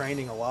for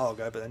training a while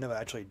ago, but they never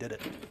actually did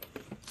it.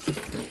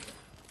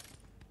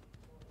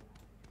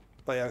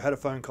 But yeah, I had a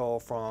phone call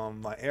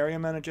from my area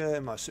manager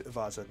and my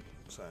supervisor,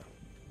 so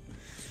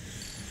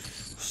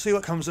see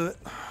what comes of it.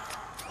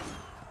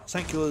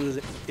 St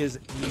Kilda is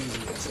easy,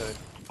 so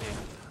yeah.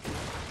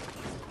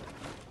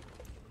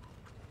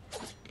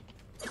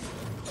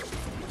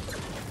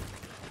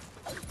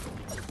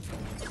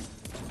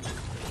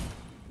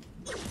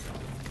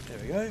 There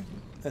we go.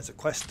 That's a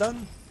quest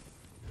done.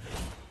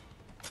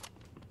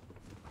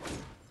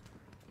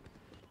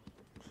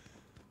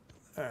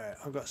 Alright,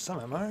 I've got some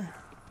ammo.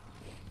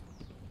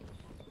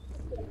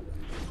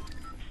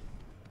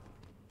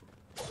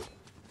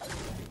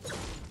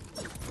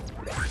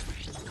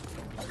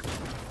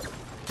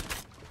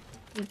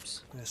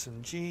 Oops.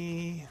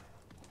 SMG.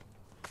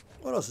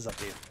 What else is up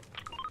here?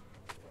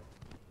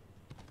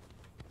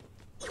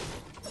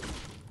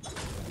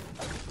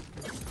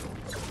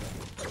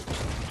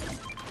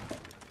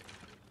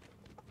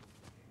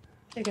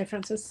 There you go,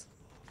 Francis.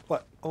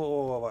 What?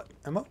 Oh, what?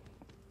 Ammo?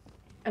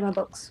 And my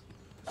box.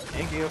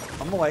 Thank you.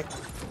 On my way.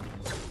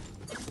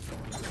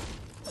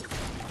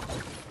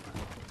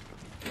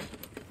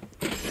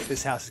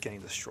 This house is getting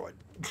destroyed.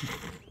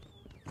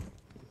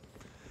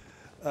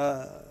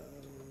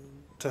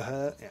 To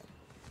her, yeah.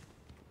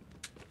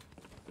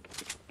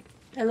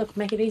 Hey, look,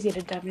 make it easy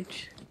to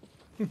damage.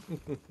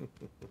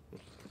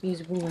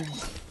 Use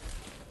wounds.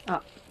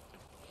 Oh.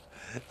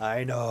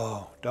 I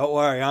know. Don't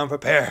worry, I'm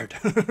prepared.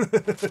 Do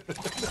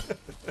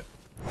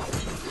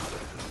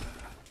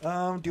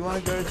you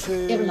want to go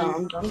to... Yeah, no,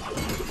 I'm done. Do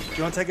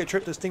you want to take a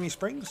trip to Steamy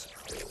Springs?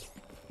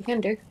 You can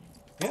do.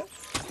 Yeah.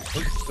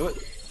 Let's do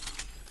it.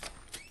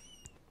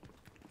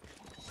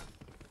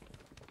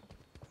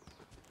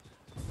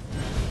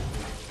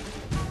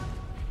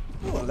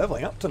 Oh, we're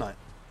leveling up tonight.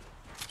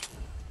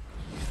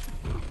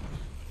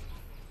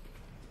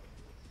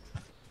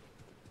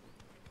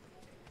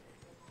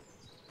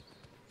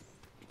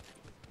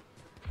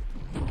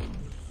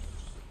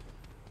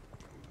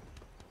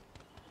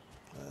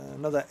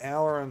 Another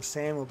hour and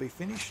Sam will be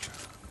finished.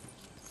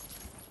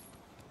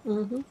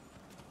 Mm-hmm.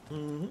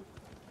 Mm-hmm.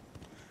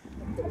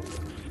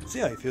 See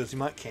how he feels. He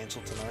might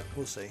cancel tonight.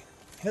 We'll see.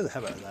 How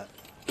about that?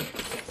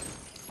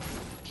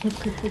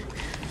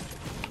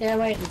 Yeah,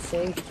 wait and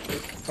see.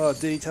 Oh,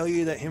 did he tell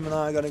you that him and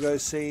I are going to go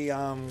see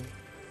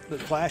The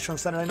Flash on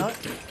Saturday night?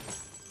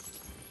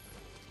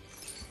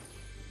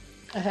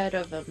 I heard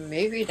of a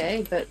movie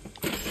day, but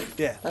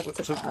Yeah.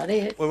 that's So about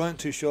it. we weren't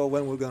too sure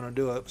when we were going to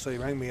do it, so he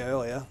rang me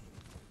earlier.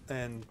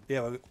 And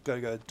yeah, we're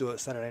going to go do it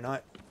Saturday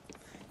night.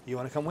 You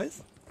want to come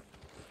with?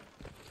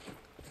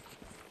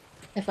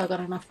 If I got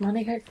enough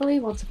money, hopefully,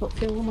 once I put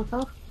fuel in my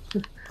car.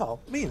 Oh,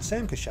 me and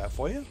Sam can shout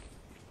for you.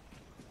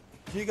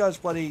 You guys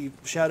bloody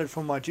shouted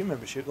for my gym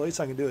membership. The least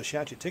I can do is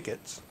shout your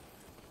tickets.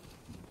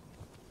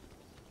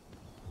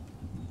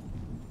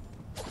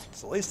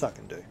 It's the least I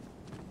can do.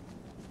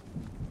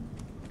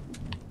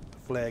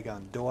 Flare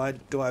gun. Do I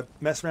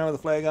mess around with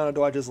the flare gun or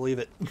do I just leave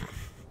it?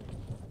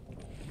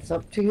 It's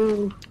up to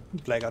you.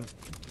 Flare gun.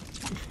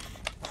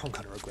 I'm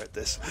gonna regret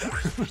this.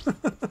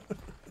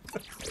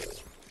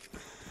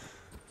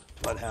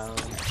 Bloodhound.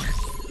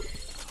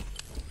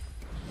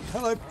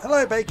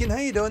 Hello, Bacon. How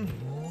you doing?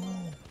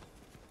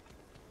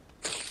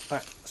 All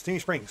right, Steamy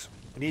Springs.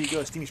 We need to go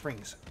to Steamy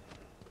Springs.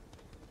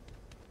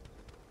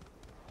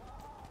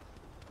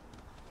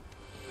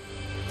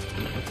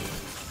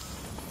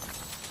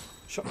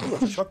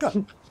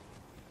 Shotgun.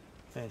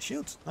 And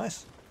shields.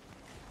 Nice.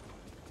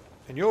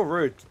 And you're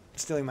rude,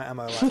 stealing my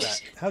ammo like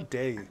that. How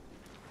dare you?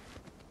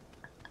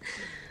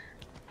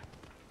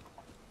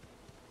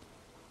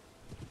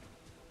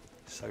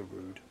 So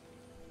rude.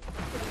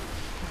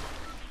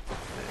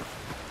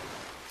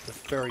 The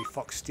furry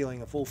fox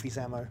stealing a Wolfie's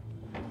ammo.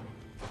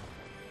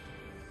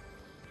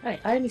 Hey,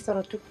 I only thought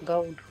I took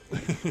gold.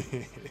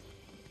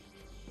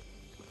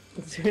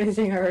 That's the only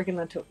thing I reckon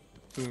I took.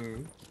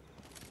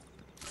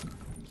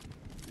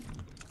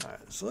 Alright,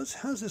 so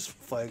how's this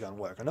flare gun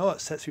work? I know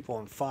it sets people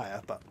on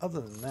fire, but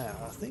other than that,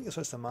 I think it's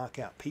supposed to mark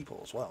out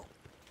people as well.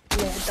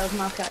 Yeah, it does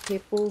mark out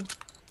people.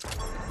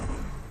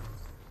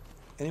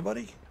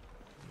 Anybody?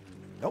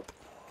 Nope.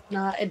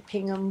 Nah, it'd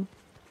ping them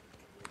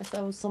if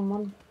there was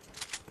someone.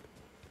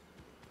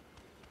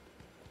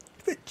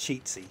 A bit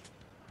cheatsy.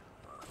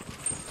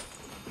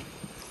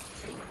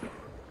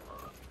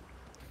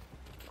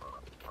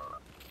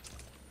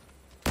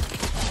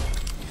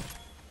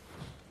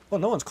 Well,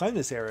 no one's claimed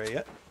this area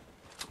yet.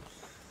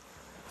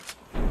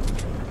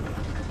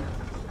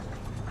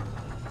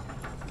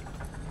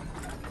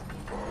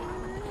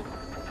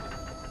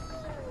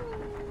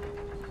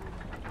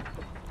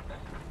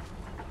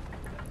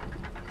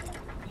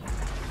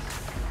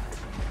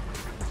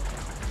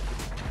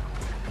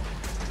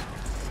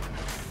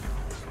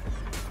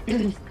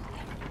 No!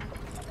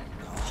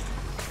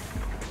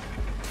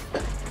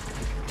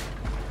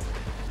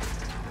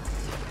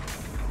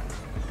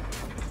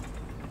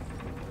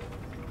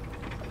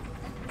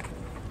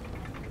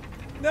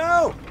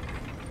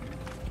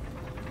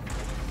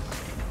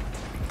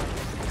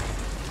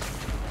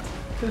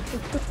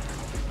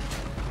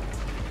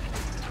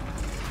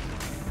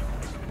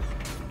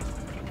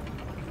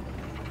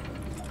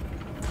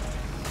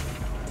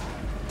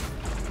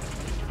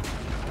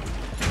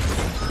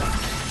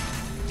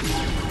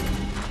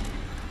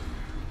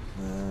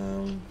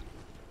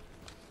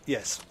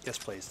 Yes, yes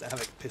please. The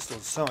Havoc pistol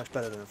is so much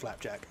better than a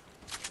Flapjack.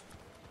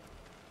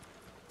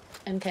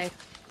 MK.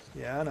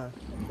 Yeah, I know.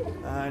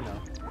 I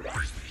know.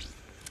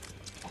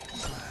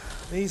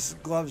 These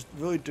gloves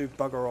really do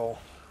bugger all.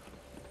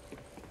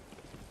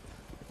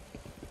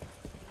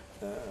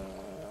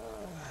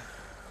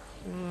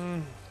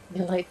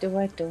 You're like, do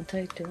I, don't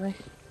I, do I?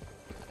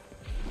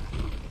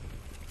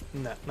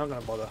 Nah, not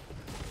gonna bother.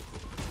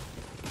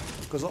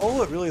 Because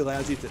all it really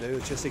allows you to do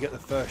is just to get the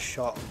first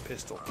shot on the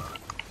pistol.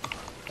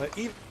 Like,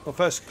 well,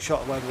 first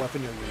shot of whatever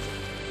weapon you're using.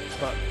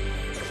 But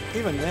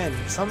even then,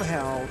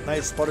 somehow they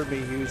spotted me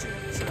using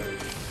it, so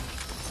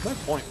no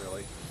point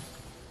really.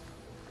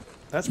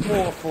 That's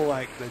more for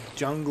like the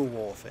jungle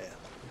warfare.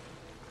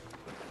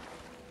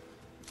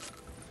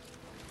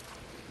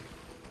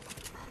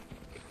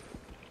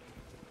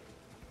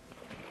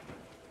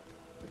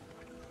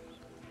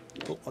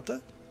 Oh, what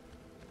the?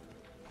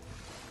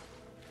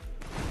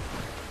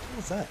 What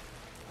was that?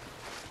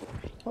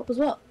 What was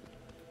what?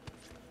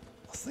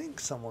 I think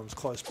someone's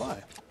close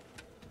by.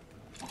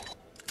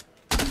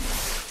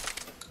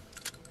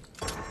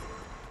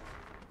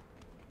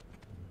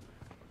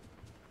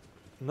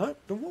 Nope,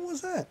 then what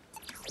was that?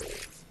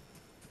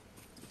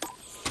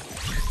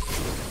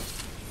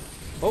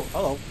 Oh,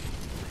 hello.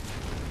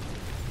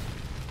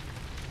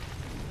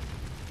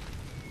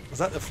 Was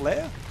that the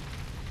flare?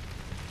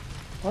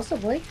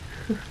 Possibly.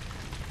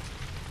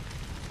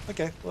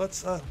 Okay, well,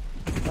 let's, oh,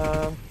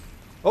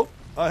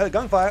 I heard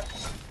gunfire.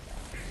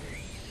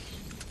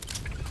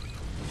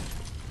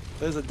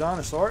 There's a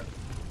dinosaur.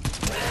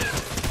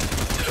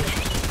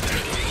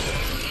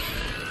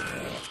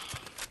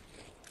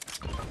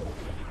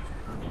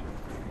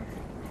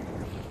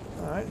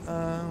 Alright,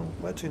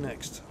 where to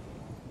next?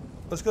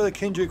 Let's go to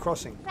Kinju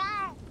Crossing.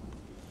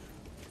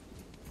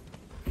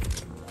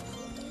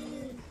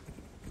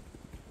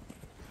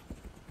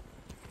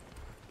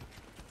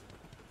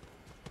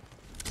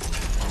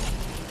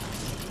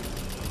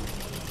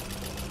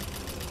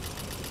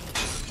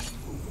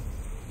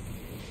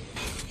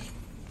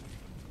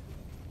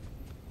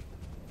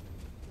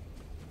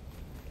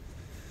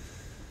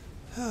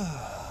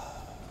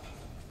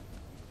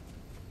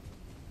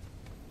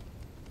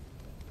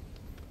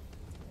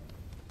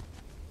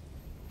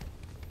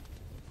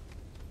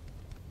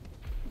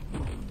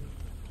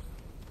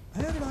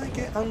 How did I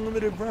get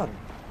unlimited run?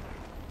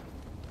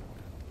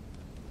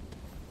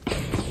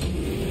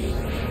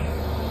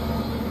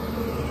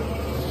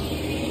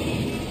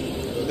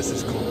 This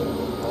is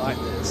cool. I like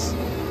this.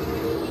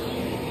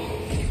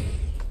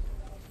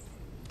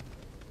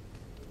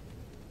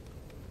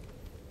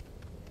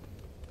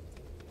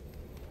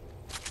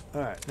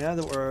 Alright, now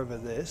that we're over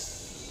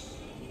this,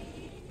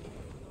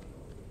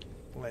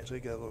 we'll actually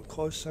get a little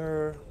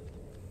closer.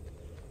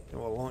 Then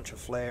we'll launch a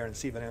flare and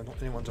see if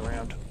anyone's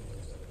around.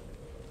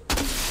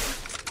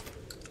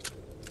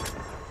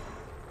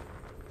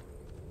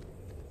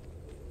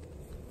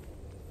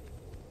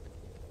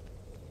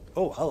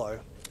 Oh, hello.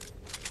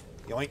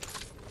 Yoink.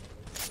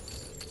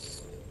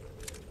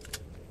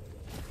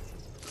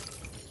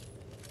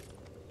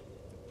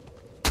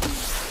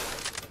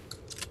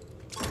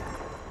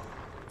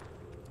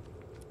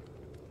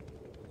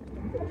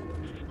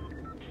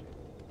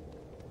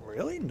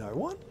 Really? No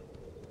one?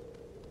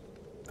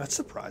 That's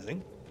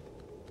surprising.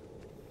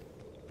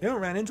 You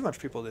haven't ran into much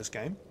people this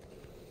game.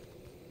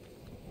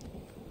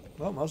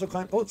 Well, might as well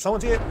climb. Oh,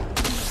 someone's here.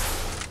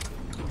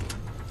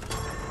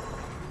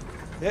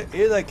 Yeah,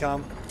 here they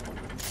come.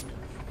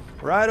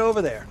 Right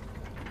over there.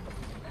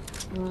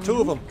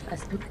 Two of them. I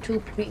see two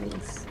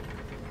piggies.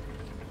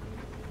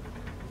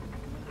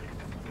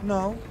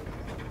 No.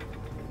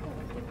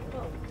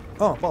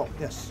 Oh, well,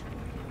 yes.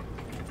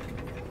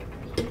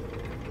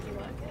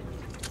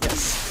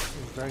 Yes.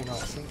 It was very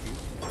nice, thank you.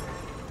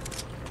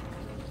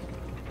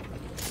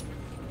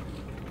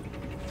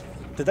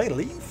 Did they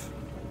leave?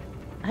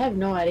 I have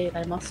no idea,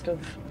 they must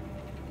have.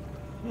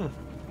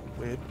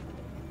 Weird.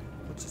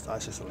 What's this? Oh,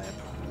 it's just a lamp.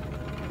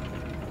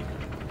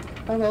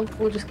 Oh well,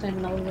 we'll just claim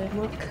another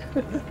landmark.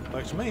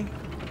 Works for me.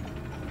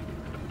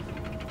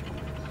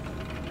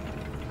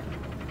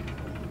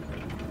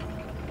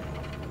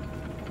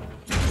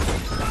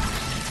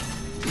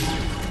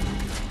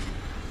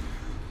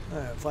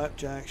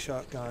 Flapjack,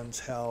 shotguns,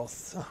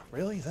 health. Oh,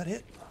 really? Is that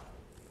it?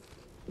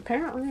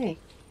 Apparently.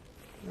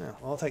 Yeah,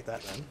 well, I'll take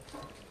that then.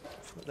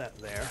 Put that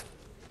there.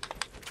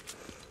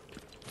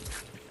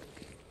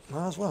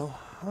 Might as well.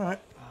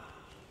 Alright.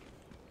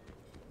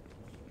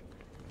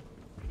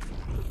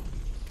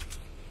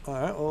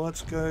 Alright, well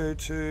let's go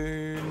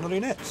to Naughty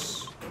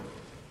Nets.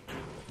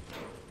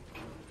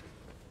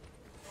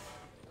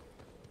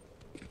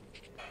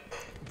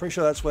 I'm pretty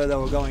sure that's where they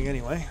were going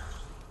anyway.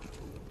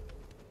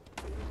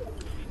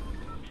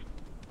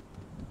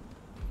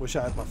 Wish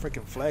I had my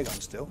freaking flag on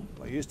still.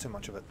 I used too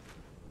much of it.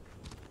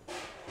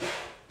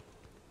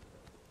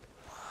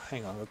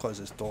 Hang on, we'll close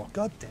this door.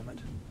 God damn it.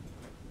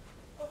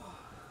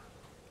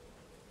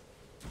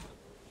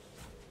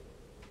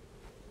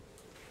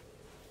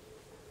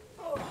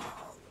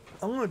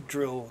 I'm gonna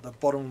drill the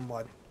bottom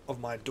of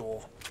my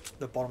door,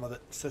 the bottom of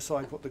it, so I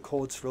can put the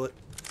cords through it.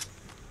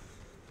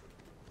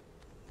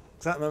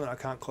 'Cause at the moment I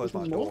can't close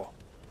my door.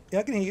 Yeah,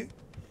 I can hear you.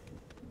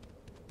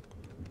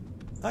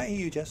 I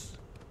hear you, Jess.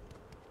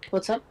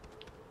 What's up?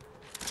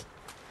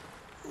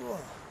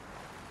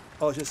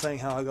 I was just saying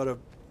how I gotta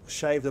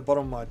shave the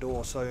bottom of my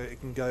door so it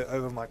can go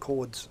over my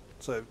cords.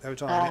 So every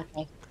time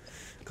Okay.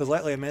 because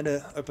lately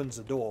Amanda opens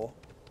the door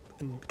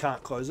and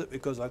can't close it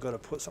because I gotta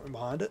put something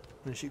behind it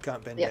and she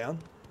can't bend down.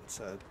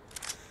 So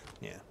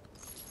yeah.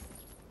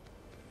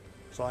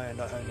 So I end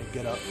up having to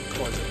get up and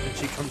close it, and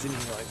she comes in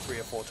here like 3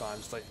 or 4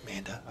 times like,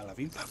 Amanda, I love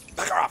you.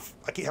 Back her off!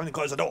 I keep having to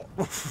close the door.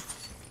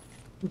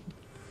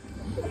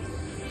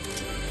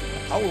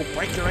 I will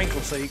break your ankle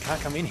so you can't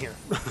come in here.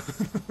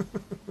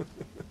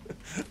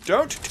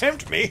 Don't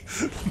tempt me.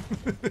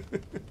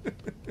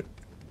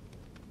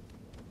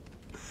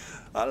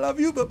 I love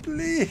you, but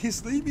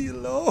please leave me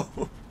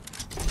alone.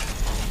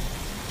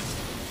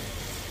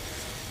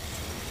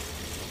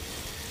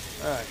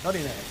 Alright,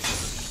 Naughty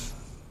Nets.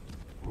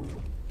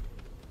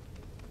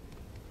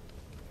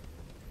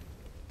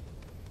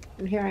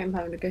 And here I am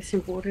having to go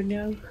through water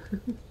now.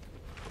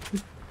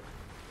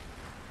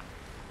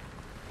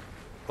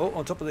 Oh,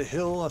 on top of the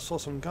hill I saw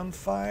some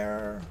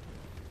gunfire.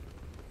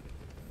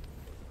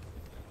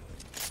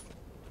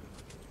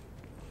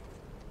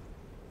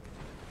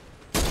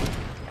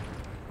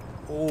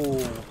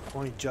 Oh,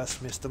 I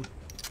just missed him.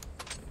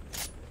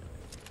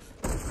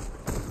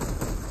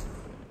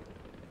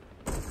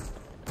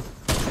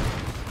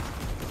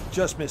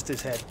 Just missed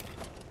his head.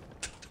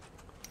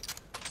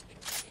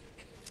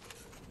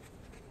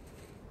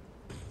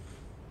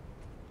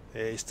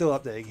 Yeah, he's still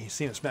up there. You can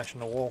see him smashing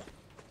the wall.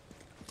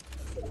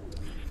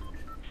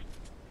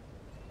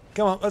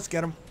 Come on, let's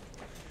get him.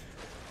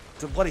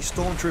 It's a bloody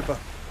stormtrooper.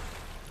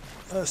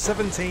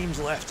 7 teams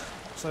left,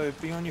 so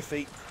be on your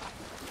feet.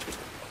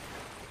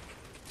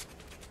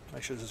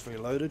 Make sure this is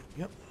reloaded.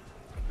 Yep.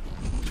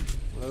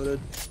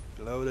 Loaded,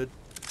 loaded,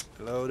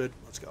 loaded.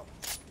 Let's go.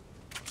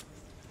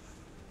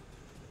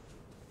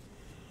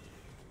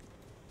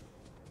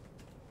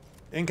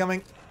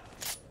 Incoming.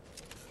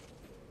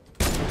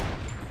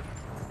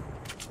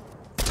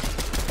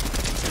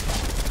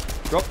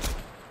 Dropped.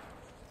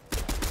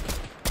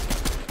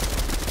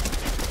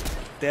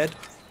 Dead.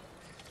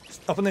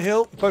 Up on the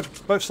hill,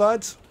 both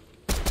sides.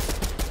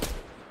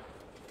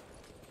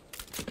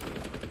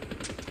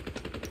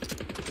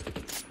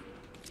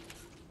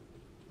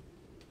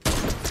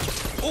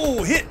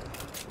 Oh, hit!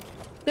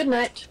 Good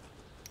night.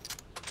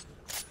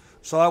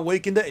 So I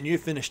weakened it and you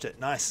finished it.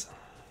 Nice.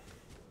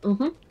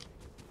 Mm-hmm.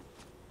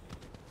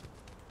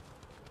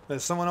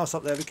 There's someone else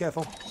up there. Be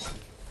careful.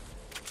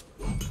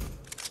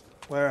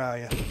 Where are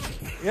you?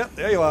 Yep,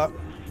 there you are.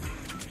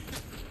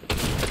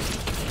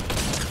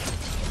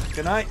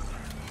 Good night.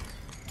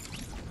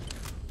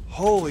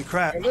 Holy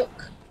crap.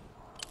 Look.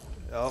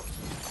 Oh.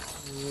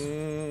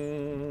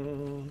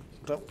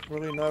 Don't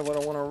really know what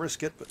I want to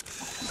risk it, but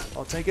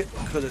I'll take it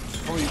because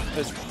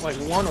it's like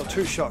 1 or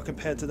 2 shot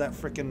compared to that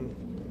freaking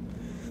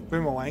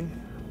boomerang.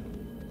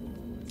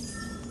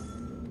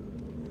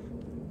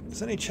 Is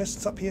there any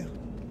chests up here?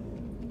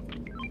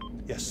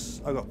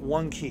 Yes, I got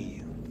 1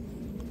 key.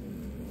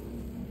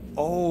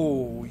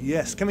 Oh,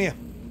 yes, come here.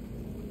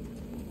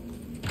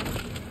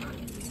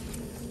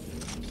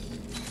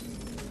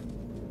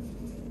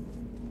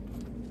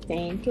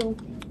 Thank you.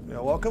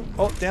 You're welcome.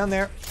 Oh, down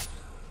there.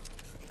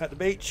 At the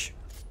beach.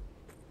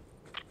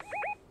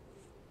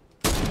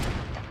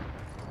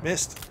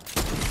 Missed.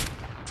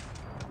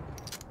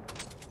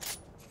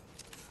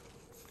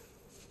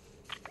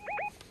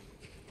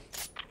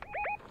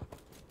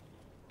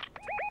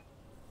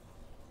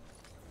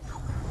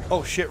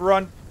 Oh shit,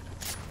 run.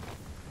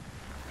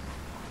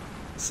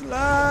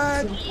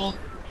 Slide.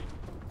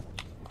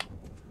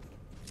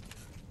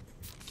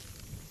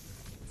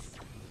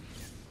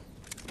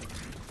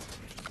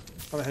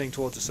 I'm heading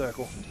towards the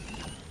circle.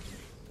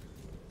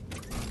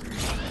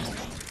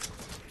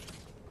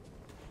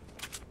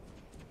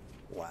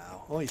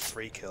 Wow, only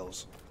 3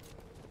 kills.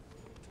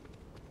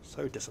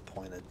 So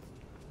disappointed.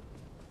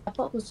 My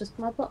bot was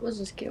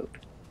just killed.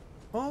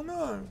 Oh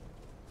no.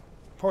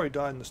 Probably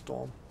died in the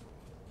storm.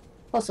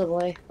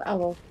 Possibly, but I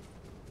will.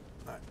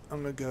 Alright,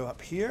 I'm gonna go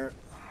up here.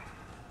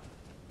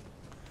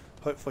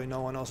 Hopefully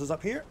no one else is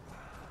up here.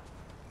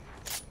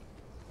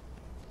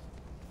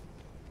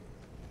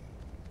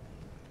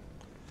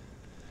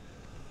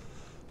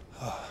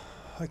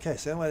 Okay,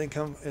 so the only way they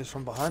can come is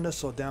from behind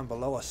us or down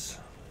below us.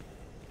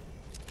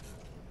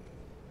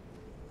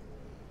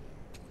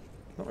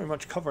 Not very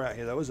much cover out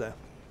here though, is there?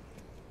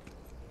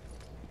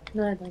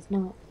 No, there's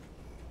not.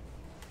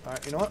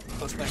 Alright, you know what?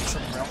 Let's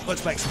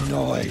make some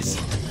noise.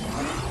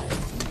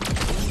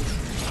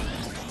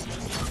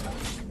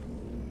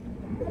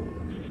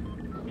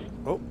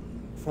 Oh,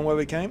 from where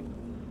we came.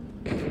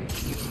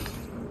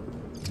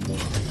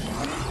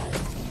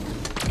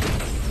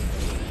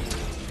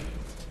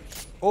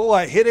 Oh,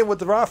 I hit him with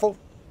the rifle.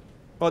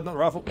 Oh, not the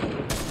rifle.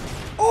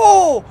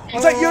 Oh,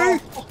 was that you?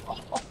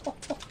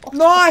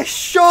 Nice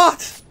shot.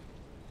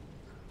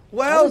 That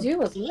Well, was you,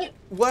 wasn't it?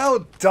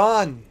 well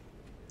done.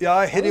 Yeah,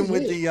 I hit That him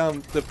was with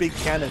you. the big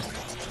cannon.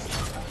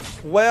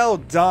 Well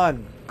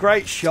done.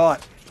 Great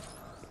shot.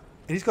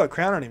 And he's got a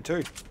crown on him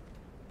too.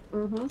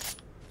 Mm-hmm.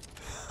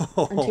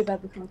 And too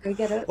bad we can't go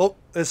get it. Oh,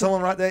 there's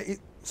someone right there.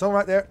 Someone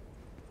right there.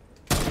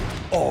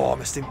 Oh, I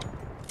missed him.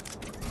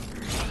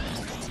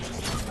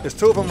 There's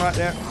two of them right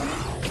there.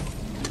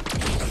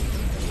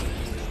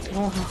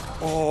 Oh.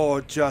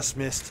 Oh, just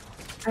missed.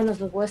 And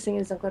the worst thing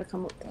is I've got to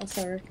come up there,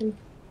 so I reckon.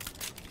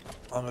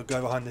 I'm going to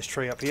go behind this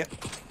tree up here.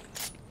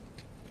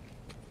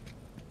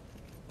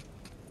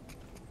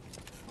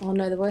 Oh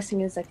no, the worst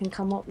thing is they can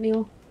come up,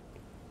 Neil.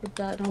 With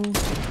that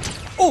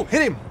Oh,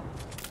 hit him!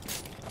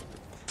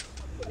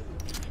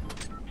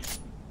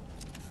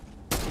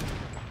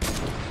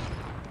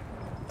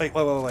 Wait.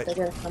 they're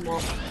gonna come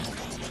up.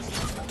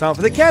 Time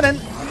for the cannon!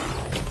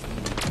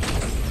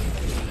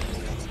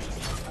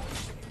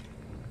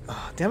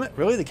 Oh, damn it,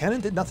 really? The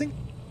cannon did nothing?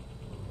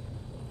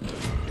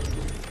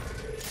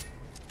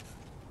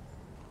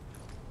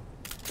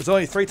 There's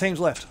only 3 teams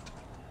left.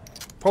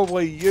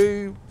 Probably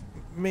you,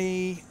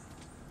 me,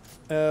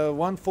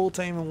 one full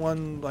team and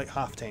one like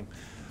half team.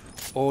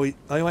 Or the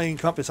only way you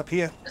can come up is up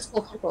here. There's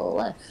 4 people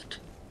left.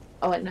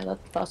 Oh wait, no,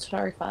 that's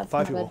sorry, 5. 5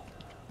 my people. bad.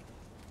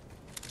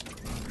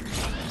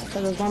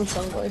 So there's one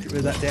solo. Get rid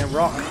of that damn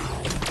rock.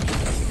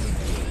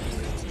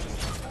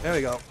 There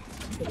we go.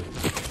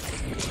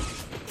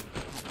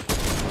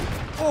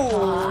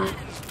 Oh!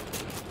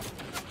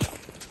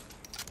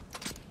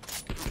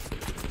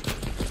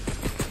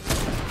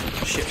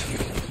 Shit.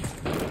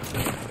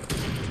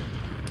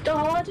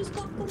 Oh, I just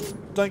got them.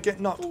 Don't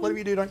get knocked. Whatever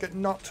you do, don't get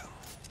knocked.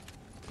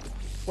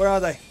 Where are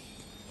they?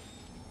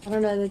 I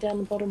don't know, they're down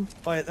the bottom.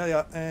 Oh, yeah, there they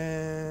are.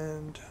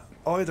 And...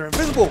 oh, they're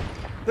invisible!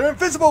 They're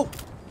invisible!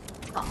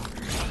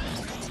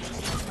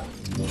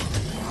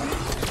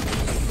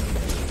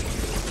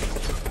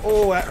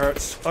 Oh, that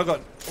hurts. I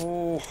got...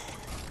 oh...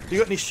 You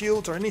got any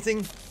shields or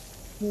anything?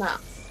 Nah.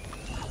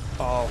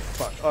 Oh,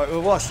 fuck. Alright, we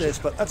lost this,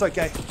 but that's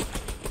okay.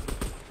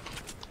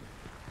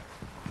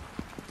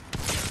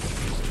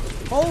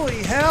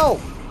 Holy hell!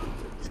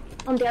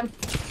 I'm down.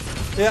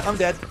 Yeah, I'm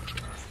dead.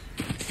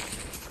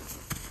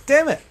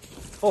 Damn it!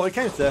 Oh, he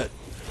came third.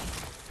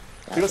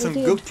 We got some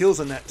good kills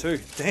in that too.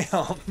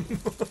 Damn.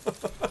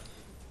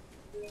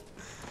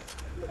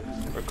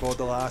 Record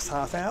the last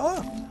half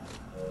hour.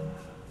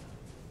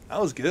 That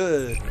was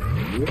good.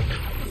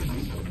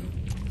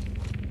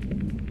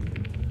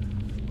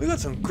 We got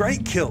some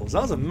great kills.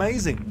 That was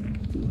amazing.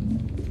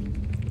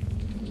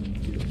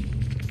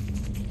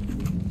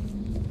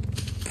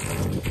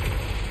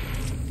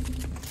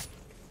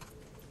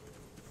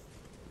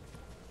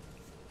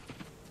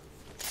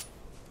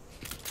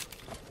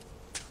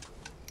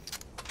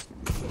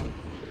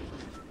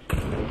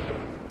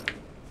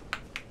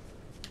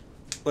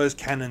 Those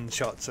cannon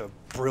shots are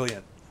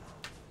brilliant.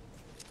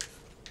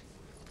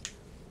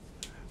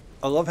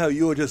 I love how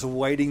you were just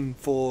waiting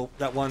for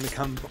that one to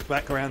come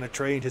back around the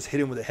tree and just hit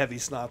him with a heavy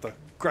sniper.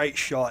 Great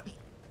shot.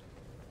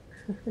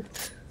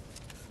 That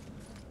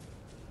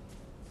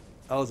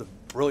was a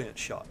brilliant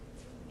shot.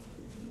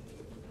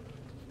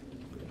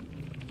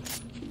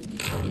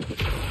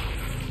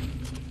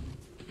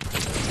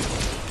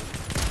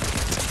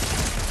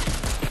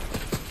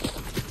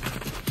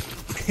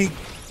 He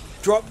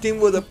dropped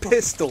him with a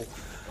pistol.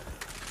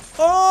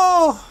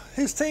 Oh,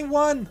 his team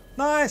won.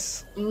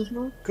 Nice.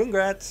 Mm-hmm.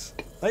 Congrats.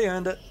 They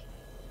earned it.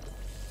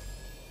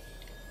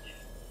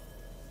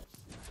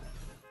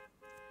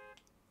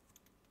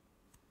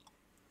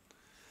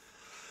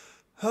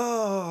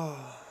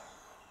 Oh.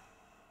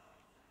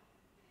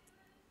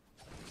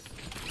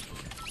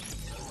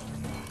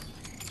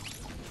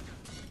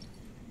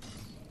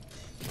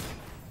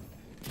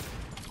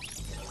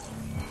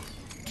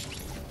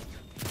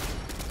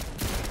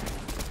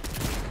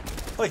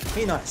 Oi,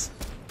 be nice.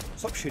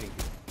 Stop shooting.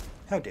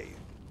 How dare you?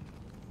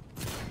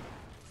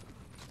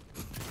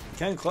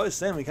 Came close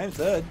then, we came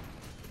third.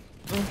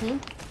 Mm-hmm.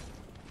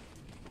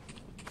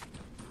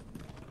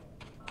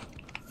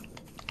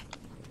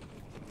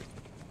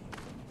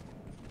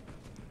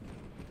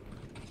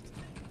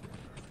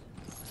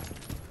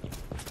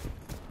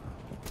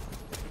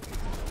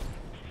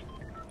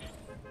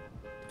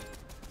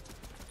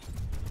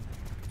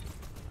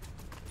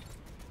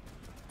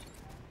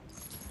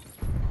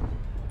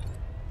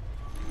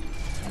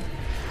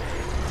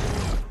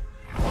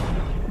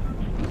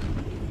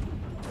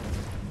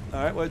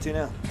 Alright, where to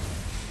now?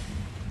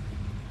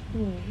 Do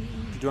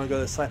you want to go to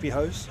the Slappy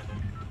Hose?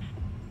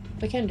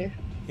 We can do.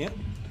 Yeah.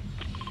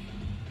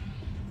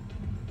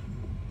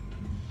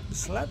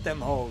 Slap them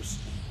hoes.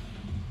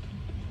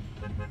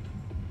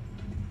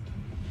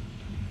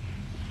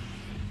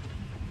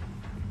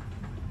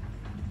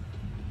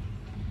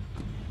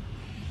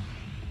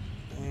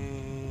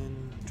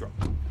 And drop.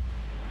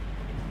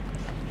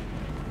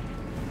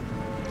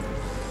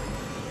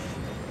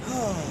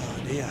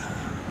 Oh dear.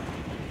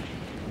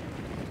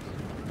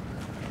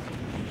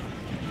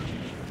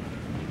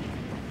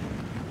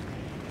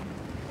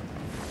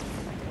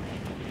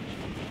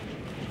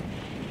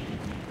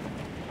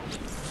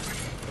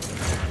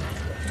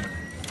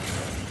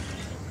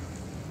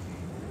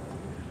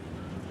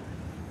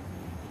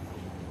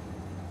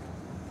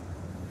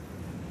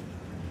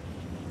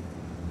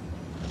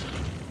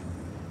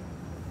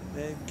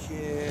 Big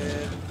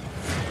kid.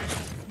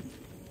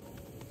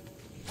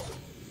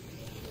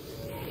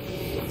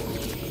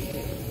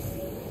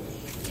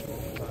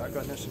 Alright,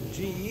 got an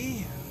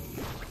SMG.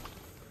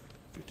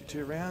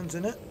 52 rounds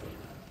in it.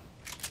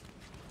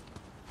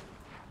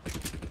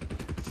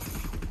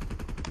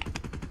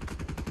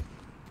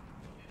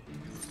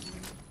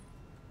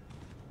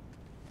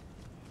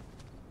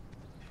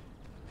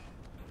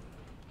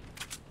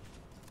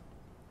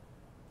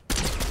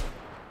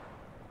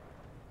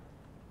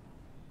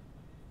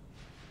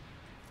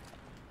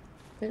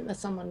 I think there's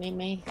someone near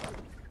me.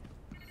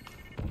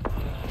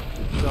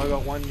 So I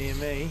got one near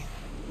me.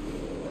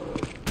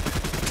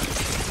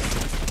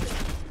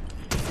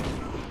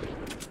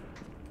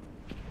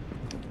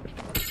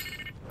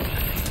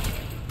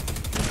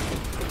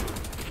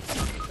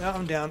 Now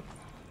I'm down.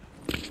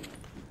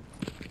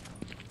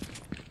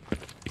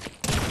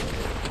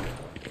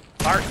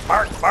 Bark,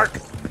 bark, bark!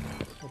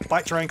 I'll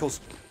bite your ankles.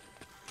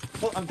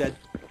 Well, I'm dead.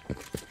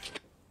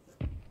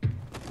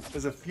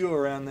 There's a few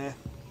around there.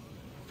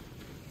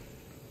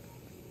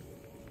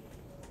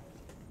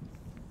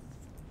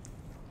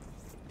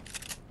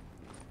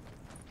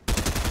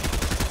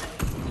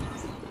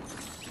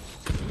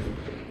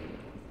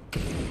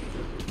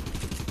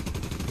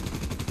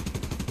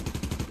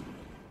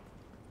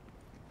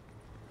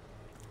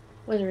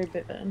 Where's the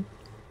reboot button?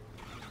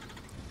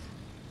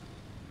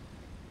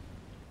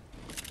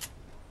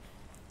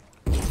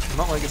 I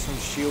might want to get some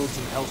shields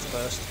and health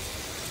first.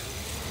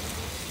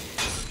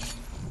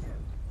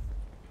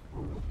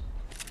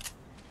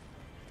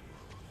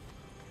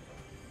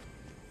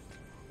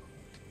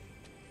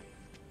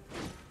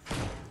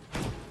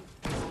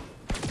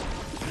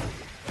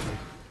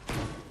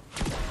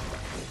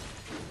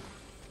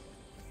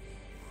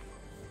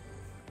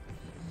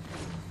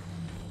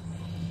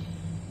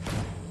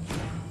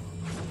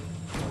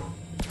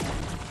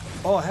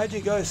 Oh, how'd you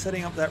go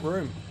setting up that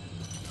room?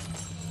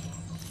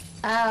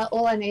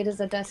 All I need is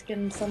a desk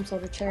and some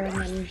sort of chair,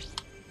 and then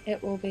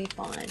it will be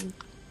fine.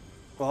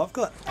 Well, I've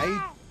got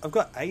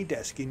a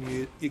desk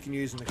you can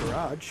use in the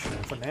garage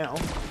for now.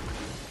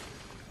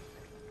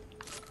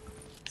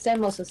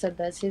 Sam also said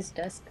there's his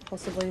desk,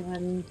 possibly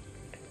when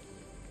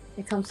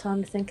it comes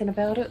time to thinking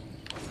about it.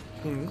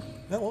 Hmm.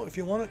 No, well, if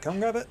you want it, come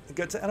grab it. It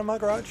gets it out of my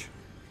garage.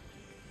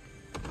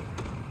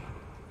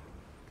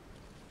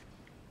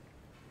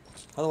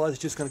 Otherwise,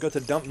 it's just going to go to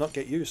the dump, not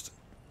get used.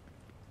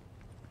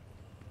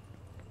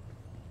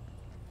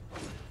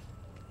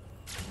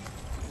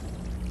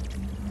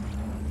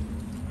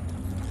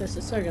 This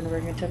is so going to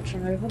bring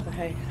attention over, but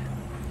hey.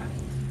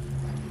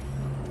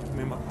 I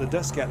mean, the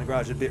desk out in the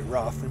garage is a bit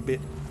rough and a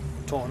bit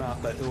torn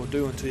up, but it will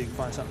do until you can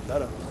find something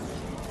better.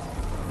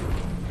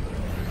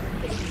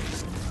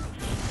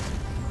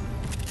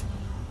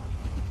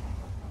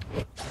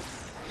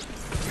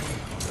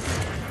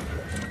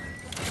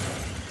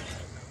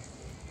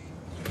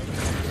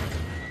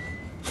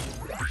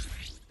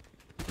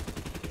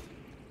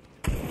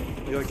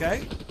 You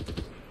okay?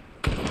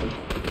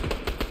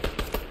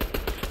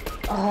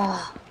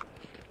 Ah,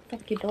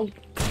 fuck you, dog.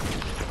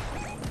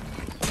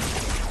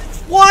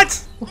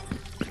 What?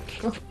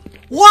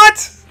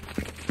 What?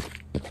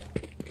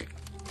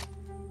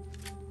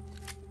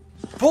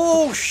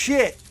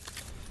 Bullshit!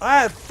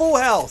 I had full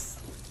health.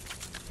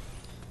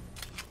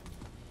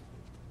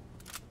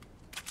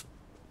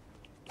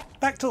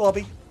 Back to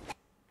lobby.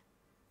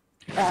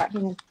 Alright,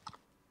 hang on.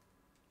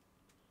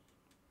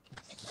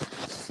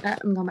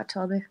 I'm going back to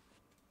lobby.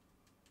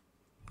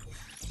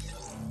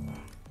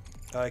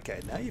 Okay,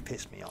 now you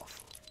pissed me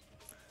off.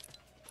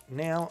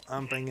 Now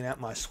I'm bringing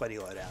out my sweaty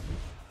loadout.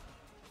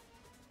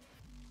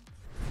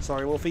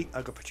 Sorry, Wolfie,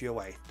 I gotta put you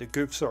away. The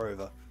goofs are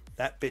over.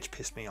 That bitch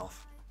pissed me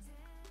off.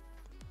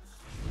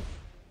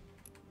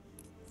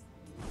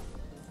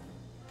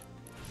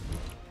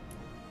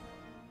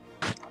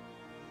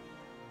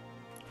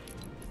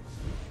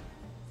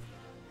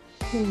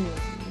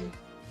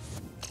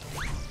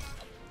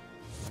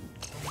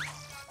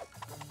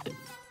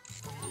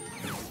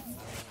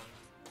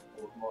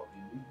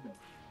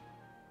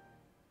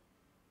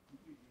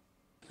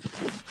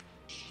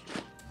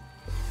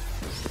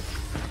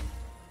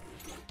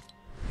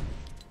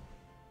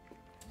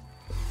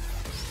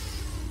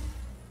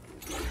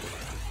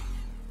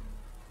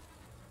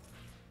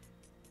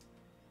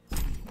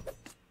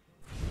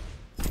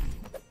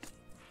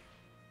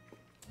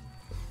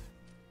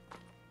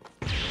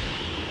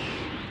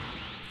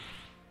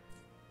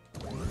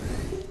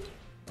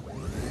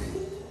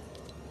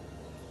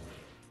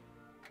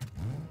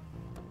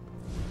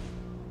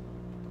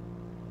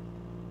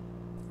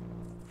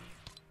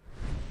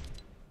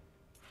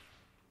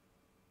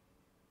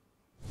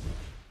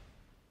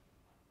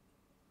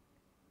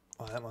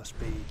 that must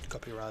be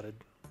copyrighted.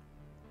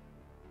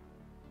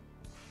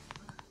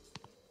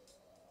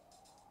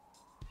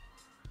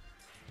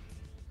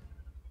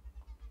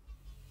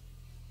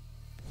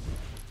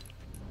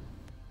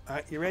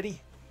 Alright, you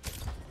ready?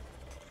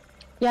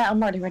 Yeah,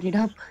 I'm already ready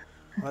to.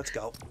 Let's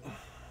go.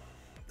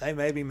 They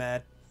may be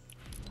mad.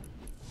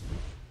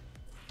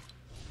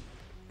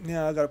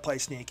 Yeah, I gotta play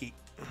sneaky.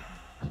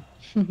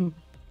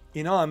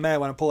 You know I'm mad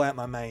when I pull out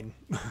my main.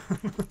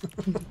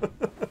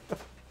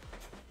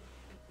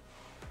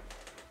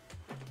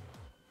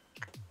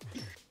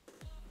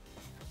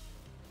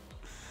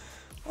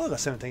 Oh, I got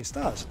 17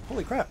 stars.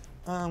 Holy crap.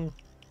 I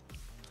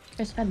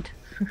spent.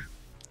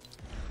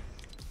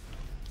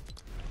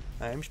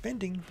 I'm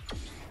spending.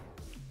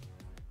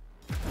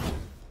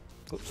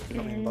 Oops,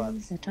 got me in by.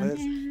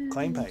 Where's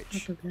claim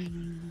page?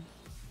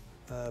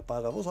 Buy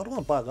levels? I don't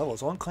want to buy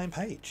levels. I want claim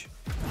page.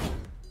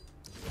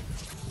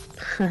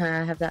 I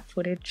have that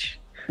footage.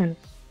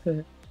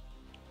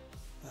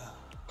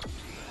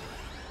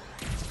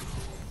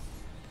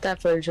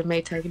 That footage of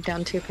me taking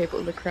down 2 people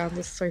with the crown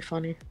was so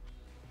funny.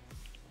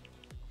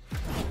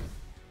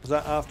 Was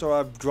that after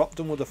I dropped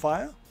them with the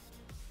fire?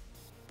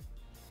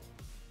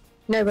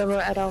 No, we were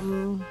at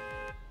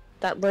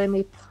that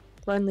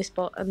lonely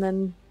spot, and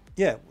then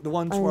Yeah, the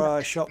ones where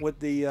I shot with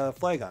the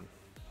flare gun.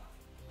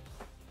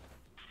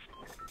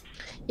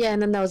 yeah,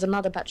 and then there was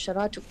another batch that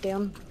I took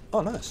down.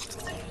 Oh, nice.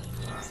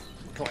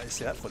 Can't wait to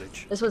see that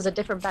footage. This was a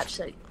different batch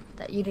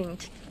that you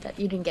didn't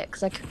get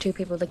because I killed 2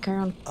 people with the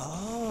crown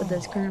with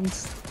those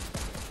crowns.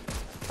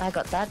 I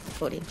got that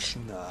footage.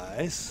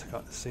 Nice.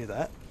 Got to see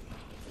that.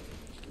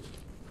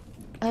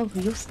 Oh,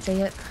 you'll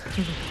see it.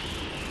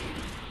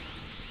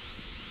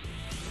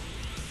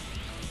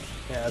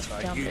 Yeah, that's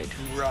right. You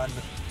Download. run.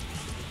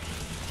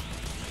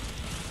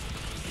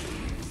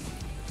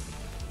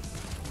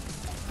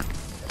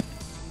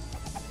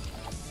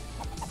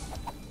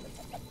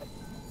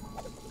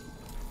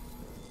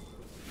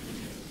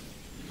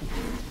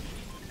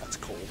 That's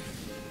cool.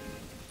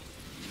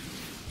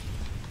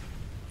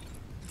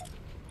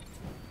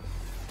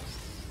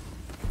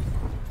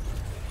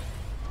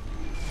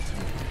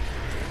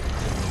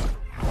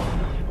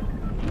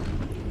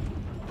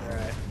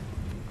 Alright.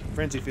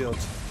 Frenzy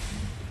Fields.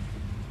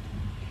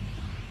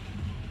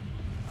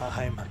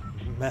 I'm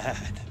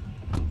mad.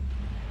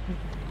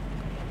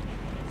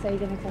 So you're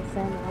gonna tell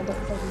Sam I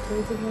got 7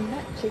 kills in one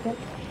match again?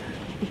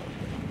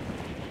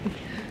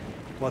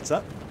 What's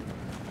up?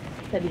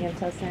 Said you're gonna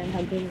tell Sam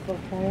how good of a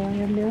player I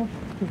am now?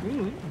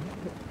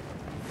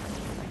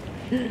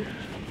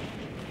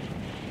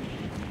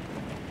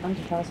 I'm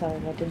surprised how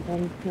I did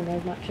win in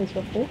those matches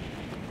before.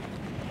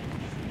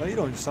 Well, you're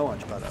doing so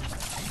much better.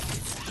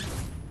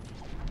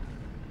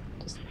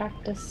 Just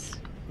practice.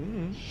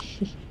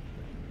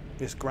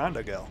 This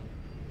grinder girl.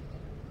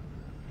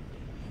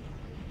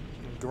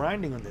 I'm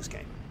grinding on this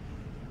game.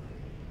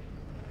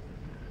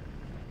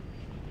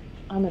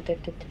 I'm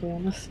addicted, to be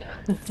honest.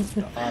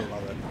 I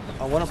love it.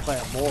 I want to play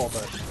it more,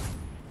 but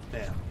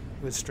yeah,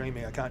 with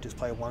streaming, I can't just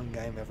play one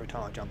game every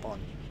time I jump on.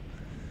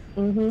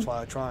 That's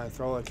why I try and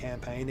throw a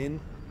campaign in.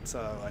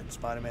 So like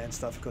Spider-Man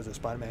stuff, because there's a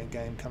Spider-Man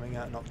game coming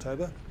out in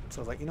October. So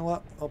I was like, you know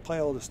what? I'll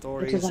play all the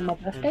stories Which is on my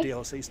and birthday?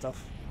 DLC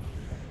stuff.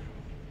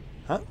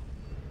 Huh?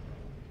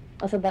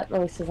 I said that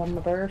releases on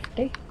my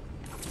birthday.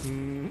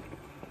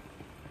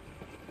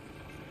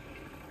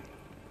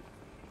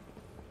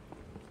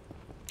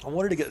 I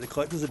wanted to get the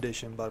collector's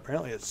edition, but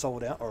apparently it's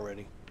sold out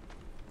already.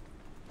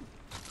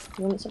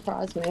 Wouldn't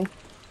surprise me.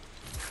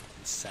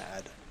 It's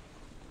sad.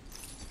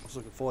 I was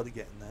looking forward to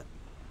getting that.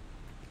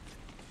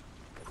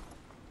 I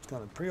was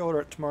going to pre-order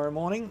it tomorrow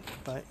morning,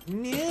 but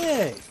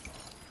yay!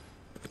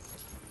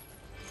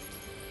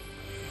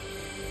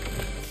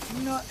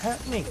 Not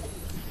happening.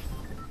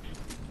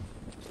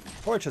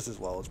 Purchase as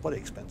well, it's bloody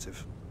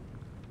expensive.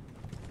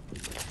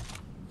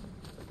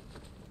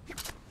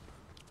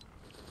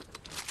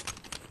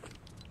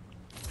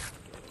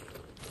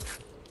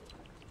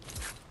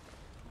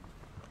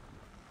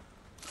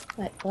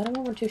 Wait, why do I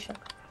want 2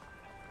 shotguns?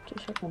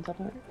 I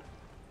don't.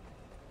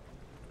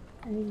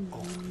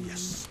 Oh,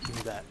 yes, give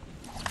me that.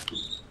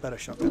 Better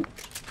shotgun.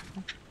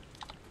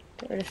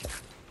 Get rid of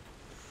shot.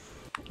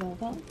 Well,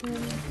 that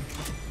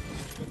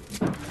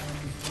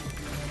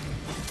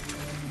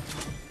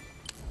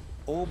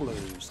All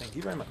blues, thank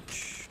you very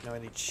much. Now I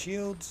need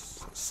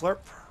shields. Slurp.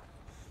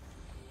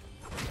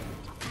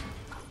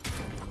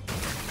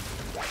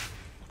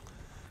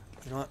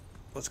 You know what?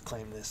 Let's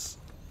claim this.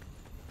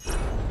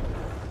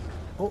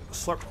 Oh,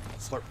 slurp.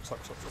 Slurp, slurp,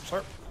 slurp, slurp,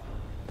 slurp.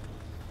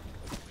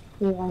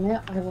 You want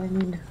it? I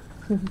win.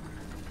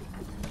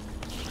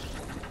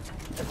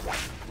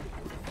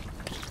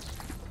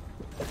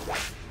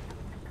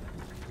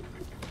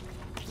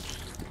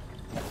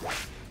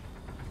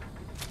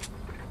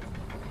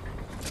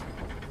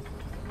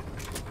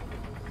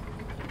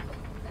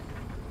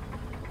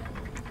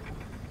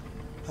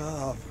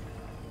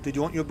 Did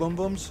you want your boom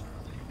booms?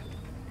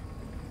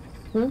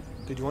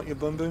 Did you want your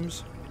boom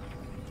booms?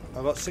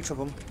 I got 6 of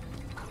them.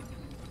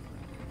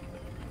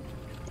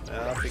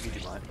 I figured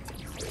you might.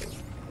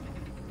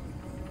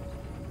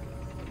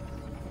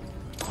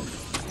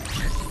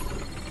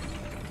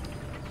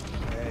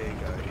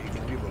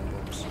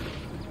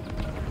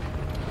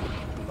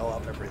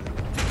 everything.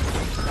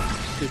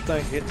 Just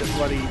don't hit the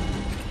bloody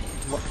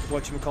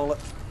whatchamacallit.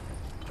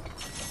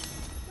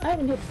 I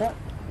haven't hit that.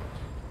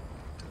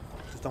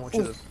 Just don't want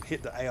you to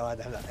hit the AI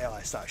and have that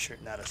AI start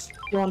shooting at us.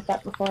 You want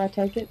that before I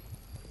take it?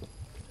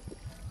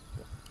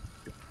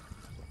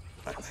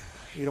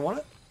 You don't want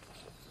it?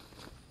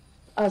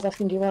 I was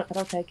asking, do you want it, but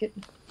I'll take it.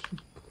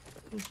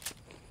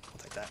 I'll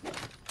take that.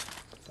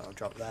 So I'll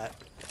drop that.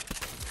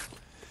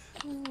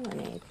 Oh, I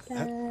need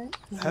that.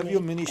 Have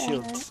your mini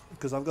shields,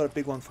 because I've got a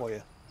big one for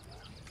you.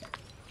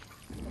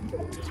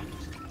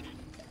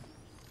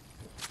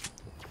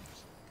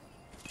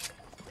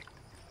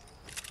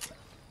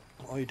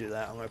 While you do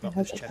that, I'm going to open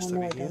up this chest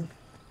over here.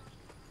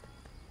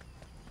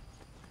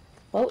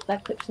 Oh,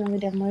 that clip's nearly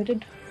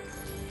downloaded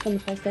from the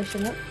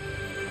PlayStation app.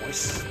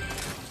 Nice.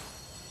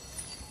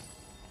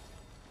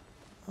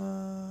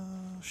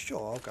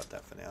 Sure, I'll grab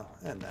that for now.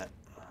 And that.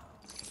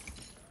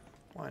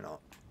 Why not?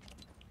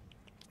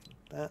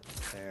 That,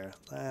 there,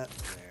 that,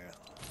 there.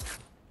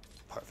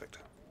 Perfect.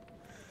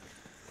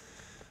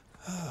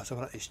 Let's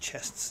open up these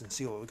chests and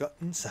see what we got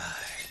inside.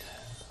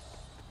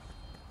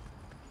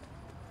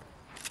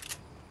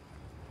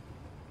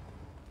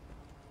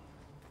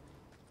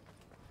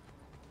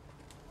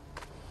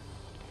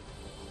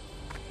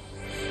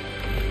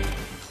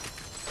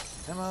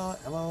 Ammo,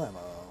 ammo,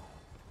 ammo.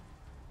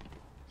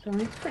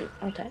 Sorry, sprint.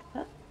 I'll take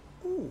that.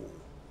 Ooh,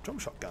 drum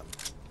shotgun.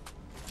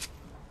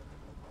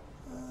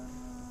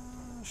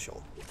 Sure.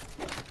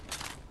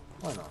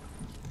 Why not?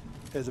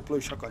 There's a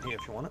blue shotgun here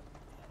if you want it.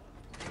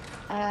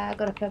 I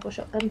got a purple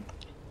shotgun.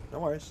 No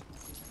worries.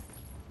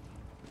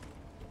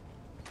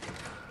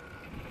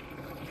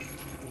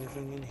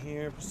 Anything in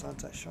here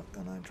besides that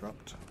shotgun I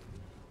dropped?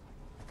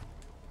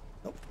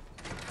 Nope.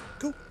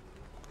 Cool.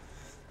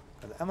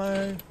 Got the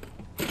ammo.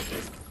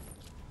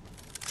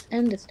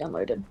 And it's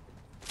downloaded.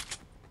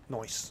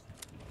 Nice.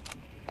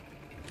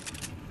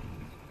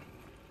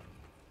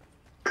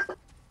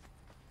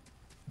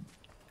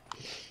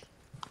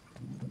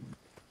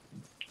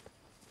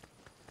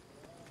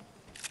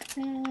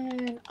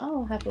 And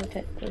I'll happily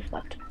take the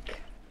laptop.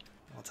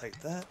 I'll take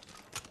that.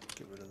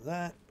 Get rid of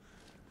that.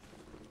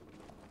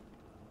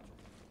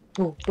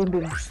 Oh, boom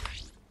boom. Actually,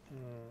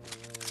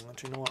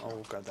 you know what?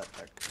 I'll grab that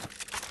back.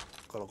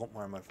 Got a lot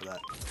more ammo for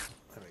that.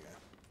 There we go.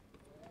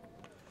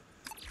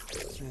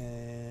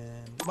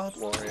 And Bot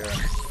Warrior.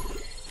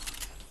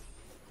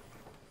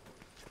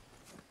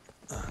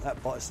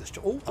 That bot is this.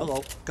 Oh,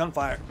 hello.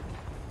 Gunfire.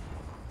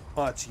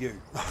 Oh, it's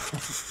you.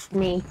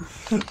 Me.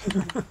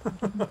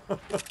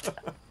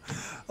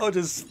 Oh,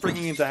 just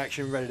springing into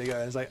action, ready to go.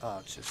 And it's like, oh,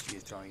 it's just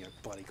you throwing your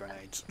bloody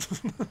grenades.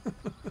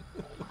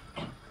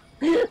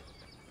 I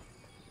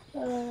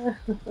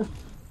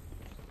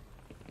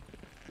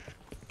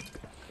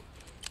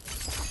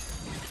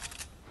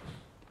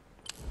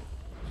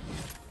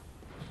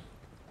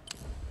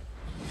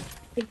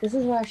think this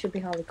is why I should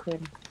be Harley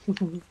Quinn.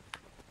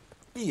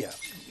 Yeah,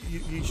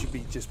 you should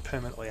be just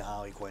permanently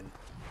Harley Quinn.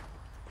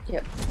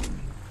 Yep.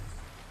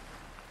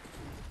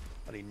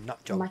 Bloody nut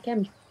I'm job. like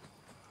him.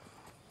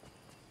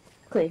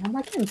 Quickly, I'm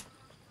like him.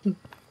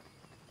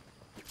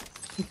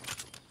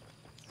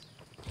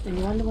 And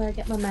you wonder where I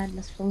get my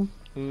madness from.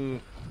 Mm.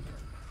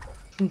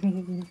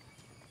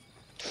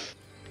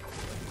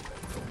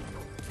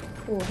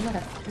 Oh, I might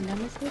have to turn down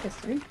this heater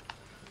soon.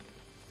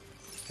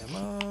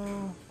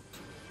 Ammo.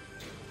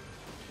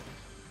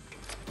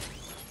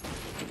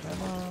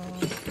 Ammo.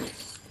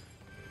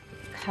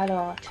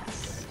 Hello,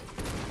 chest.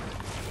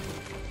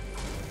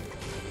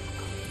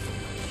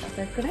 Are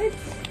there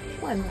grenades?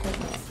 Why not?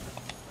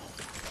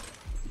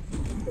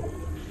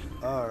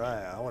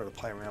 Alright, I wanted to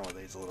play around with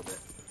these a little bit.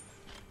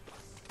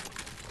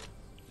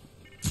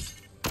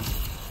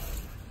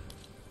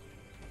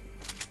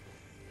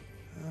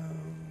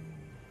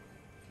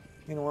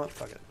 You know what?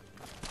 Fuck it.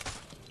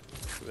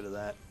 Get rid of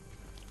that.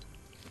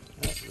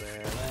 That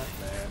there, that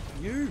there.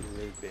 You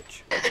rude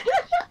bitch.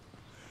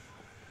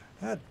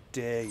 How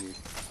dare you?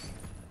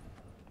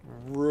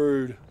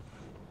 Rude.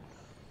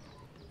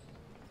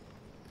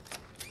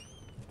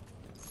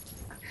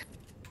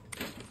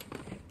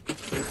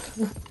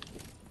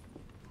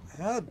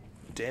 How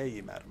dare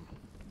you, madam?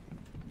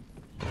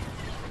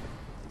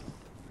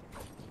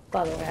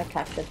 By the way, I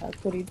captured that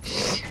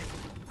footage.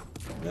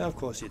 Yeah, of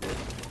course you did.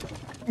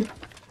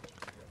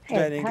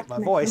 Hey, I didn't get my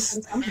voice.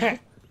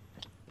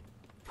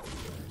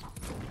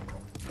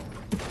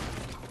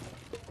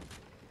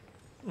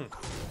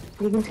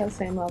 You can tell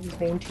Sam I was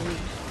being to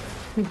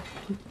you.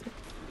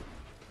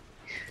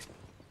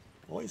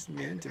 Always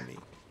mean to me.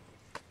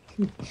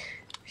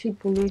 She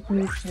bullied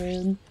me,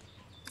 Sam.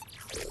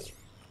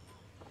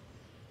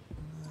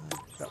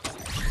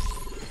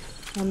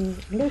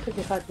 Look at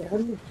the fact that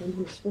I'm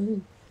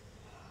swimming.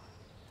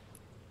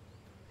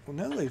 Well,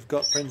 now they've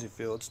got frenzy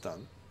fields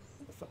done.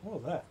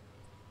 What was that?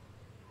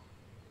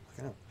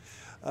 I don't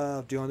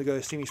know. Do you want to go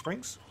to Steamy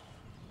Springs?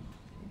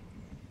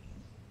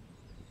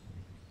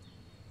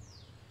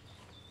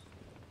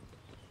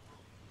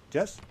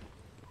 Jess?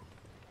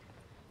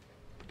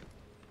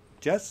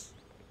 Jess?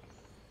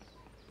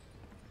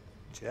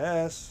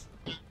 Jess?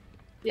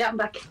 Yeah, I'm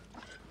back.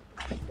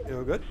 You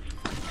all good?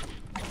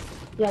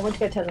 Yeah, I went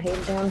to go turn the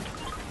heater down.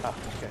 Ah,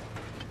 okay.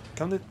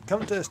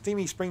 Come to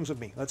Steamy Springs with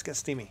me. Let's get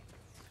steamy.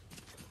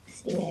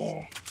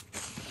 Yeah.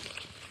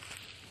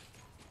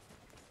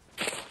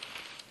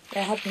 Yeah, I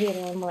had the heater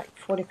on like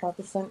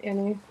 45%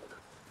 earlier.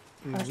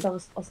 I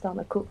was starting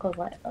to cook. I was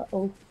like,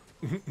 uh-oh.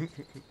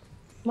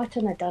 Might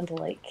turn that down to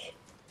like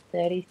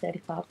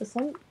 30-35%.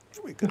 That'd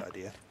be a good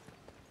idea.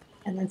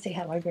 And then see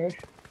how I go.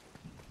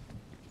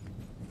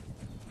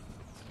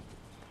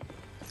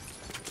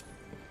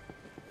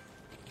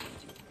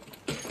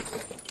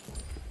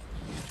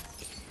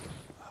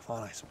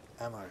 Finally, some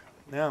ammo.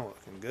 Now I'm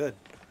looking good.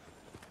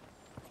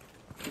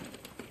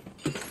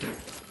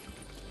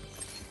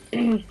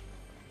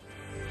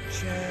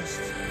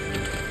 Chest.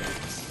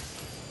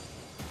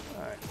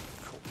 Alright,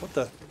 cool. What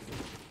the?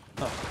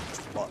 Oh, it's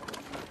the bot.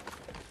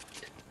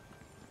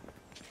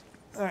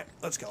 Alright,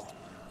 let's go.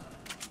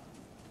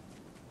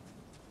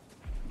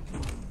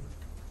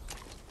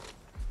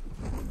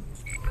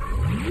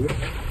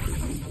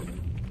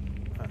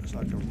 Alright, so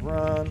I can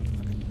run,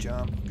 I can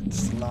jump, I can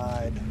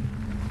slide.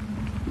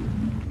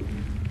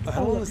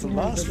 How long does it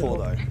last for,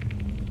 though?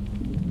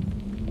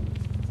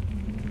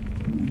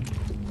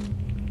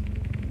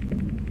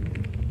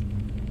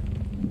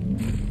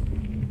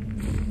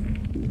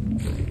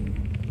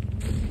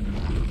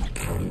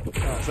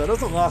 Oh, so it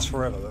doesn't last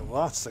forever, but it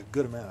lasts a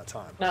good amount of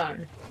time. No.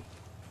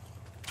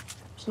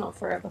 It's not a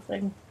forever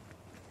thing.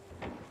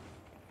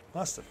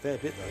 Lasts a fair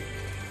bit, though.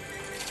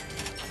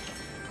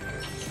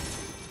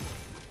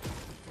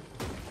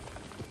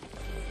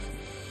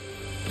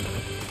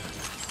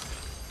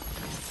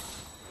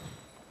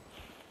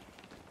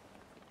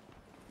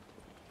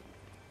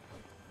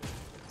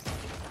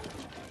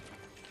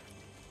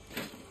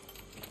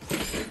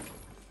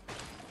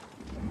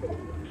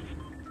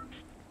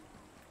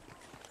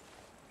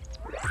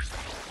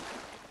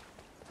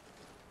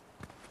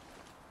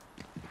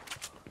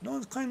 No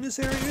one's claimed this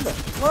area either.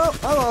 Whoa,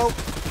 hello.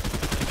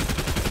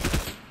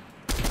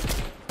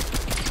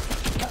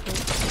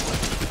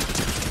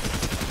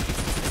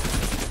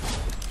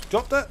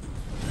 Dropped it.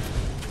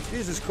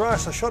 Jesus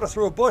Christ, I shot her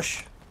through a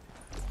bush.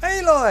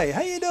 Hey, Aloy,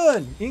 how you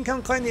doing? You can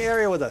come claim the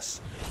area with us.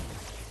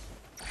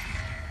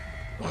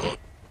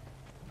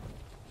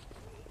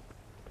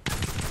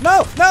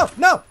 No, no,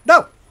 no,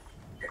 no.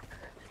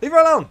 Leave her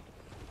alone.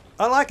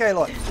 I like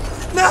Aloy.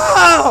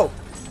 No!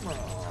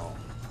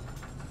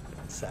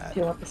 Sad. Do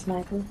you want the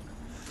sniper?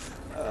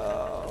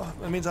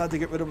 That means I had to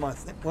get rid of my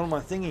one of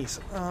my thingies.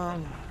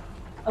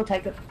 I'll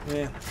take it.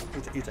 Yeah,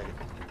 you take it.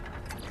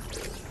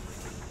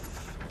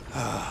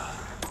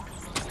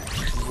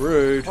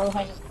 Rude. I'll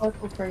hang a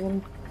purple for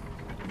him.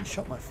 You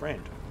shot my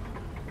friend.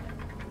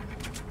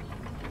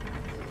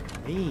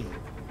 Mean.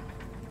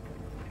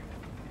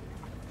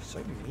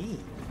 So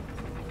mean.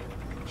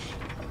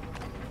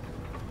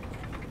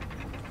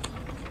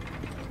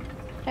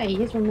 Hey, you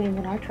guys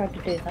remember when I tried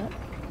to do that?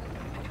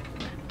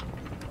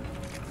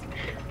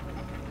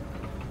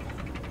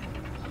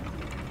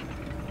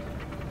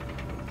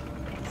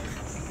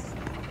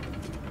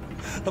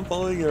 I'm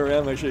following you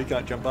around, make sure you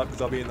can't jump up because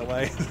I'll be in the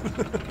way.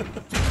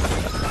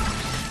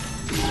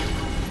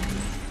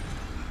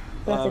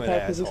 That's I'm okay, an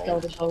because you stole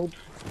the asshole. gold.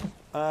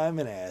 I'm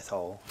an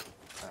asshole.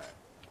 Alright.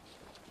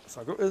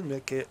 So I got rid of the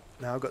mid kit,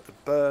 now I've got the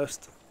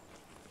burst.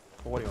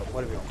 Or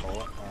whatever you want to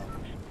call it.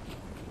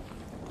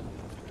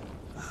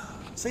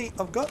 See,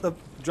 I've got the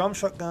drum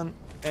shotgun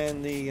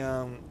and the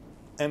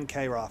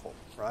MK rifle,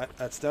 right?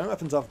 That's the only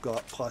weapons I've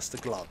got, plus the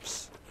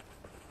gloves.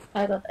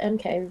 I got the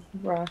MK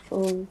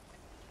rifle,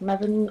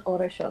 Maven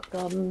auto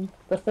shotgun,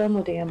 the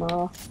thermal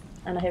DMR,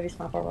 and a heavy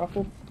sniper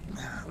rifle.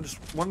 I'm just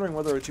wondering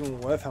whether it's even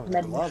worth having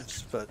the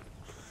gloves, but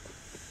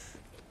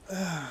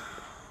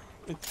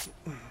it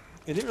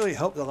didn't really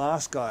help the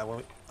last guy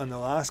in the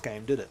last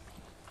game, did it?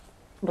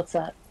 What's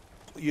that?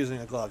 Using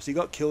the gloves. He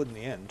got killed in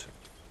the end.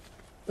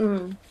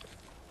 Mm.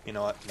 You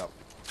know what? No.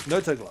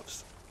 No-toe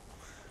gloves.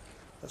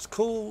 As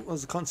cool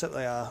as the concept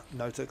they are,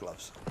 no-toe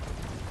gloves.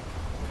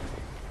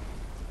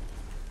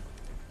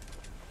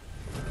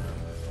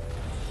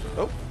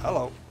 Oh,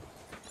 hello.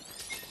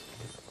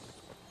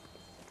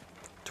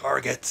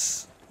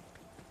 Targets.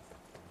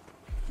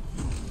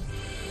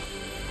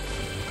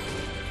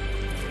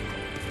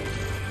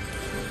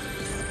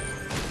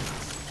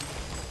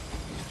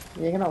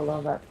 You're gonna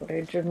love that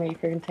footage of me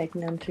freaking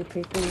taking down 2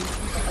 people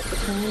at the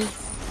time.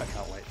 I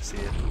can't wait to see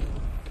it.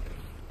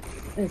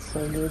 It's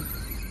so good.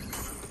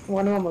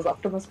 One of them was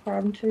Optimus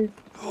Prime too.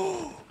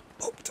 Oh,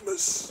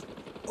 Optimus!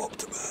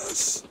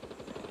 Optimus!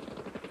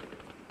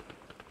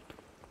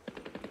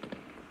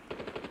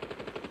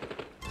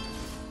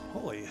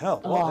 Holy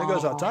hell. Well, there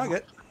goes our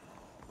target.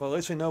 Well, at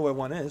least we know where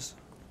one is.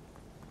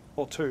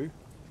 Or 2.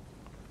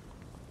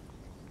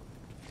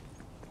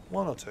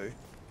 1 or 2.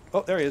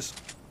 Oh, there he is.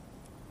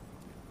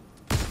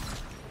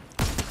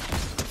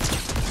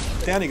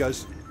 Down he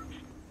goes.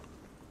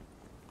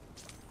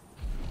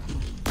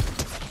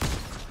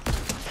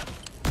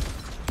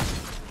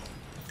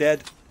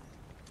 Dead.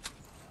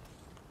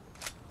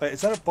 Wait,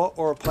 is that a bot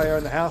or a player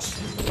in the house?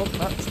 Oh,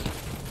 no.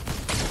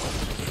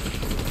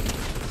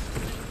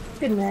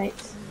 Good night.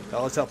 I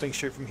was helping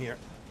shoot from here.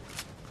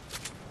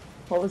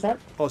 What was that?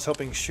 I was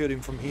helping shoot him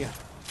from here.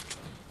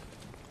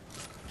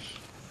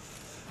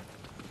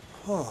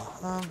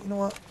 Oh, you know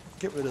what?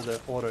 Get rid of the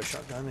auto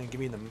shotgun and give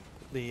me the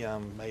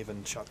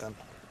Maven shotgun.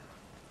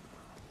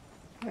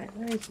 Right,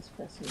 where is this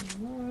person?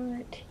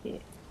 Right here.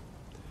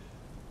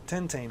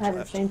 10 teams I haven't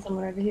left. seen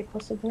someone over here,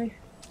 possibly.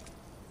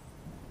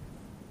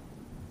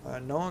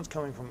 No one's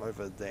coming from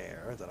over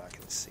there that I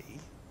can see.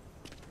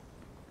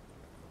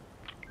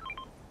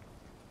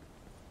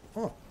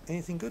 Oh,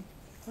 anything good?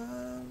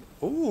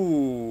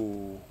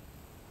 Ooh.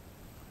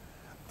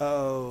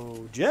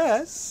 Oh,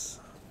 Jess.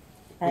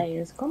 Hey,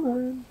 it's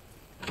coming.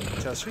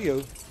 Just for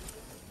you.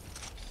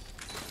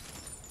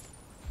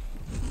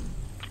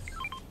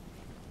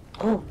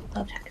 Oh,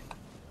 flapjack.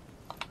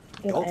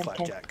 Gold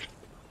flapjack.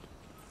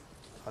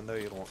 I know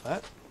you want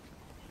that.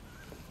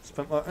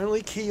 Spent my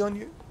only key on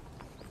you.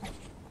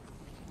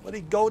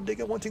 Bloody gold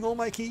digger wanting all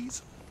my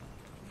keys.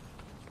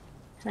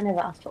 I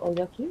never asked for all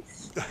your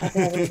keys. I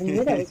never even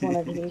knew there was one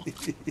over here.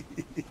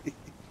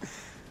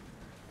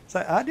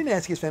 So I didn't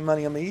ask you to spend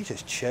money on me. You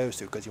just chose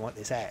to because you want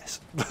this ass.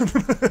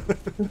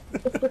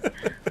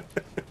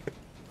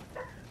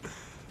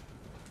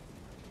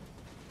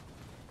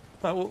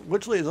 Well,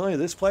 literally, there's only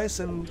this place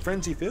and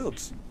Frenzy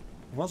Fields.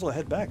 Might as well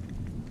head back.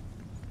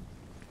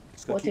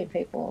 14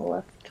 people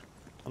left.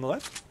 On the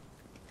left?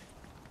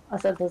 I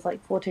said there's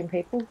like 14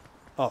 people,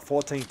 Oh,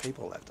 14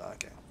 people left.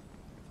 Okay.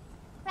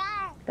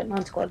 but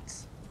 9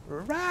 squads.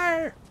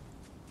 Rawr!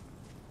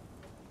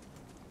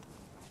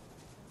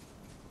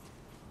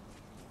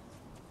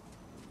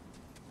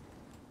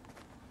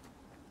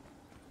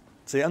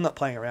 See, I'm not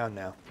playing around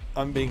now.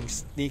 I'm being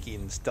sneaky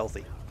and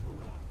stealthy.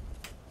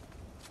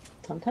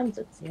 Sometimes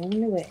it's the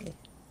only way.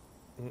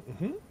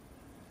 Mm-hmm.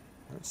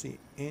 I don't see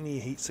any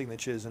heat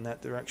signatures in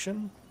that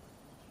direction.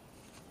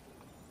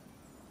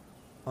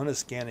 I'm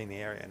just scanning the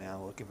area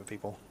now, looking for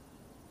people.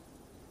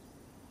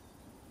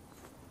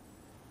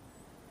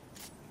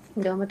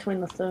 I'm going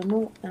between the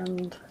thermal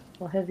and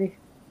the heavy.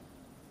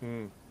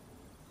 Hmm.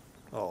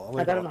 Oh,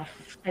 I got enough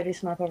heavy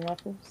sniper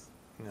rifles.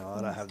 No,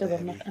 I don't have Still the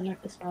got heavy.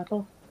 enough for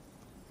sniper.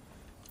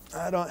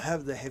 I don't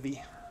have the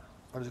heavy.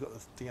 I just got the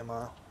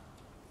DMR.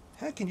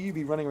 How can you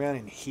be running around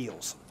in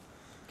heels?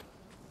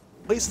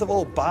 Least of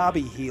all,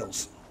 Barbie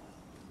heels.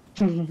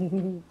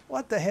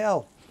 What the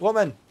hell?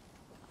 Woman!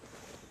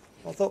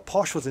 I thought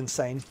Posh was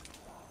insane.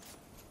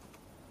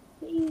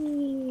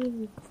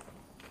 Whee!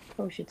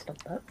 Probably should stop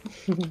that.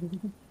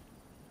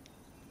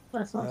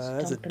 That's not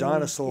There's a stomping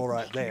dinosaur me.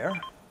 right there.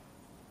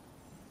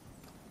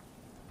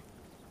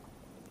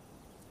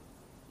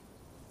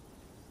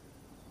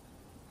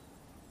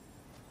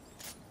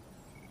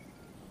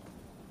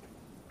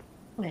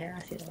 Oh yeah, I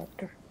see the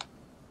raptor.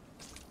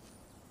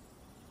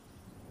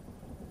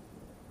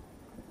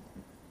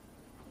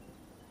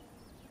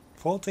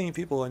 $14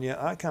 people, and yet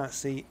I can't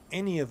see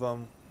any of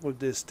them with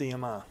this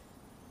DMR.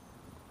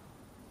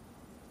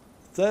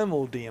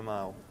 Thermal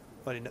DMR,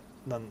 but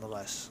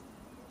nonetheless.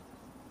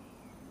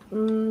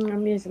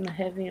 I'm using the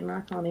heavy and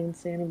I can't even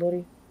see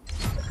anybody.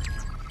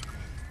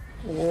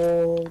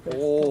 Whoa,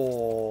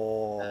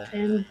 Oh.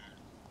 10.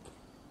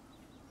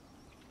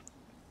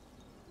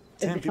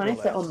 10 It'd be people funny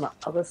if they're left. on the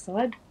other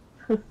side.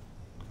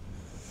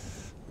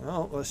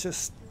 Well, let's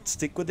just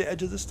stick with the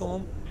edge of the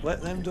storm.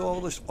 Let them do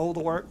all the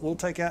work. We'll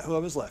take out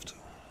whoever's left.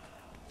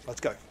 Let's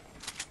go.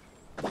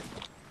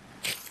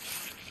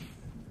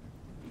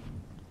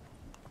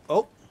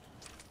 Oh.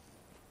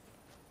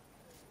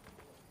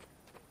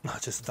 No,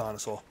 it's just a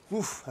dinosaur.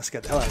 Oof, that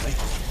scared the hell out of me.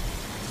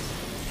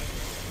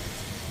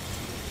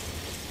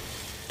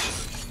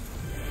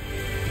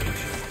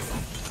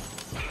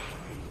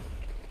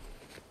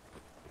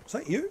 Is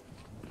that you?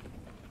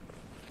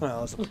 No, that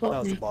was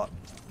the bot.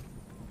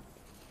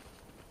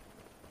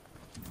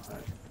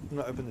 Alright, I'm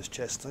going to open this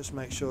chest. Let's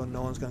make sure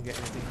no one's going to get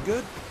anything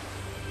good.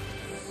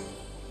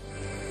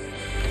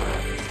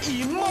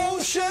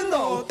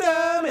 Emotional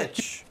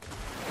damage!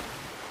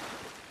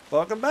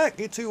 Welcome back.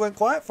 You two went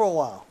quiet for a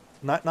while.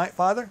 Night,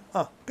 Father.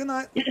 Oh, good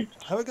night.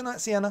 Have a good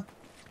night, Sienna.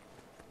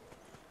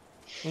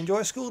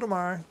 Enjoy school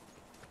tomorrow.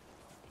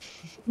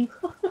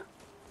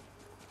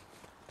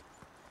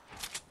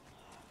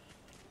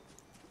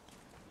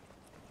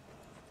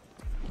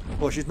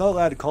 Well, she's not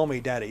allowed to call me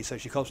daddy, so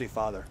she calls me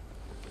father.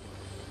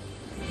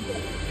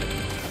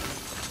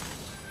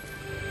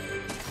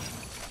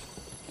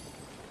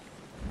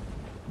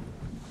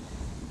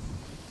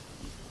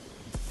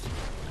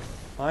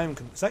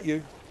 Is that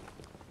you?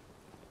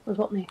 Was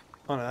what me?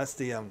 Oh no, that's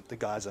the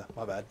geyser.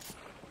 My bad.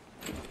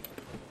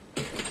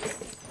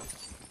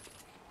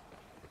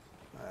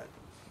 Alright.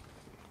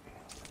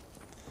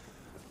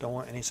 Don't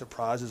want any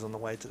surprises on the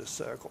way to the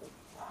circle.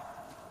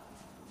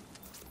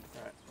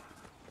 Alright.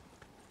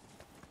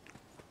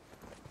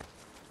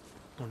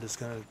 I'm just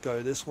gonna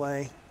go this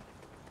way.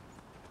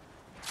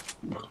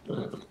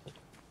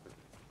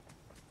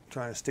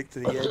 Trying to stick to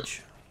the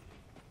edge.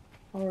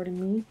 Already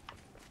me.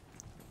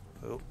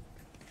 Oh.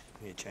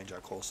 Need to change our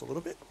course a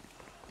little bit.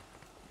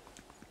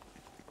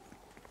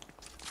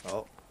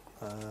 Oh,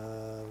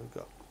 we've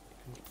got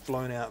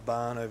blown out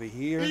barn over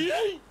here.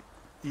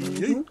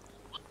 Mm-hmm. I'm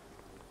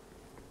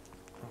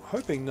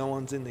hoping no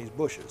one's in these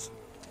bushes.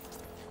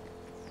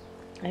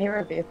 I hear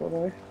a vehicle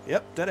though.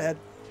 Yep, dead ahead.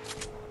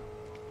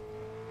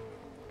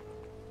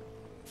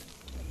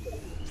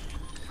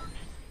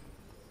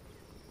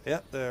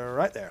 Yep, they're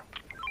right there.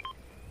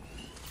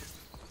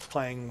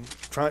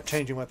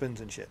 Changing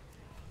weapons and shit.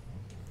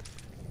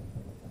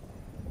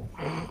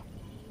 Oh,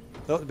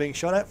 they're being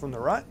shot at from the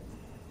right.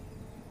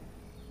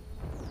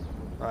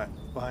 Right,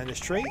 behind this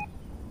tree.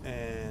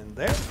 And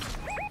there.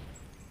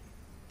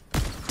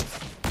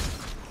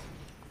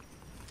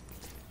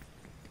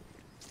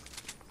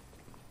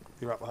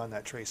 Be right behind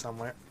that tree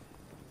somewhere.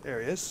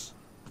 There he is.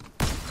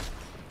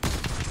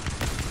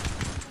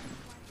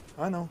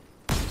 I know.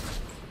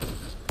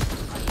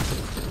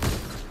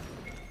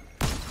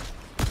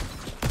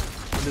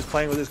 I'm just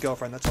playing with his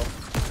girlfriend, that's all.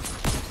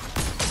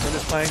 I'm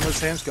just playing with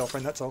Sam's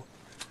girlfriend, that's all.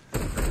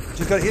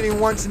 Just gotta hit him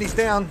once and he's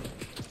down.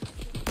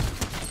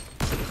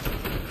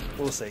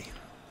 We'll see.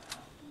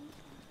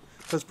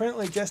 Because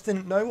apparently Jess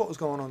didn't know what was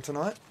going on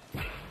tonight.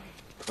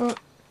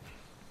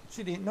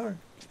 She didn't know.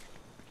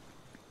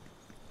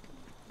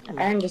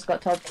 Aaron just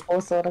got told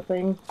before sort of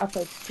thing. I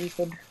played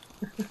stupid.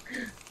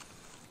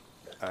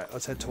 Alright,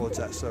 let's head towards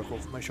that circle.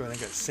 Make sure I don't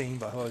get seen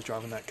by whoever's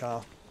driving that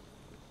car.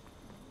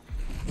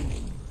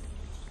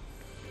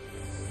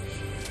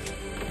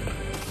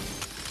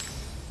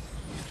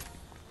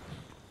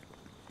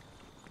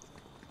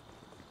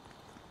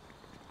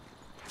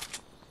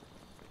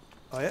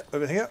 Oh yeah,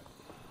 over here.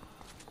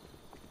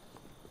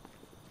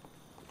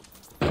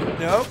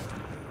 No.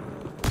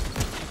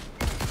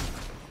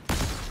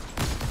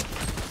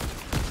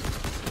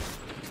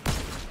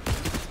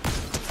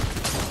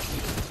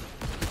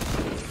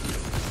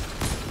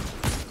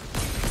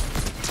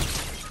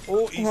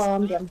 Oh, he's... Well,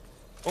 I'm done.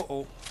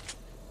 Uh-oh.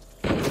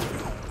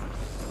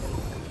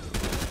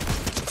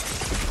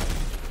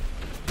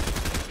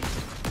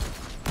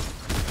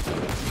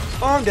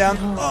 Oh, I'm down.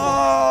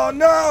 Oh,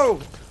 no!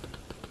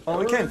 Oh,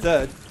 we came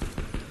third.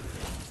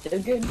 Still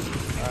good.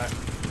 Alright.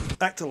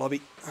 Back to lobby.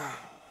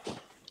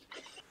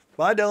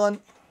 Bye,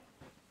 Dylan.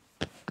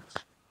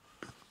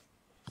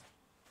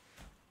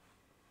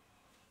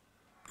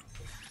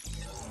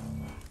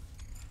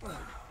 Well,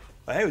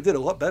 hey, we did a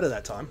lot better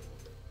that time.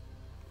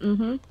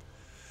 Mm-hmm.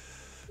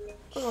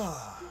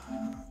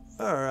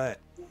 Alright.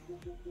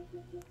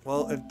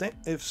 Well,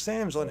 if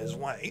Sam's on his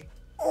way...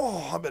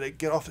 Oh, I better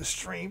get off the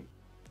stream.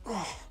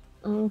 Oh.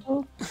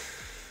 Mm-hmm.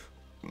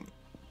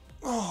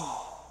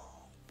 Oh.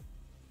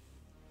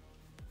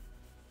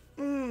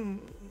 Oh,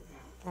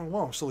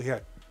 well, I'm still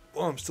here.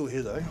 Well, I'm still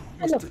here, though.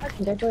 I look, I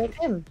can go join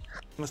him.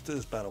 Let's do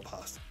this battle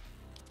pass.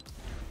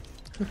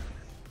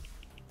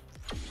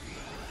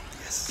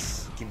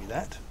 Yes. Give me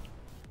that.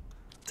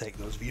 Take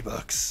those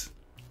V-Bucks.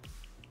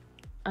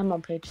 I'm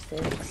on page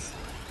 6.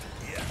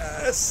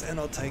 Yes, and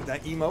I'll take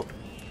that emote.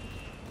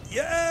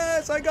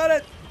 Yes, I got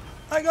it.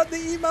 I got the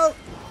emote.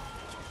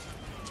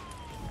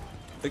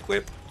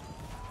 Equip.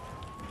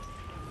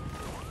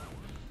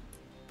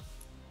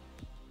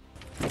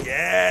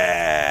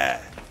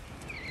 Yeah.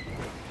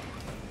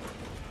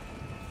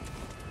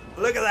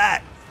 Look at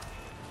that.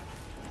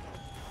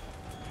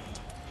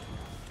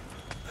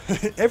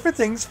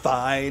 Everything's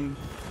fine.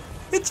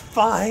 It's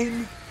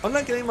fine. I'm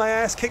not getting my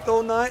ass kicked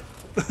all night.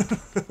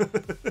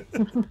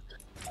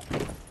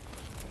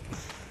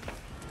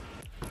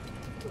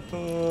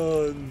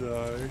 Oh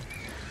no.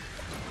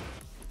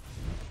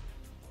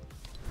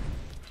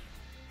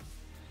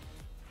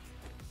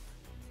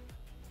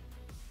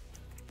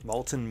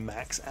 Molten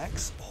Max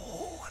Axe?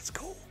 Oh, that's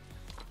cool.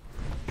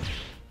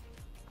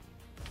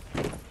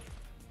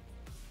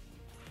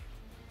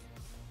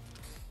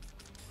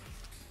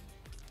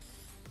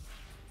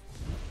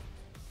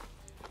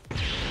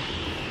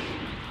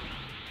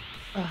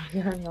 Oh,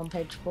 you're only on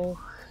page 4.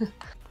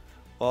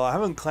 Well, I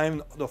haven't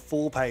claimed the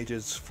full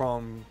pages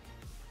from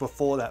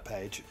before that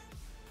page.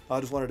 I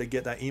just wanted to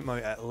get that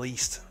emote at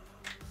least.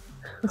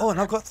 Oh,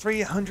 and I've got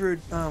 300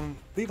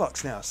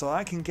 V-Bucks now, so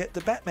I can get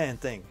the Batman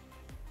thing.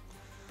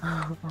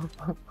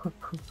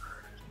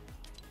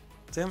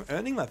 See, I'm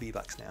earning my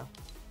V-Bucks now.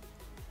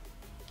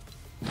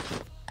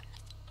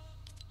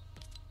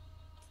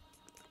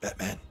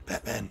 Batman,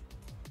 Batman.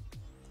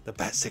 The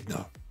bat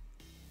signal.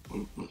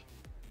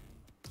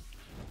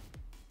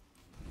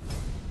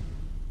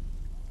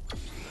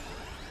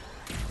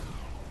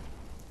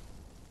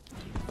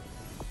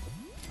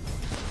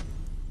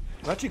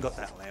 I've actually got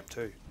that lamp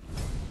too.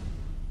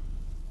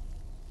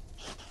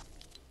 It's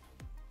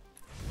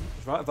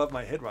right above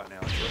my head right now,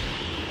 actually.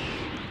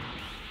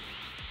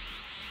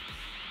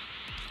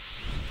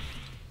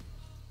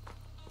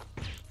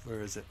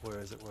 Where is it? Where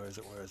is it? Where is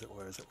it? Where is it?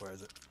 Where is it? Where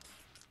is it?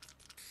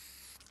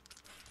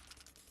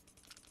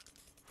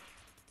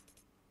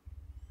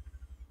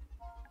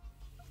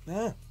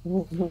 Ah.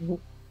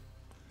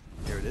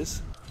 Here it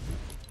is.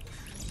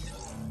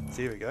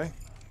 So here we go.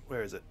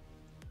 Where is it?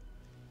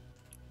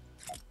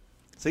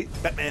 See?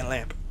 Batman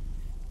lamp.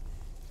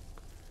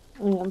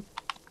 Yeah.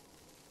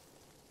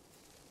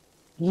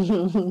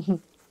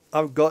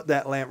 I've got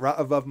that lamp right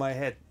above my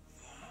head.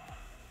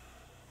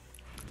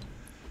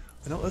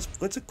 You know,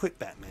 let's equip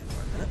Batman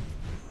for a minute.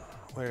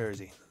 Where is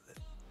he?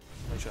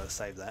 Make sure I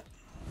save that.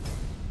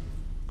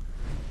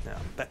 Now,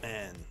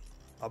 Batman,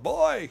 my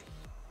boy.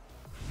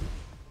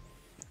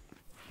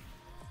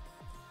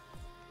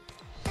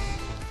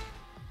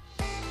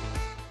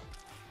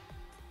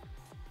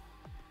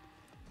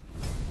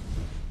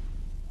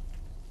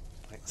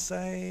 Make the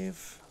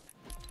save.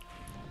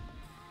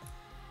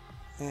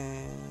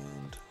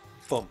 And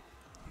boom.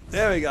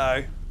 There we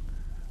go.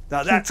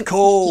 Now that's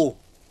cool.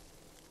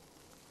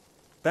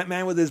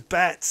 Batman with his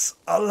bats.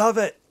 I love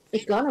it.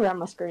 It's gone around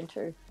my screen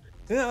too.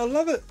 Yeah, I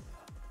love it.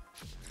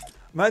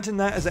 Imagine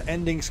that as an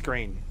ending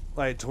screen.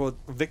 Like toward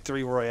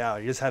Victory Royale.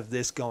 You just have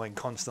this going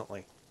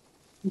constantly.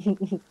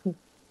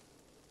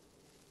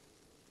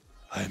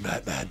 I'm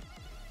Batman.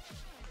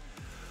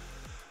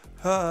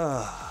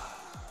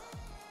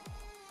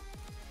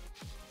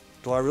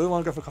 Do I really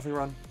want to go for a coffee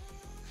run?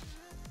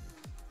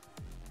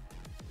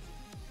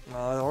 No,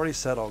 I already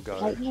said I'll go.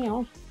 Like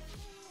now.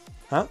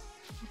 Huh?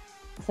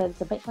 I said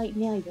it's a bit late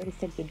now. You already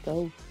said you'd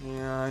go.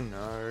 Yeah, I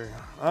know.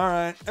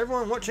 Alright,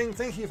 everyone watching,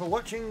 thank you for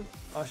watching.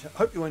 I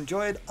hope you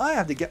enjoyed. I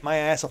have to get my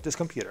ass off this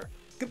computer.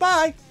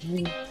 Goodbye!